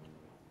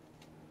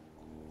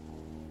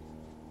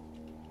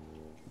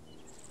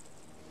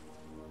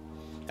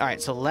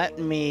 Alright, so let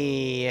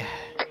me... In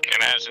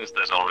essence,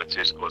 there's already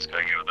 2 squads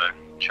going over there.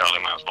 Charlie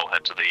might as well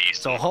head to the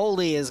east. So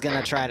Holy is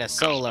gonna try to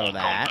solo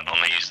that. On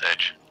the east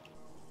edge.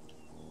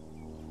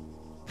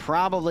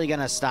 Probably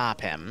gonna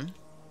stop him.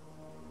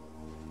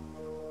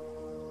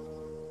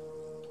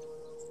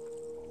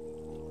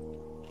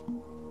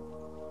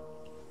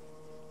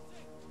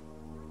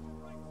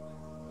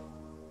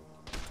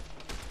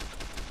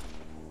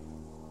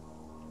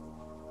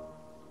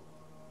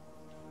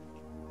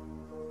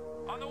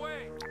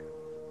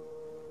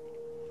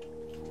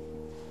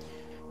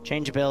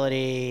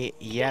 Changeability,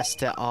 yes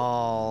to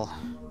all.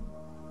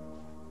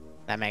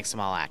 That makes them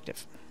all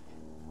active.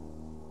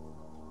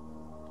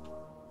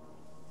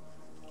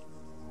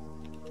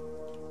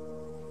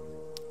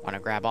 Want to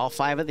grab all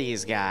 5 of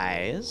these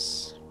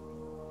guys.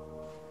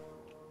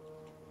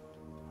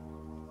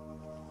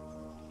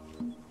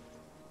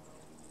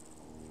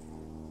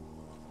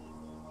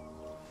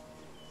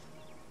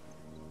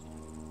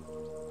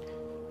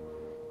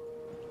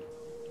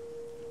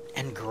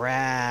 And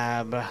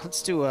grab...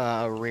 Let's do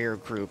a rear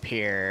group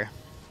here.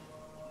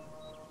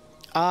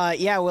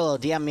 Yeah, Willow,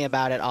 DM me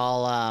about it.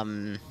 I'll,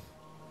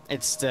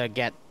 It's to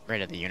get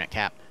rid of the unit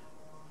cap.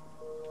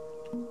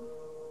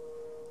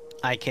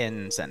 I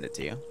can send it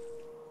to you.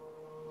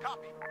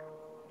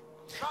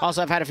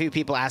 Also, I've had a few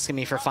people asking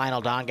me for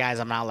Final Dawn, guys.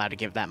 I'm not allowed to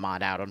give that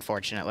mod out,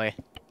 unfortunately.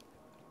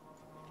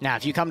 Now,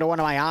 if you come to one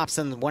of my ops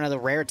and one of the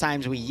rare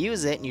times we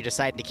use it, and you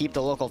decide to keep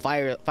the local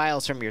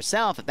files from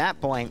yourself, at that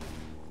point...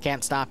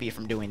 Can't stop you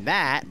from doing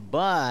that,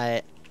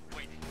 but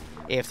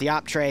if the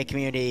op tray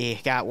community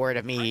got word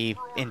of me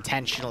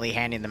intentionally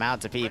handing them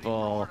out to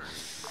people,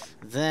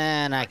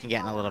 then I can get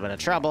in a little bit of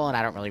trouble, and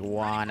I don't really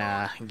want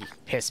to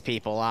piss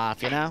people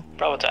off, you know?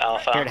 Bravo to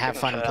Alpha. Here to have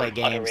fun and play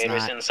games,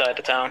 not inside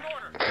the town.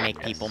 make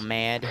people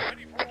mad.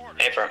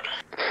 Affirm.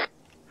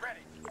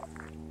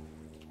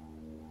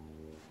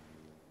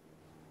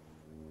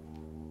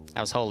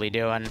 How's Holy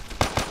doing?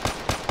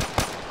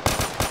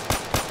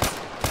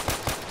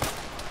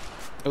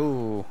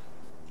 Ooh,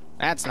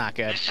 that's not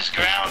good. This is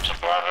ground to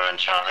Bravo and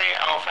Charlie.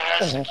 Alpha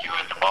has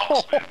secured the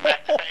box. Move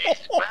back to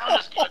base. Ground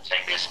is going to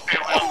take this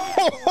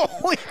farewell.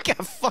 We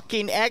got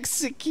fucking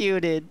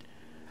executed.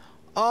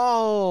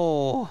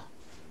 Oh.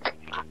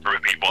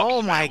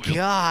 Oh my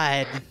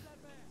god.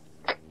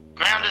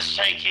 Ground is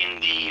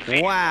taking the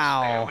vehicles.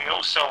 Wow.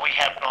 We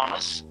have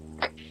bonus.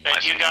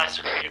 But you guys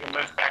are clear to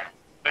move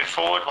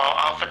forward while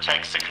Alpha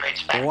takes the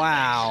crates back.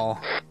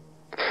 Wow.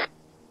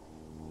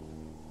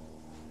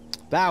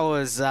 That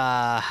was,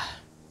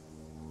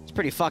 it's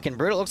pretty fucking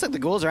brutal. Looks like the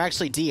ghouls are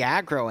actually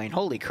de-aggroing.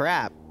 Holy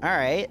crap.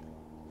 Alright.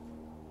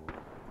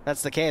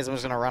 That's the case. I'm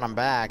just gonna run them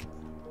back.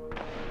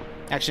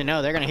 Actually,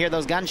 no. They're gonna hear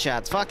those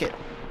gunshots. Fuck it.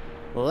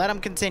 Let them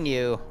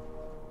continue.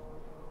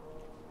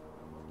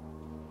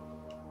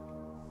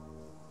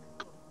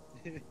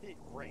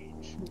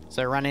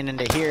 So running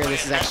into here,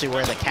 this is actually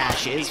where the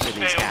cache is for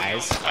these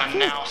guys. And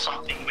now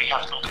something we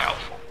have to look out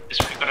for is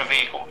we've got a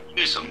vehicle to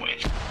do some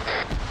with.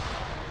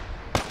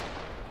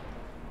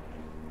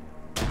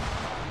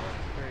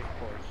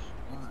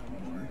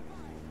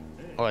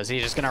 Oh, is he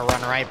just gonna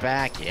run right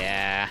back?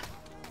 Yeah.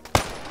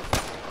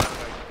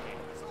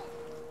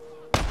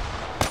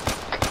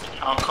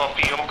 I'll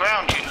copy your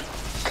ground unit.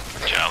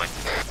 Charlie.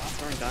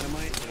 Throwing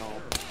dynamite, you know,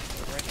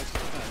 right next to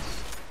the fence.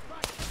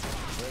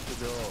 Where's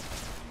the door?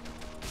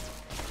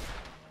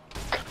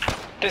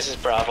 This is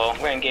Bravo.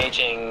 We're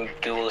engaging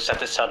ghouls at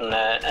the southern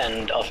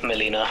end of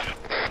Molina.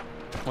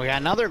 We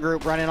got another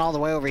group running all the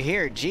way over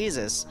here.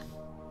 Jesus.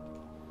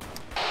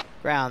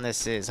 Ground,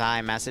 this is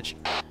high message.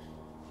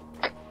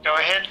 Go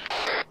ahead.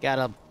 Got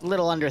a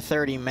little under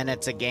 30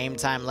 minutes of game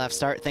time left.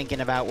 Start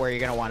thinking about where you're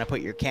going to want to put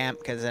your camp,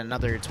 because in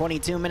another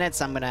 22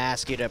 minutes, I'm going to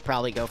ask you to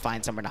probably go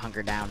find somewhere to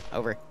hunker down.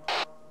 Over.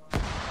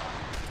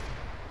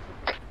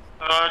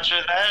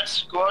 Roger that.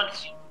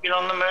 Squads, get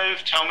on the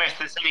move. Tell me if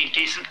there's any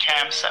decent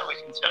camps that we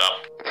can set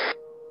up.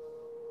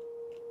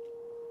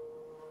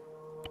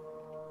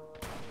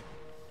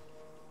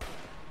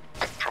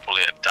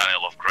 Probably a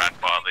Daniel of Grant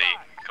by the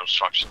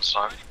construction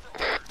site.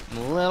 I'm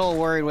a little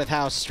worried with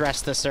how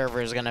stressed the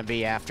server is going to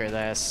be after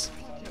this.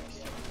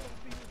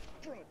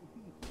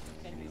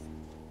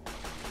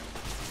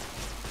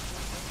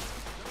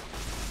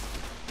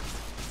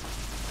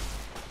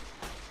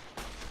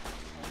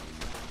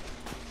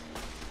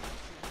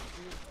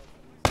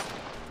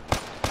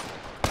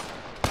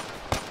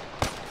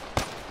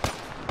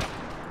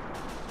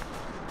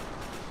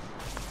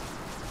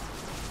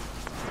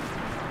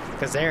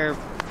 Because they're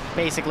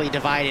basically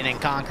dividing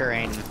and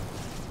conquering. I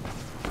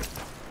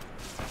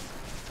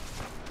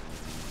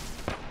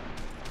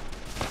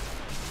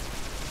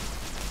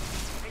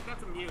think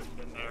that's a mutant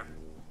in there.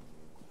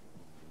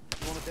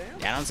 You want to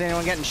dance? Yeah, I don't see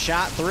anyone getting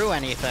shot through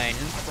anything.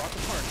 I brought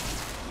the party.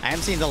 I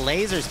haven't seen the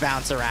lasers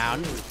bounce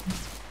around.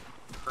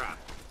 Crap.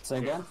 Say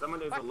again? Someone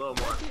who's a little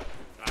more.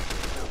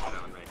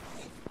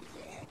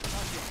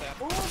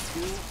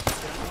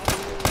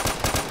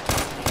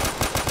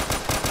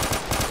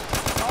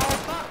 Oh,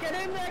 fuck, get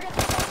in there, get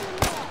the fuck in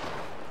there!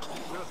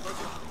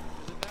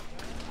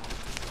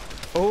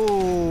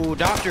 Oh,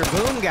 Dr.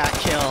 Boom got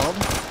killed.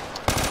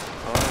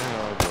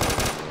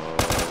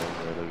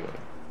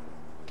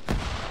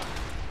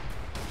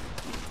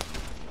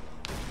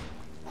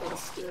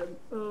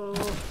 Oh,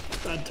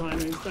 bad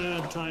timing,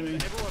 bad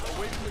timing.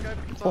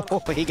 Oh,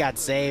 he got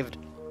saved.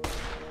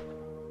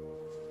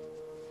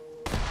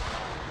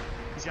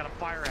 He's got a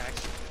fire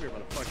axe. Come here,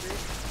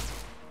 motherfucker.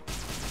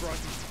 I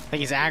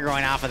think he's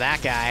aggroing off of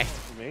that guy.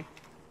 For me.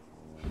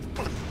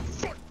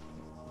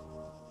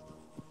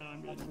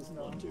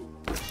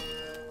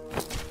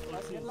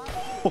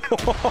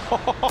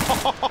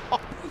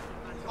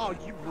 Oh,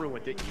 you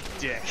ruined it, you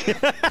dick.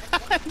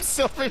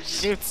 Silver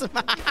shoots him.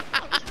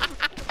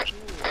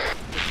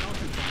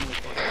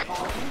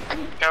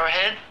 Go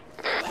ahead.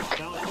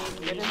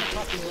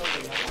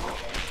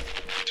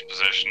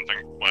 Position,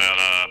 think we had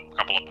a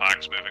couple of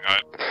packs moving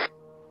out.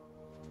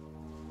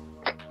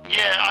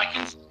 Yeah, I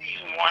can see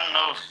one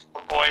of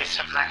the boys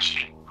have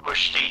actually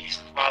pushed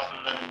east rather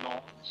than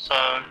north, so...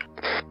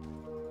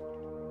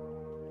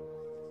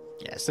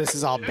 Yes, this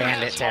is all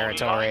bandit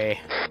territory.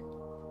 Yeah,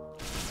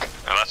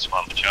 that's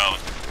fun to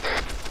challenge.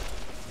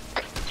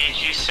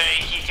 Did you say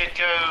he could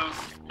go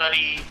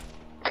bloody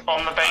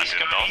from the base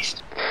go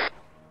east?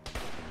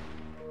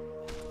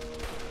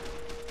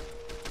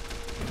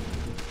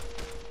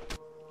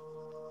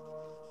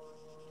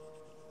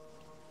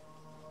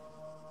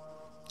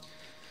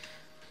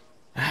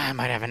 I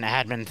might have an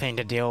admin thing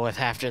to deal with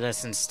after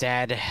this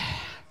instead.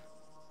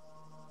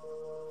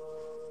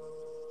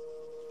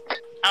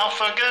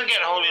 Alpha, go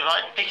get Holy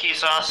Light, pick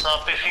his ass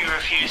up. If he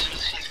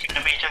refuses, he's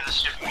gonna be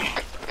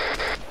devastated.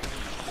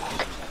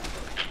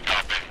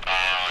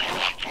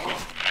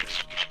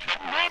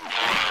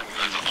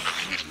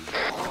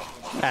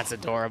 That's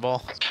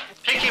adorable.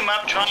 Pick him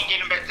up, try and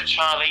get him back to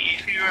Charlie.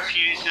 If he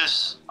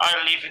refuses, I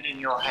leave it in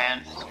your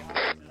hands.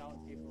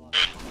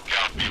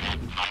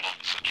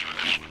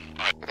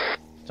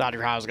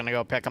 Dr. Howe's gonna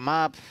go pick him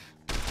up.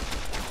 I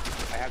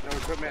have no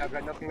equipment, I've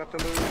got nothing left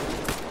to lose.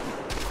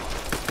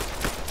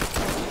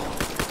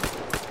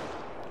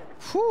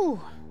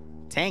 Whew.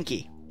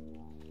 Tanky.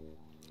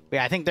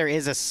 Yeah, I think there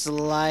is a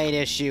slight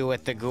issue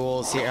with the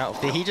ghouls here. Oh,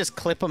 did he just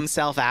clip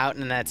himself out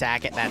and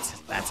attack it?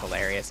 That's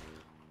hilarious.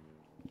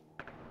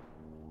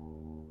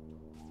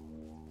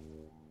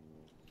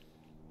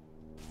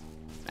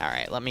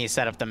 Alright, let me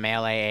set up the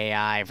melee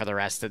AI for the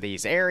rest of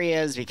these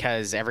areas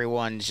because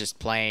everyone's just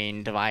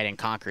playing Divide and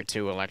Conquer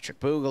 2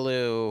 Electric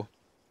Boogaloo.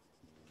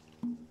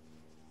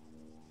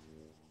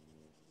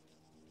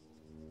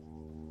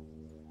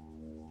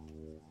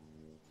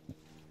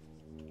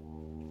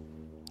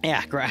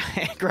 Yeah,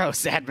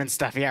 gross admin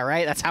stuff. Yeah,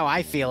 right? That's how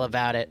I feel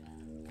about it.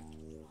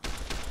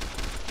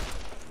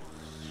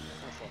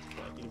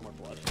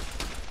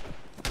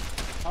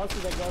 Also,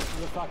 that goes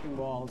to the fucking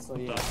wall, so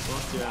yeah. Do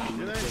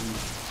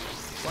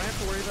I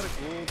have to worry about a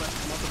ghoul that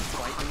wants to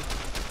fight me?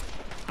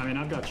 I mean,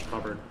 I've got you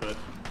covered, but...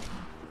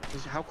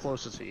 How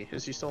close is he?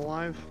 Is he still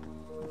alive?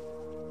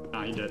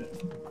 Nah, he did.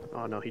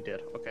 Oh, no, he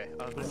did. Okay.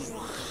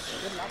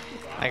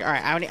 Like,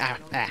 alright,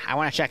 I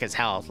want to check his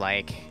health,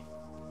 like...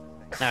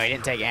 No, he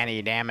didn't take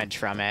any damage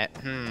from it.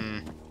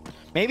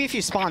 Maybe if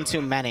you spawn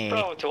too many...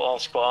 Bro to all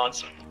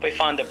squads. We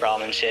found the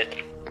Brahmin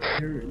shit.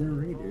 They're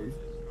raiders.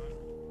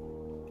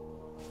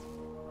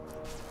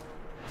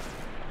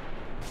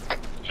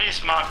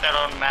 Please mark that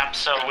on map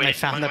so we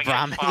found the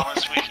Brahmin.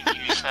 We can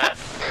use that.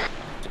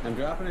 I'm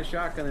dropping a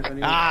shotgun if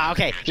anyone... Ah,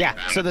 okay, yeah.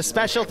 So the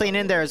special thing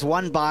in there is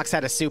one box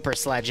had a super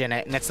sledge in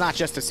it, and it's not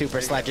just a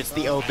super sledge, it's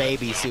the Oh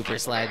Baby super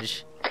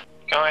sledge.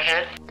 Go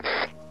ahead.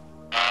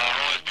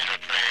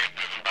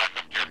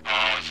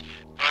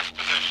 First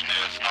position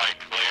is not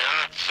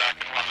clear.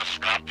 Second one, the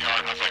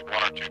scrapyard has like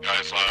 1 or 2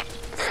 guys left.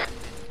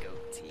 Go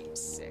Team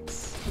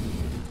 6.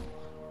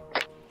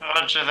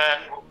 Roger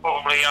that. We'll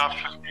probably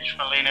after finish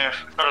Melina.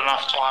 If we've got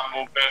enough time,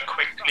 we'll go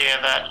quick clear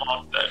that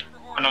lot, but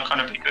we're not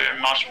going to be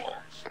doing much more.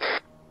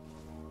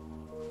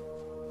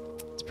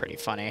 It's pretty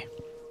funny.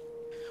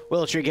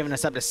 Wiltshire giving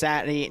us up to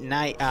Saturday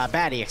night,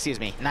 Batty, excuse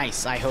me.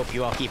 Nice. I hope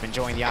you all keep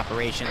enjoying the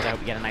operations. I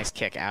hope you get a nice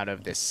kick out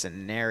of this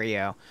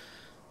scenario.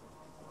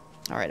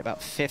 All right,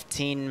 about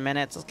 15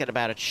 minutes. Let's get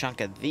about a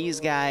chunk of these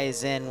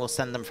guys in. We'll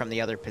send them from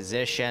the other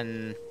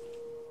position.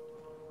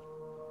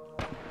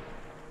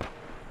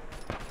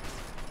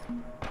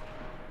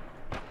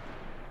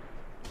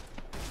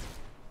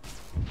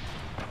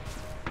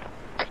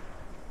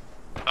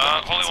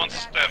 Holy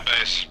One's dead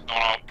base. Oh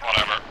no,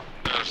 whatever.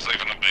 They're just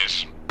leaving the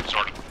base.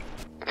 Sorted.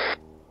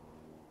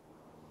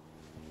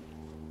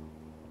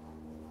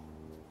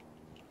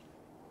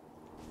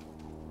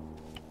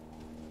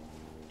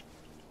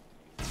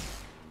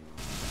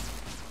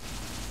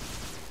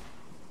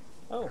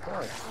 Oh,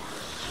 horse.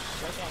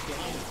 Right off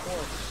behind the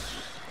fort.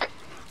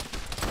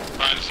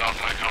 Find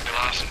yourself, I copy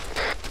last.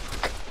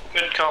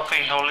 Good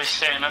copy, Holy,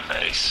 stay in the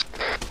base.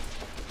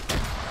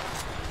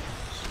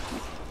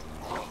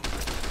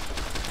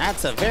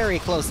 That's a very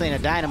close thing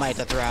of dynamite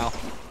to throw.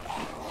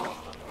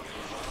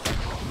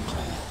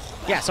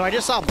 Yeah, so I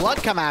just saw blood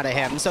come out of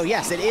him, so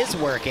yes, it is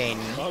working.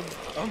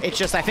 It's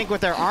just, I think with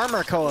their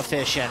armor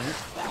coefficient,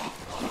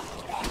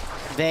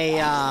 they,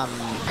 At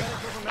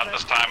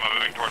this time, I'm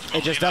moving towards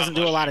it just doesn't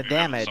do a lot of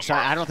damage, so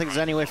I don't think there's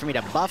any way for me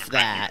to buff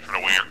that. For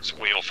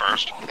the wheel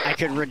first. I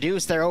could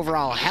reduce their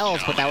overall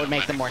health, but that would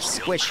make them more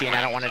squishy, and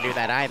I don't want to do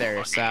that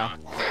either, so...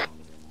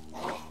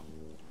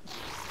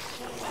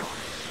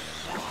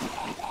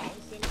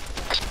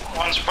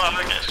 Once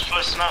brother gets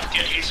close enough,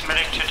 get his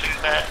medic to do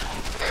that.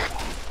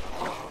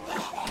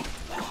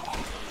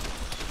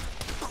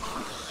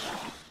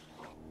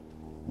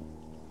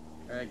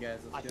 Alright guys,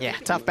 let's go. Yeah,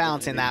 tough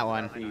balancing that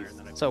one.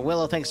 So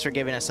Willow, thanks for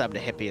giving us sub to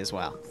Hippie as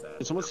well.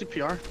 Can someone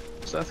CPR?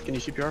 Seth, can you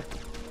CPR?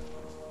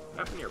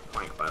 Up near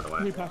point, by the way.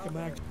 Let me pack it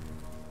back.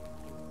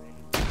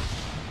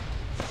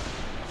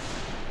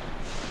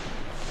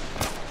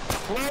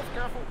 Close,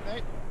 careful,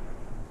 Nate.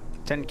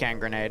 Tin can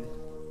grenade.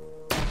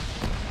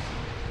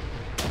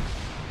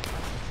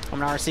 I'm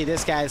gonna RC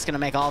this guy. It's gonna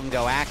make all of them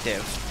go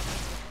active.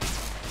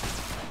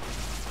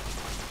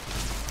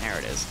 There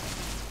it is.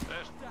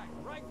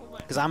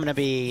 Because I'm gonna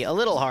be a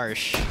little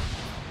harsh.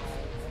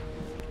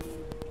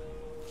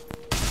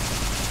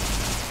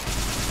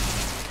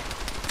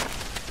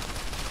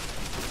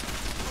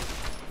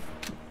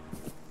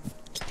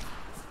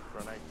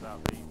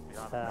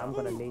 I'm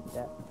gonna need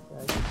that.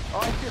 Oh,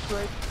 I see it,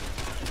 right.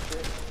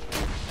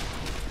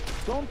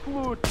 Don't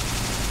loot.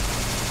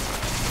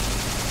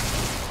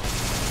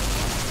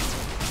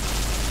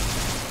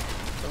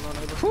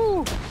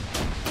 Whew.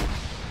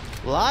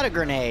 A lot of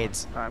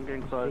grenades. I'm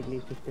getting close.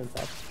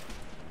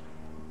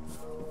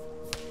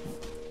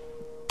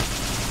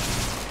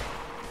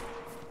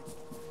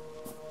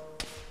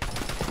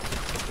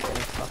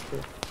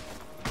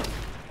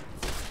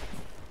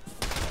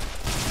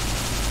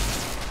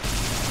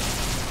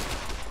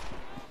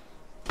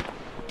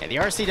 Yeah, the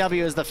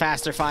RCW is the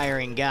faster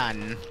firing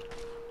gun.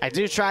 I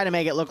do try to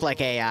make it look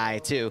like AI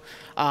too.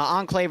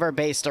 Enclave are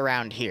based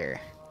around here.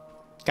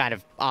 Kind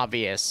of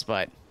obvious,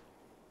 but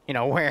you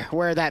know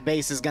where that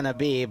base is gonna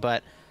be,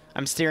 but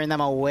I'm steering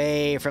them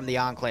away from the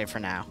Enclave for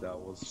now. That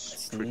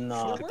was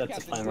No, that's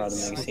a fine route of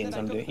magazines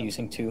I'm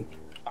using too.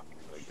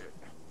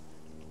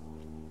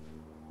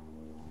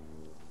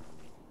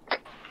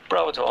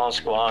 Bravo to all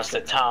squads,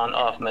 the town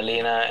of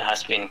Melina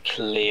has been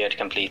cleared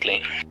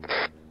completely.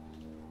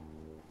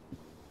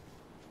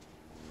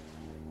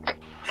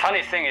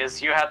 Funny thing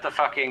is, you had the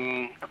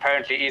fucking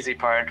apparently easy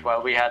part,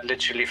 while we had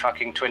literally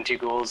fucking 20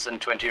 ghouls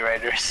and 20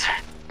 raiders.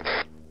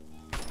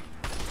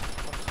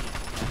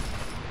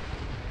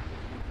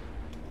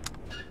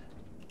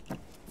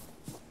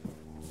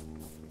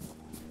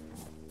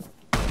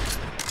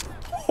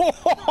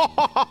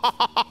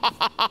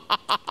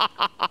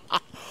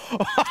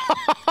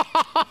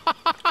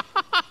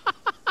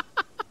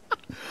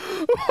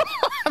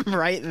 I'm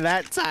writing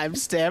that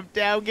timestamp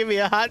down. Give me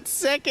a hot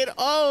second.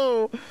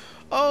 Oh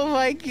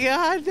my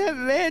god, that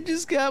man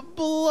just got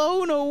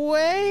blown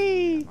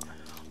away.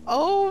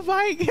 Oh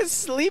my god,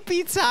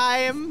 sleepy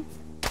time.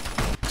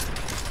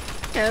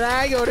 And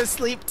I go to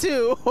sleep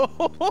too.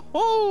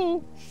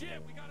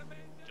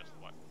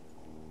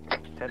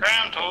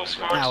 Ground all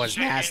squads. That was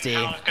nasty.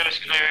 Goes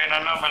clearing.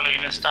 I know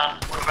Melina's done.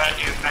 What about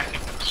you, back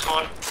in the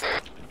squad?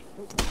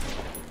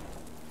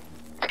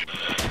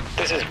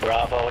 This is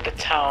Bravo. The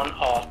town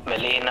of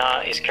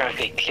Melina is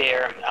currently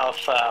clear.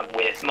 Alpha,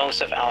 with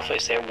most of Alpha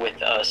is there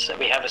with us.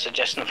 We have a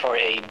suggestion for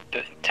a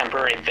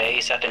temporary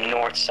base at the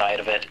north side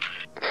of it.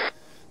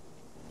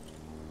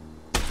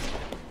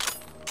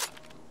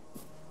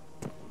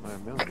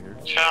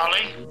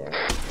 Charlie?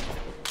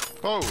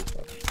 Oh!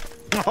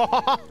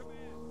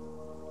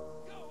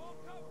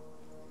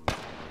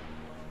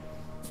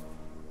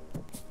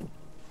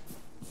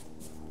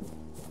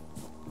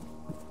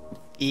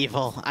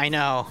 Evil, I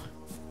know.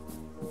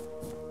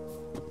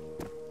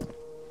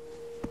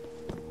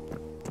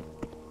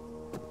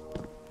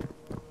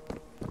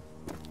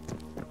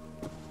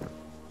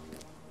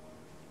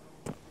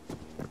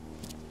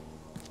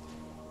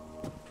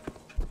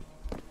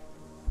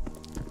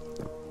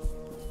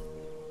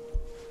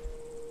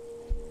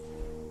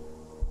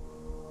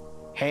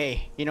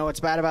 Hey, you know what's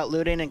bad about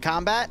looting in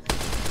combat?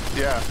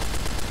 Yeah.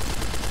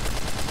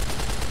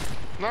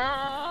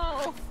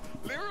 No!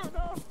 Liru,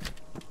 no!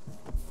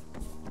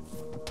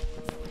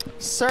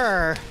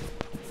 Sir.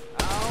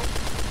 Ow.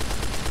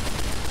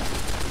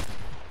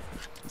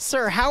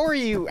 Sir, how are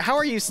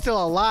you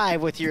still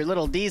alive with your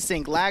little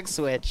desync lag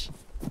switch?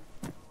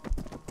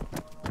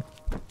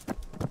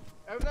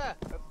 Over there!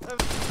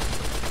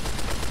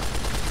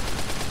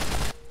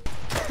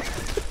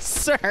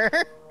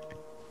 Sir?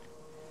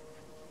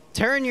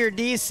 Turn your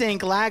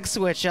desync lag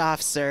switch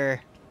off, sir.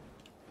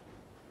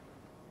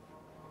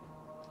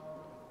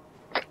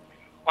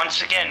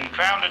 Once again,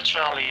 grounded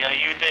Charlie, are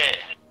you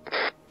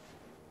there?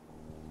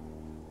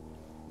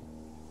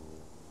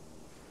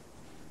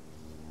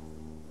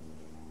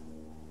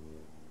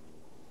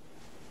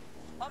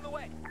 On the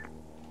way.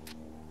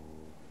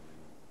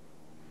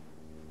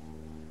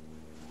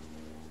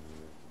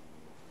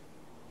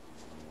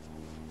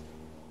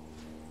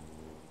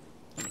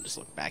 Let me just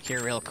look back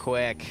here real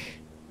quick.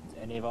 Is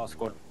any of our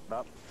squad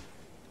up?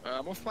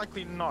 Most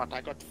likely not.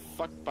 I got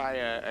fucked by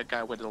a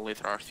guy with a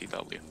later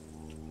RCW.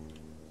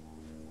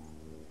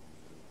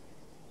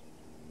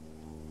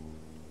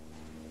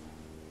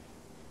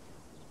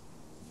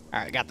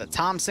 Alright, got the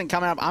Thompson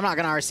coming up. I'm not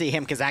gonna RC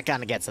him because that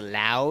gun gets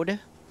loud.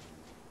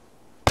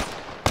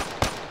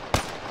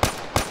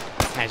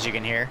 As you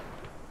can hear.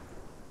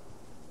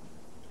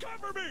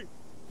 Cover me.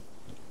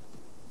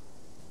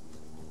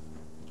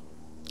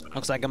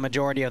 Looks like a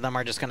majority of them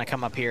are just gonna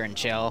come up here and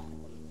chill.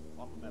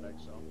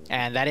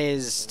 And that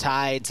is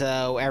tied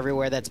to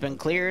everywhere that's been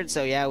cleared,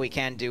 so yeah, we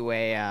can do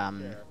a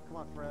Come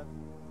on, Fred.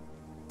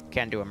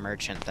 can do a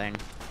merchant thing.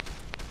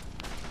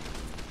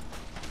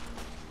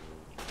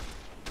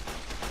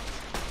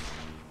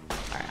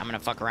 Alright, I'm gonna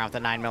fuck around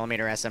with the 9mm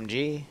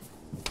SMG.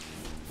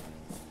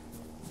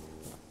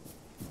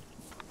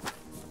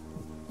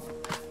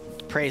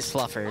 Praise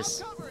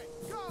fluffers.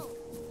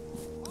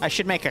 I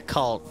should make a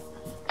cult.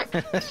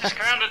 This is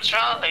grounded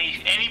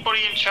Charlie.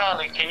 Anybody in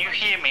Charlie, can you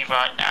hear me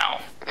right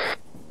now?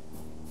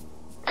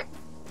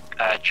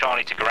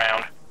 Charlie to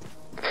ground.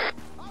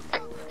 Go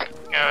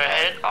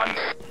ahead.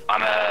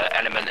 I'm a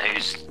element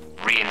who's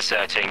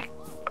reinserting.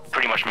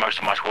 Pretty much most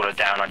of my squad are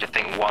down. I just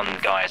think one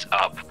guy is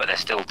up, but they're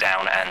still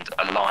down and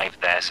alive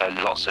there, so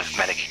lots of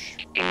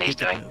medicing needs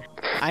doing.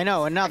 I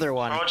know, another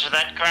one. Roger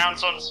that.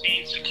 Ground's on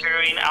scene.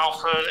 Securing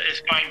Alpha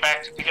is going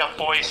back to pick up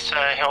boys to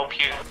help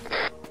you.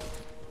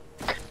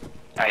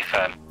 Hey,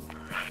 firm.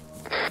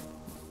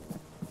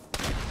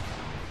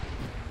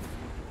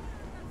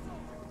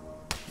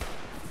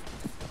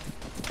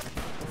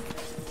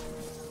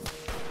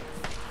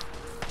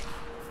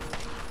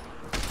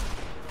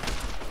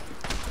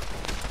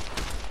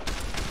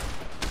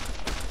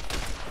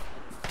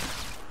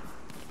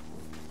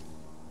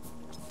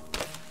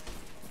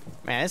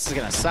 Man, this is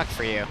gonna suck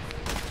for you.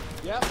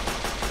 Yep.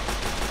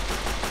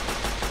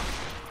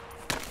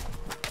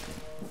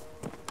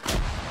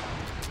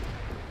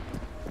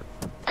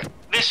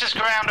 This is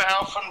Ground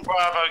Alpha and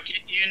Bravo.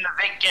 Get you and the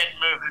Vic get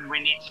moving. We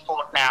need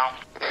support now.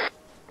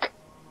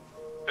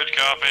 Good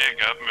copy.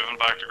 Got moving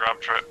back to grab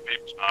trip.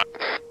 Peeps.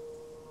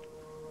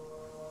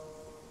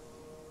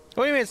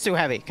 What do you mean it's too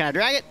heavy? Can I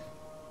drag it?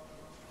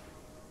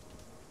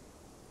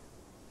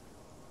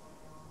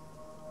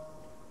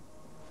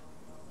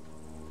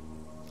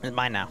 It's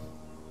mine now.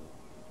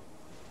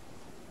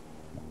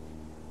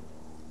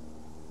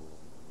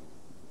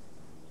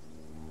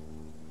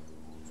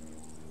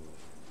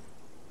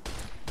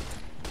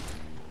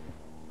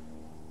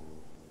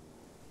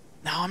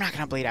 No, I'm not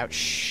gonna bleed out.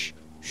 Shh.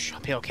 Shh,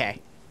 I'll be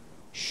okay.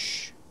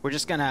 Shh. We're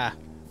just gonna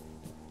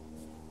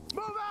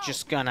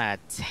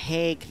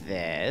take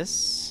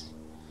this.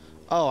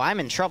 Oh,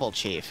 I'm in trouble,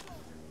 Chief.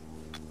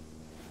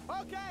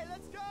 Okay,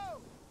 let's go.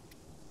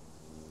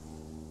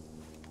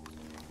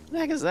 What the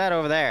heck is that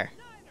over there?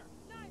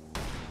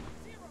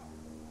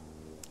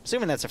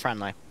 Assuming that's a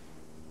friendly.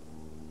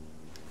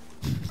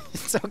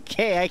 It's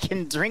okay, I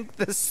can drink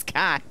the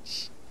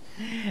scotch.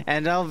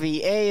 And I'll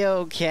be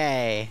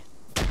A-okay.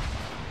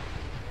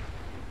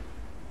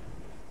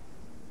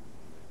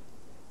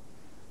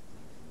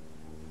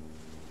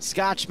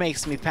 Scotch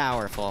makes me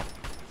powerful.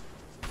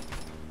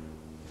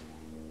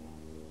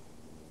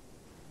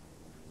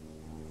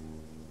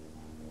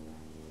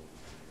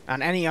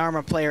 On any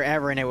Arma player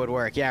ever and it would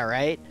work. Yeah,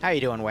 right? How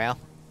you doing, Whale?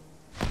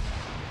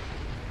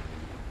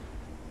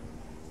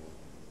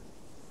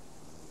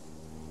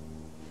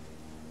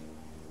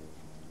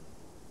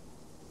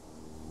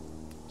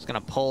 Just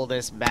gonna pull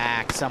this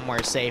back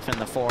somewhere safe in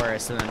the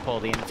forest and then pull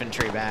the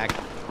infantry back.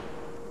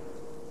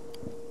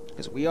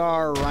 Because we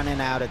are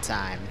running out of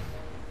time.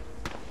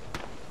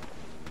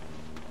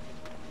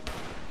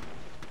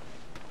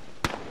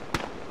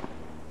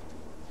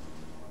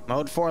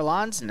 Mowed 4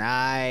 lawns?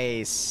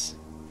 Nice.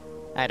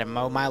 I had to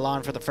mow my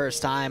lawn for the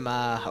first time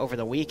over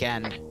the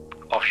weekend.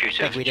 Offshoot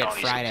I think we did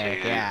Friday,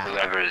 yeah.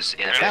 Whoever is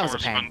in that was a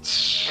pain.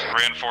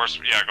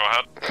 Reinforcement, yeah, go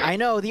ahead. I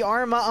know, the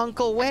Arma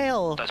Uncle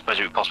Whale. I suppose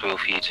it would be possible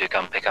for you to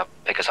come pick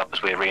us up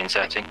as we're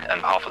reinserting,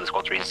 and half of the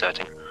squad's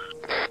reinserting.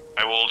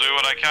 I will do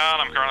what I can.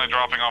 I'm currently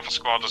dropping off a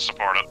squad to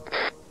support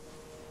it.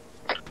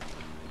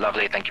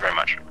 Lovely, thank you very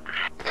much.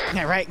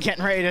 Yeah, right,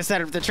 getting ready to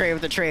set up the trade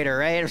with the trader,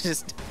 right?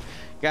 Just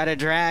gotta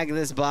drag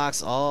this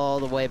box all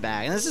the way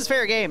back. And this is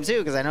fair game, too,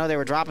 because I know they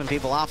were dropping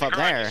people off up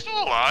there. You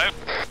still alive?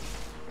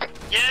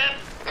 Yeah.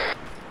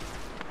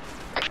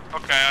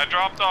 Okay, I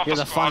dropped off You're a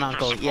the squad fun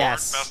uncle, for support.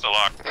 yes. Best of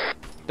luck.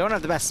 Don't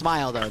have the best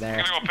smile, though, there.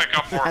 I'm gonna go pick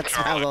up work, That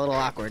smile's Charlie. a little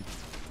awkward.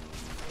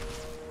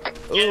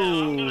 Yeah,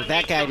 Ooh,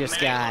 that guy just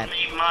got...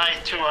 My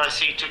 2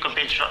 RC took a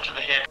big shot to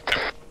the head.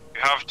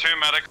 You have 2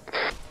 medics.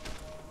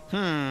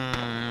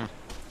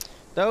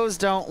 Those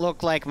don't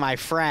look like my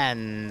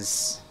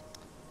friends.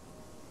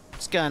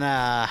 Just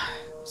gonna,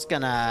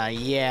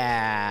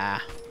 yeah.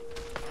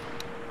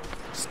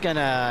 Just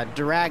gonna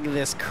drag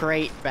this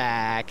crate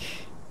back.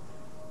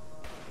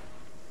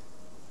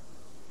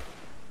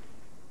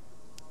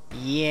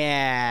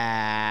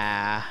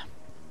 Yeah.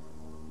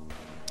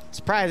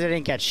 Surprised I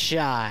didn't get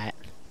shot.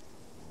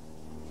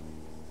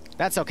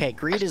 That's okay,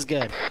 greed is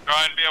good.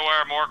 Try and be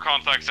aware, more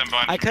contacts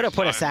inbound. I could have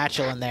put a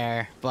satchel in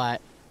there,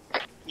 but...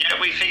 Yeah,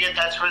 we figured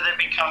that's where they'd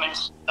be coming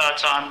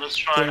time. Let's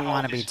try didn't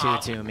want to be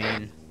too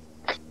mean.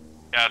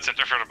 Yeah, it's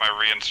interfered with my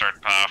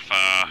reinsert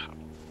path.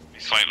 Be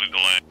slightly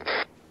delayed.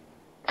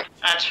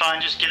 That's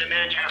fine, just get him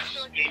in your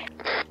speed.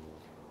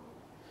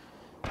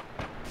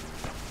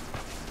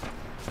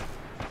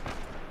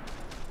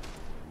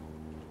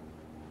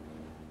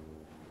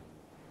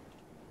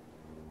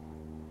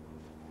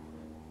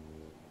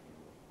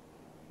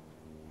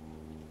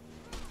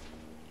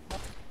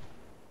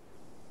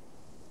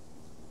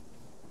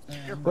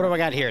 What do I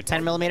got here?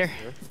 10 millimeter?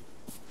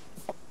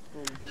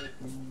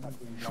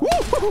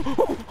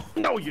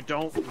 No, you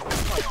don't.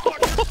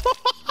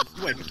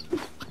 Wait.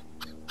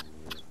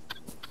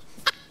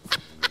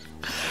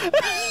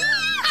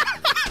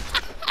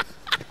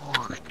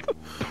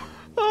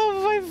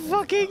 Oh my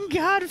fucking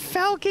god,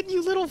 Falcon,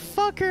 you little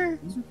fucker!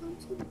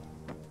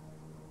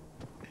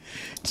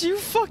 Do you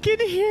fucking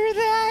hear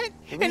that?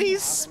 And he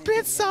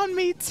spits on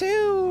me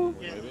too!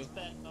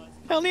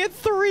 I only had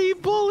 3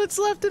 bullets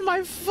left in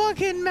my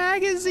fucking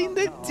magazine.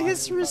 The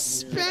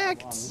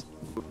disrespect!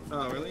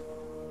 Oh, really?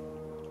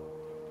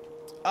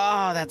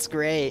 Oh, that's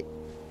great.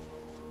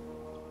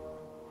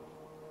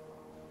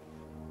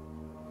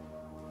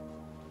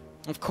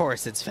 Of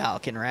course it's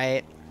Falcon,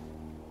 right?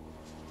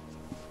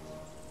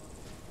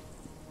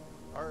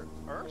 Are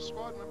our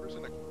squad members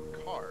in a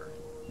car?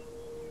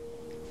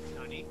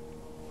 Nani?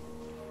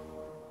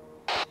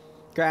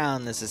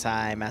 Ground, this is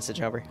high. Message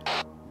over.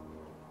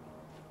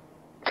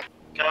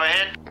 Go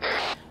ahead.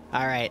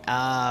 Alright,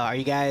 are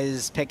you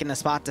guys picking a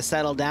spot to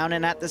settle down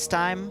in at this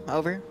time?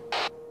 Over.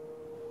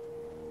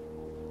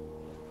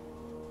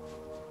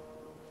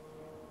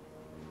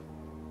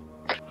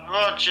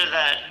 Roger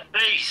that.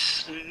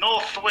 Base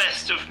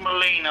northwest of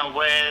Molina,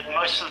 where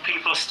most of the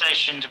people are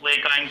stationed.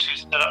 We're going to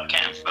set up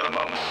camp for the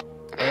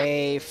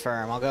moment.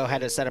 Firm. I'll go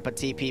ahead and set up a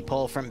TP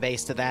pull from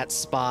base to that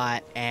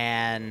spot,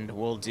 and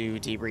we'll do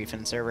debrief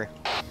in server.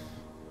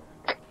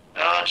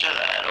 Roger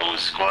that. All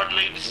squad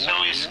leaders,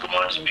 tell your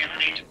squads be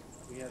ready.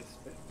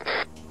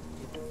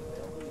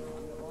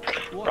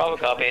 Bravo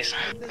copies.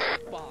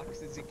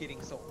 Box is it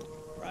getting sold?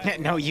 Right?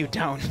 No, you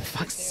don't.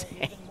 Fuck's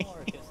sake.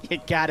 You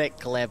got it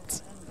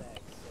clipped.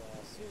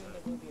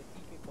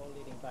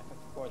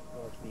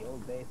 The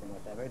old base and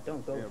whatever.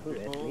 Don't go through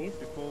it, please.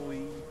 Before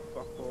we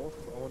fuck off,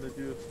 I want to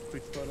do a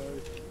quick photo.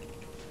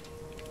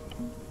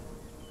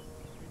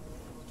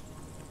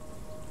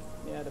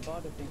 Yeah, the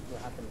border things will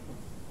happen.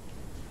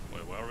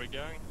 Wait, where are we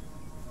going?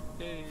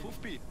 Hey.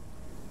 Foofy.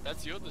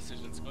 That's your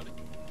decision, Scotty.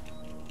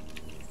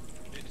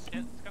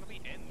 It's gonna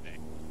be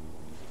ending.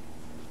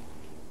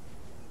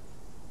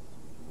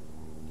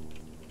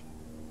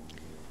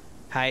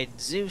 Hide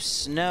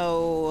Zeus,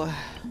 no.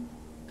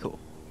 Cool.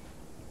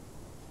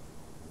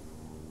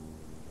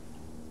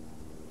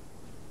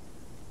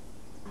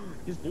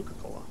 Here's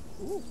Nuka-Cola.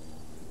 Ooh.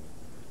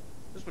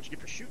 This is what you get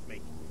for shooting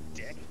me,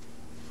 dick.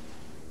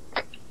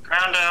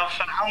 Ground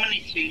Alpha, how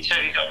many seats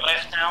have you got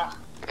left now?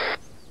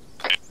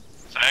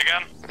 Say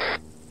again?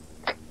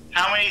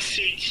 How many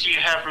seats do you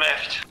have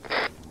left?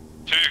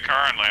 2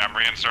 currently. I'm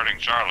reinserting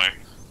Charlie.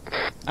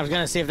 I was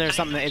gonna see if there's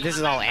something. This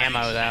is all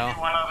ammo, though.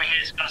 Everyone over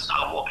here is going to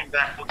start walking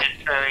back. We'll get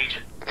ferried.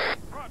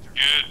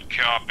 Good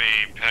copy.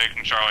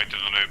 Taking Charlie to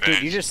the new base.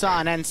 Dude, you just saw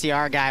an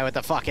NCR guy with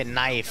a fucking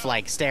knife,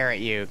 like, stare at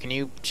you. Can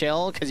you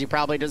chill? Because you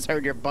probably just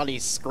heard your buddy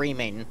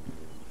screaming.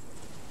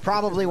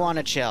 Probably want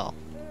to chill.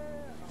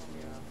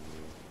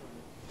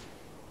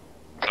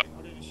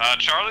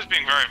 Charlie's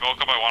being very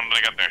vocal about wanting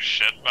to get their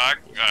shit back.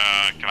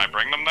 Can I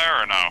bring them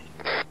there or no?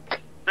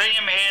 Bring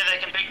them here, they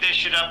can pick their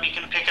shit up, you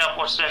can pick up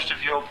what's left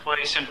of your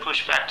place and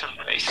push back to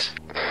the base.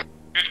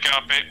 Good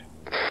copy.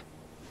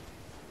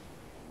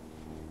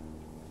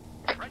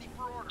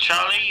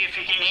 Charlie, if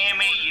you can hear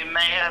me, you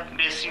may have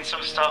missing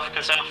some stuff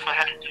because Alpha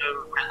had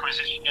to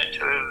requisition it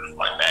to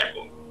fight bad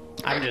boy.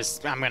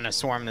 I'm gonna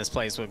swarm this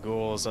place with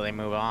ghouls so they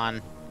move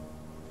on.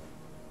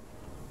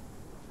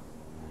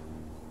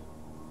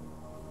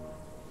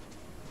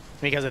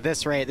 Because at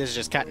this rate, this is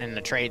just cutting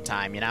into trade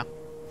time, you know?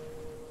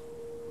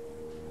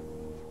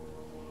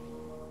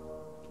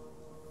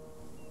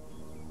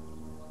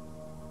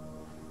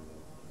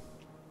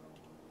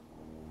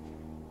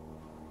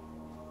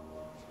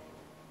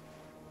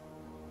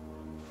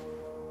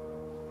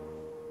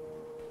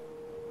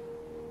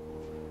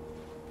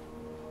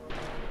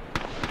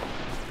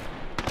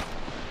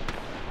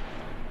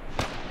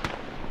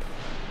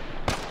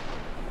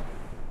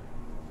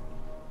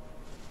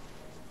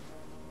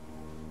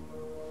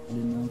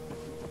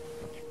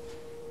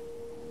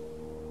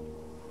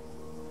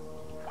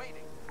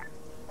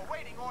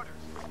 Awaiting orders.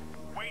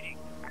 Waiting.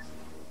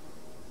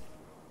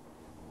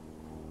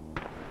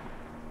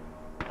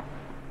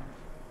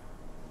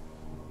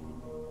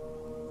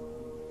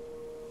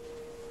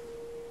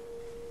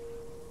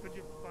 Could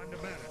you find a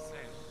man?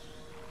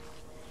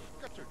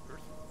 Got your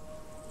person.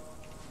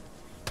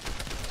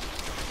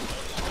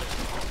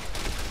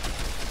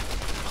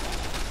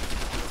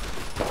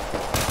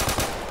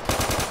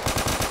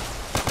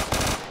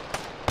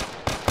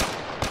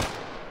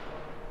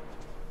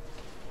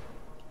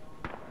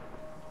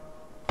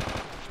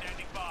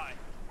 Standing by.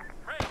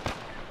 Ready.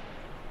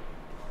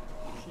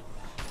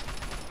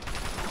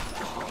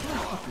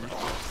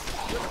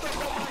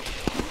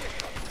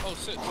 Oh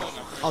shit,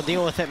 I'll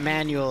deal with it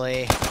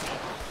manually.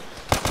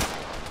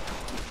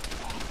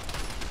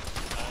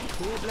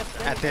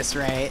 At this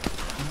rate.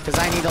 Because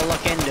I need to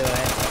look into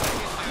it.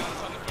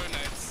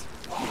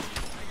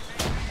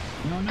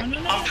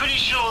 I'm pretty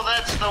sure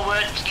that's the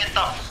word to get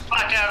the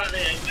fuck out of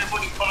there.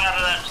 Everybody pull out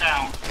of that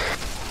town.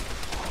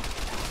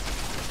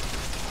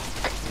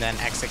 Then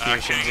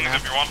executions, you know?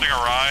 If you're wanting a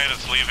ride,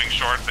 it's leaving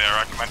short there.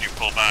 I recommend you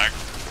pull back.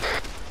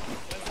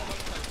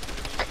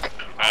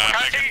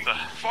 Make it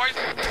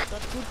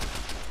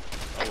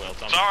Oh well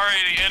done. Sorry,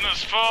 the inn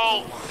is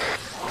full.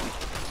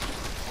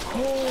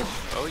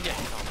 Oh yeah.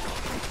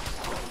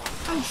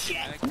 Oh shit!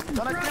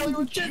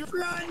 Run, just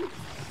run!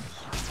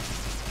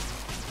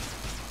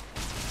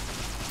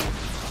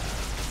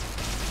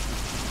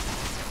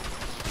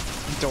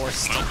 Door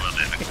stuck.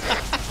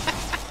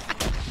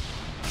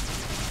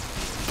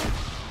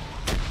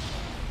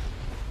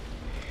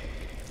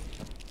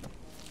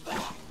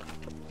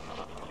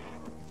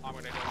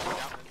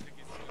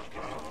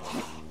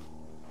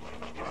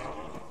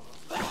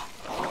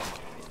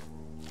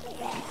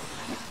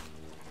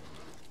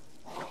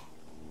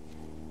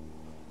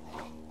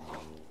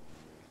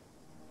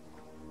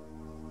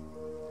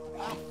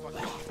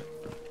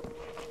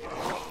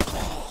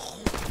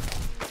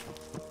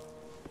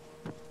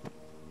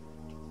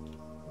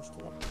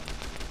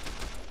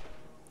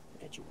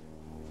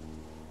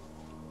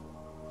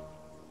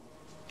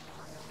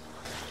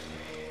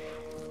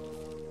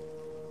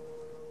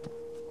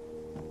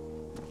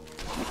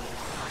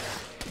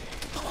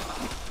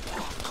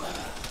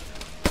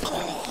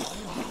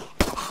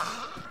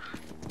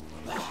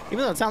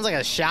 Even though it sounds like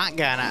a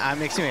shotgun, I'm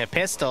mixing with a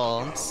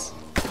pistol.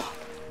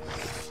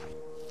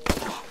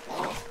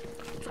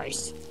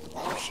 Christ.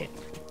 Oh, shit.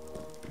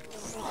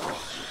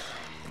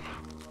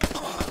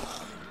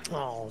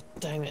 Oh,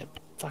 damn it.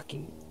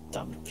 Fucking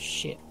dumb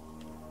shit.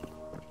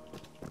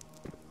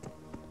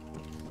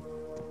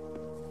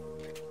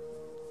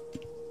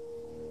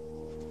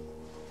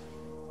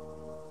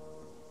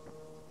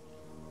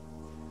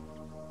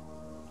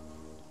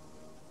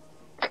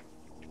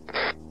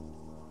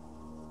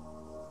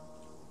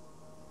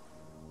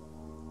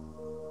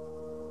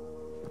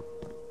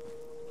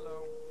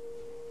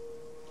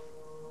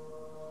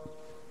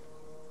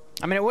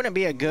 I mean, it wouldn't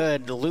be a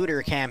good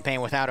looter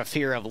campaign without a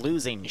fear of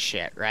losing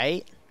shit,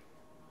 right?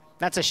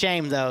 That's a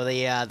shame, though.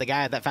 The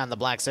guy that found the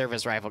black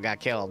service rifle got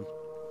killed.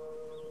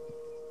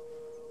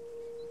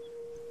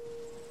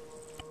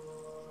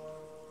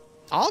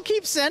 I'll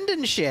keep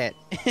sending shit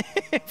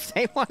if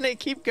they want to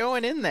keep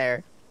going in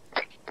there.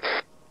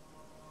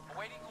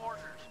 Awaiting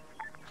orders.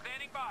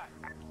 Standing by.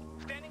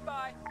 Standing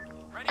by.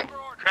 Ready for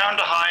orders. Ground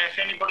to high. If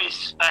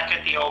anybody's back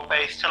at the old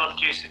base, tell them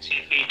to 60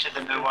 feet to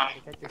the new one.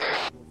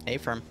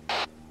 A-firm.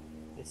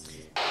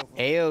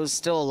 AO's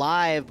still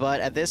alive,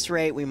 but at this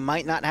rate, we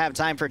might not have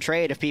time for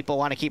trade if people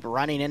want to keep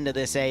running into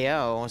this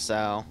AO,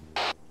 so...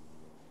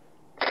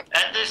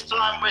 At this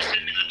time, we're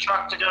sending the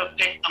truck to go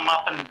pick them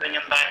up and bring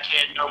them back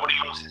here. Nobody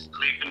else is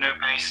leaving new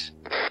base.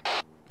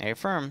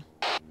 A-firm.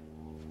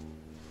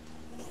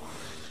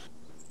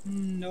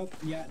 Nope,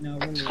 yeah, no.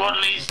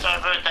 Squad leads,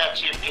 divert that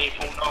to your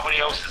people. Nobody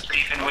else is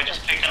leaving. We're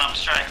just picking up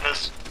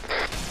stragglers.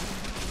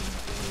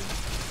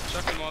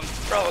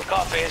 Bravo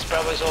copies.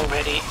 Bravo's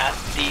already at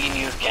the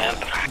new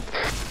camp.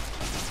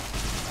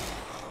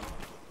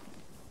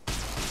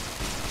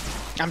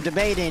 I'm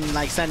debating,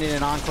 like, sending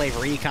an Enclave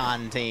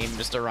recon team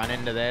just to run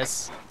into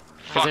this.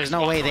 Because there's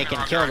no way they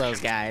can kill those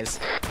guys.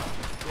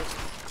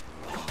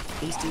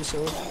 Please do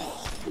so.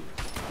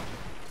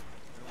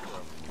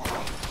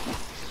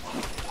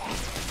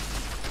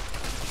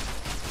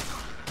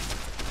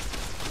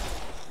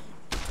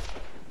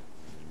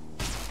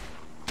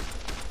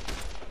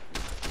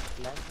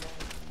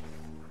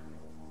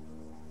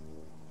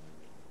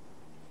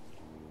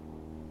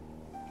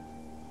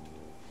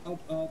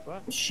 Oh,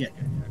 shit.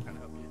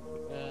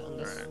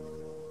 Unless...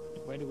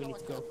 Where do we need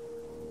to go?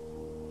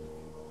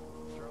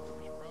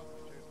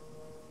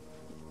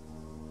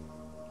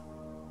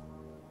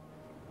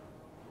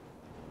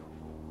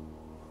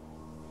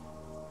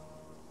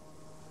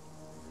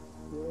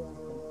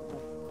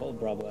 Old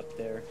Bravo up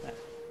there.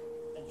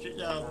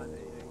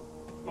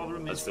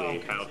 Problem Let's is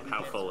see,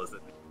 how full is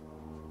it?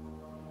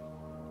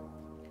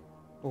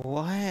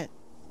 What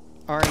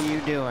are you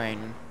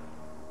doing?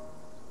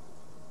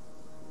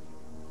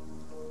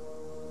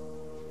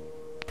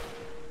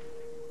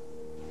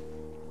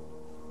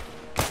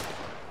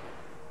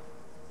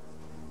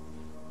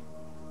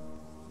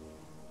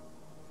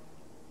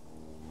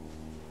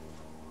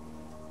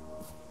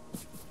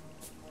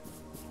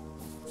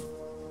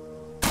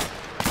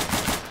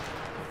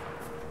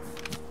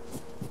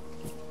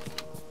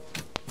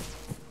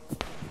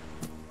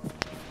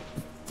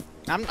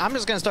 I'm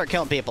just gonna start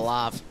killing people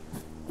off.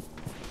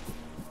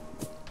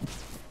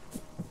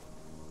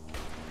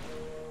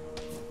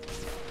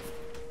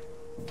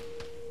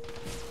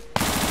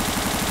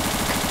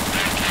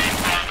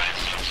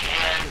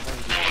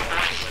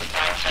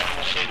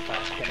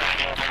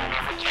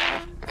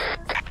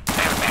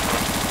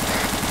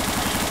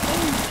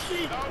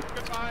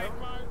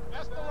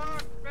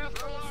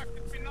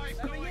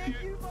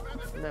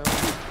 No.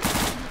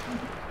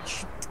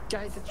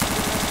 Guys,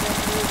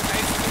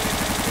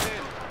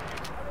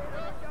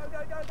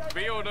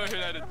 we all know who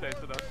that is,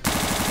 Jason.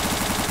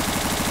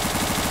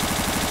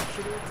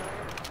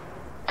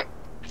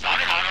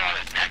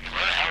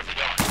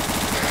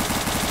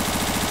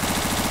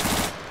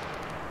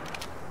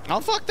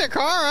 I'll fuck the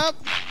car up.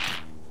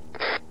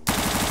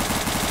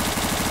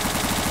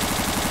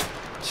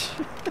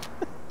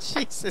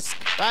 Jesus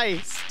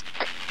Christ.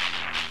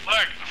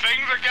 Look,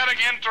 things are getting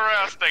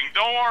interesting.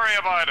 Don't worry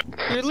about it.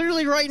 You're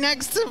literally right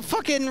next to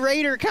fucking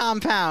Raider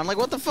compound. Like,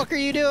 what the fuck are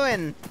you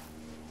doing?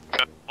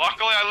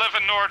 Luckily, I live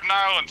in Northern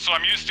Ireland, so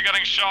I'm used to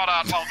getting shot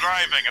at while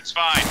driving. It's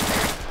fine.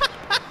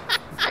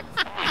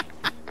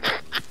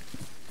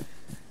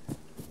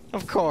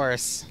 Of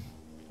course.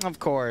 Of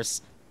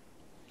course.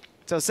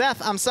 So,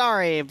 Seth, I'm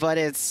sorry, but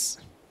it's...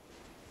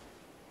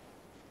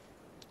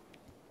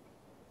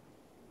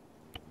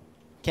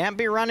 Can't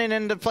be running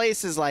into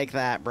places like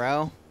that,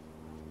 bro.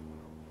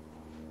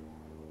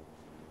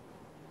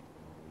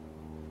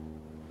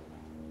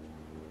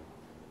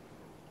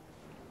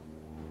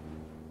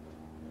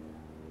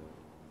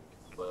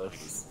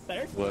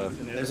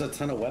 There's a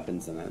ton of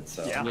weapons in it,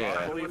 so... Yeah.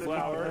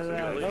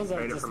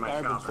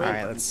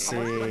 Alright, let's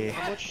see.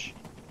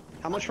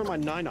 How much for my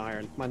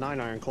 9-iron? My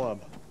 9-iron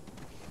club.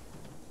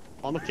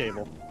 On the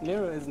cable.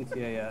 Liru isn't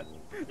here yet.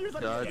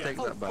 No, take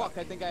that back. Fuck,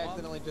 I think I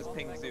accidentally just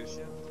pinged Zeus.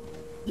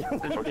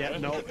 Yeah,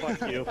 no,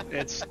 fuck you.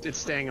 It's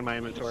staying in my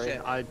inventory.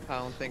 Shit. I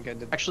don't think I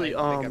did. Actually,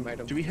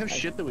 do we have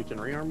shit that we can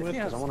rearm with?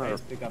 Because I want to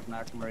pick up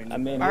Marine.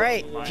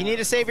 Alright, if you need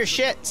to save your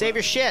shit, save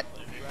your shit.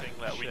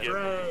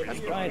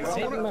 Right,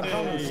 saving my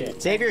problem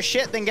shit. Save your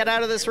shit, then get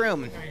out of this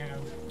room.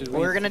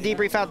 We're gonna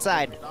debrief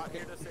outside.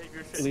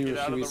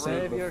 Should we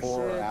save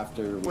before or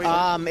after?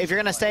 If you're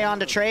gonna stay on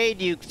to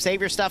trade, you save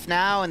your stuff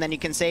now, and then you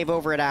can save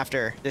over it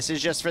after. This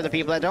is just for the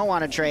people that don't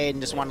want to trade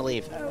and just want to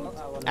leave.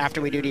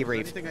 After we do debrief.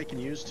 Anything I can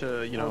use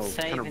to, you know,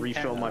 kind of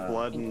refill my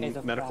blood and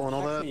medical and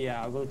all that?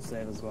 Yeah, I'll go to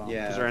save as well.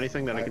 Yeah. Is there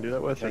anything that I can do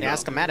that with?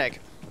 Ask a medic.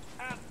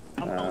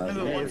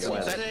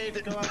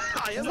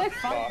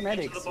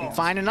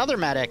 Find another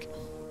medic.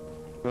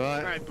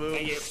 Alright, boo.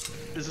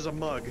 This is a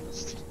mug.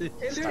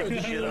 Alright,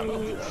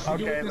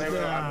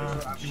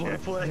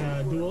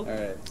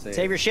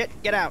 save your shit,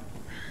 get out.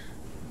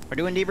 We're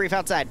doing debrief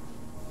outside.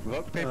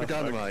 Rock, paper,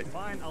 dynamite.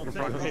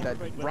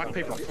 Rock,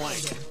 paper,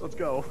 flank. Let's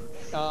go.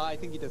 I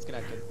think he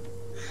disconnected.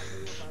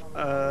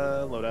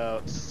 Load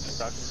out.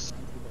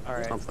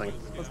 Alright. Something.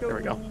 There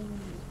we go.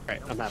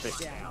 Alright, I'm happy.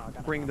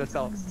 Bring the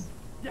cells.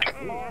 So,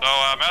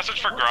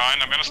 message for Grind.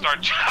 I'm gonna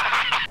start. He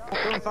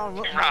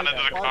ran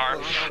into the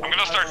car. I'm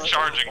gonna start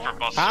charging for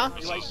bus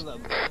services.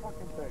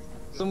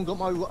 Someone got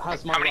my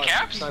How many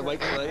caps?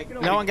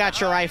 No one got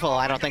your rifle,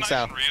 I don't think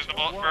so.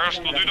 Reasonable.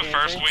 First, we'll do the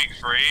first week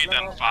 3,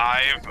 then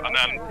 5, and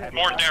then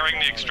more daring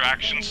the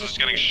extractions. So it's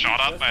getting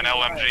shot up by an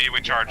LMG. We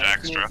charge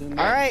extra.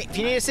 Alright, if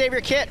you need to save your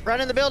kit, run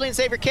in the building,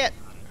 save your kit.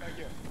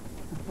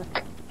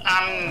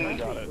 I'm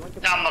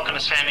not going to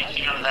say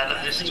anything on that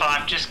at this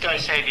time. Just go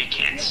save your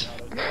kids.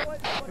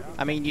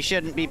 I mean, you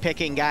shouldn't be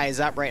picking guys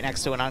up right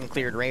next to an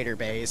uncleared raider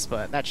base,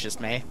 but that's just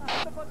me.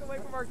 Get the fuck away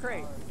from our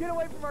crate! Get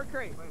away from our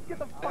crate! Get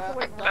the fuck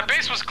away from That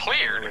base was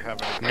cleared.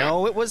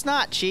 No, it was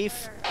not,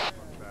 Chief.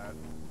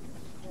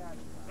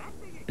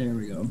 There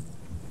we go.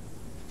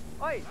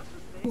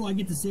 Oh, I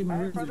get to save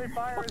my rifle.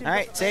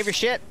 Alright, save your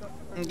shit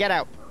and get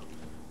out.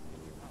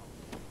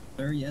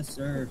 Sir, yes,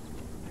 sir.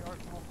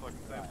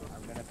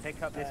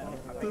 Pick up this one.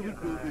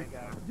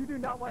 You do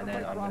not want and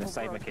then I'm going to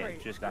save my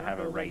kit, just going to have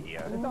a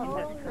radio.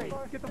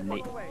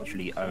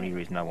 Literally only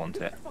reason I want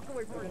it. I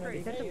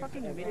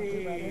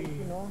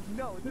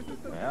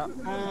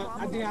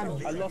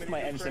lost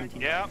my M17.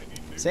 Yeah.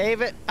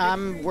 Save it.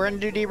 We're gonna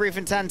do debrief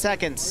in 10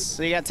 seconds.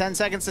 So you got 10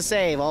 seconds to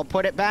save. I'll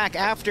put it back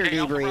after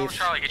debrief.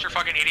 Charlie, get your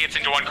fucking idiots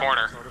into one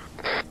corner.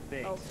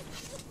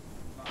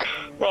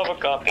 Bravo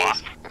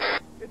copies.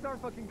 It's our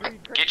fucking greed.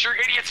 Get your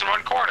idiots in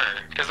one corner,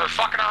 because they're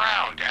fucking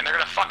around, and they're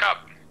gonna fuck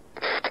up.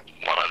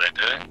 What are they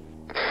doing?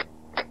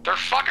 They're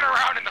fucking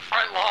around in the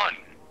front lawn.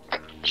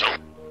 So?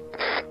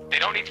 They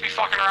don't need to be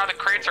fucking around the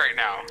crates right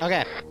now.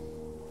 Okay.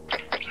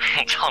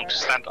 Time to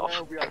stand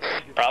off.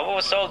 Bravo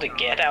was told to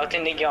get out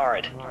in the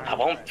yard. I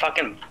won't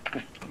fucking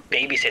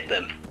babysit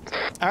them.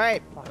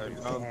 Alright.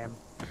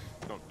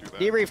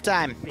 Debrief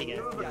time.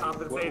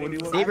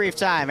 Debrief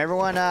time.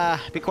 Everyone,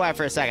 be quiet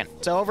for a second.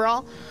 So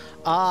overall,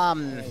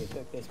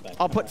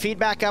 I'll put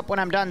feedback up when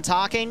I'm done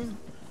talking,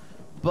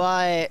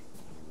 but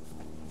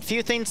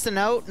few things to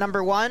note.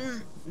 Number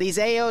one, these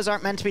AOs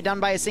aren't meant to be done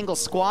by a single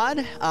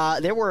squad.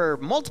 There were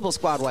multiple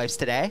squad wipes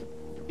today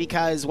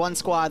because one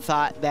squad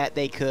thought that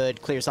they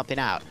could clear something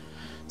out.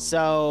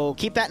 So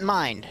keep that in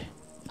mind.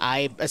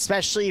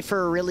 Especially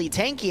for really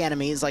tanky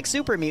enemies like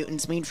super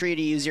mutants, mean for you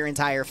to use your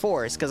entire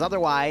force, because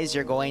otherwise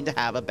you're going to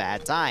have a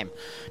bad time.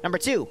 Number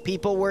two,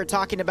 people were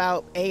talking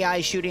about AI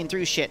shooting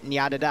through shit and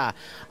yada da.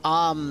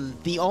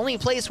 The only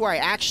place where I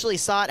actually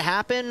saw it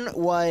happen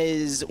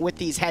was with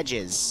these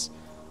hedges.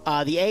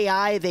 The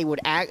AI, they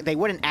wouldn't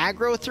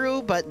aggro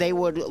through, but they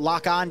would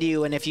lock onto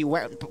you, and if you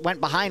went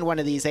behind one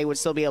of these, they would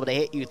still be able to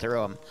hit you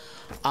through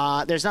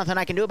them. There's nothing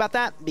I can do about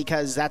that,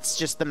 because that's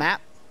just the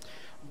map.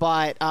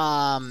 But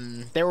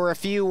there were a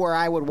few where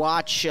I would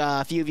watch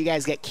a few of you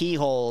guys get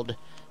keyholed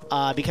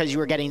because you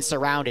were getting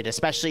surrounded,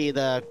 especially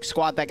the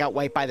squad that got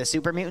wiped by the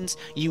super mutants.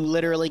 You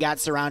literally got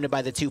surrounded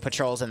by the 2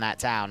 patrols in that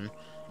town.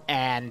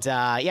 And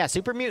yeah,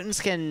 super mutants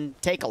can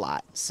take a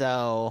lot,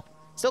 so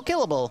still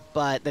killable,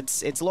 but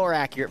it's lore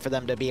accurate for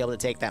them to be able to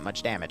take that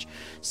much damage.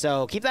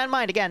 So keep that in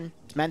mind. Again,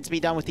 it's meant to be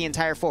done with the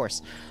entire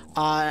force.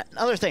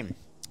 Another thing.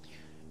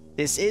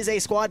 This is a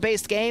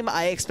squad-based game.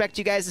 I expect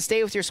you guys to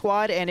stay with your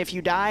squad, and if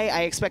you die,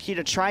 I expect you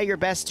to try your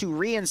best to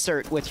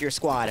reinsert with your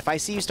squad. If I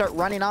see you start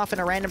running off in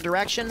a random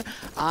direction,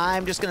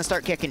 I'm just going to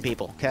start kicking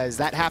people, because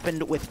that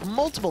happened with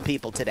multiple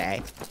people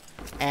today,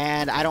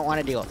 and I don't want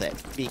to deal with it,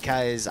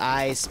 because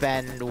I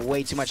spend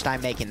way too much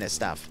time making this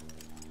stuff.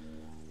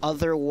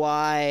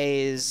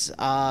 Otherwise,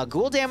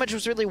 ghoul damage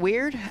was really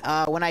weird.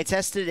 When I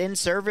tested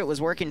in-serve, it was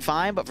working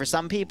fine, but for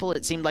some people,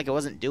 it seemed like it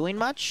wasn't doing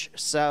much,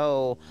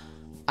 so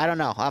I don't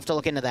know. I'll have to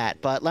look into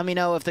that. But let me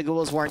know if the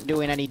ghouls weren't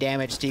doing any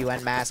damage to you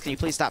en masse. Can you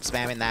please stop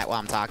spamming that while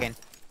I'm talking?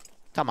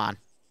 Come on.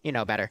 You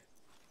know better.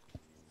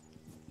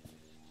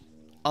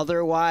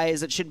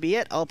 Otherwise, that should be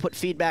it. I'll put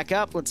feedback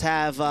up. Let's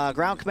have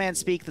ground command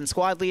speak, then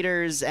squad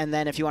leaders, and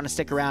then if you want to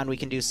stick around, we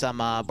can do some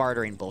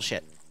bartering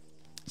bullshit.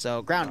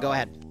 So, ground, go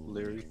ahead.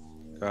 Liru,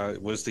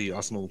 where's the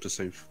arsenal to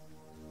save?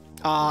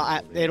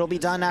 It'll be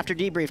done after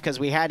debrief, because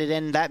we had it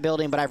in that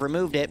building, but I've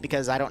removed it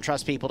because I don't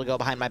trust people to go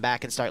behind my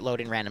back and start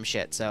loading random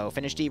shit. So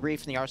finish debrief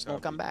and the arsenal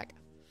will come back.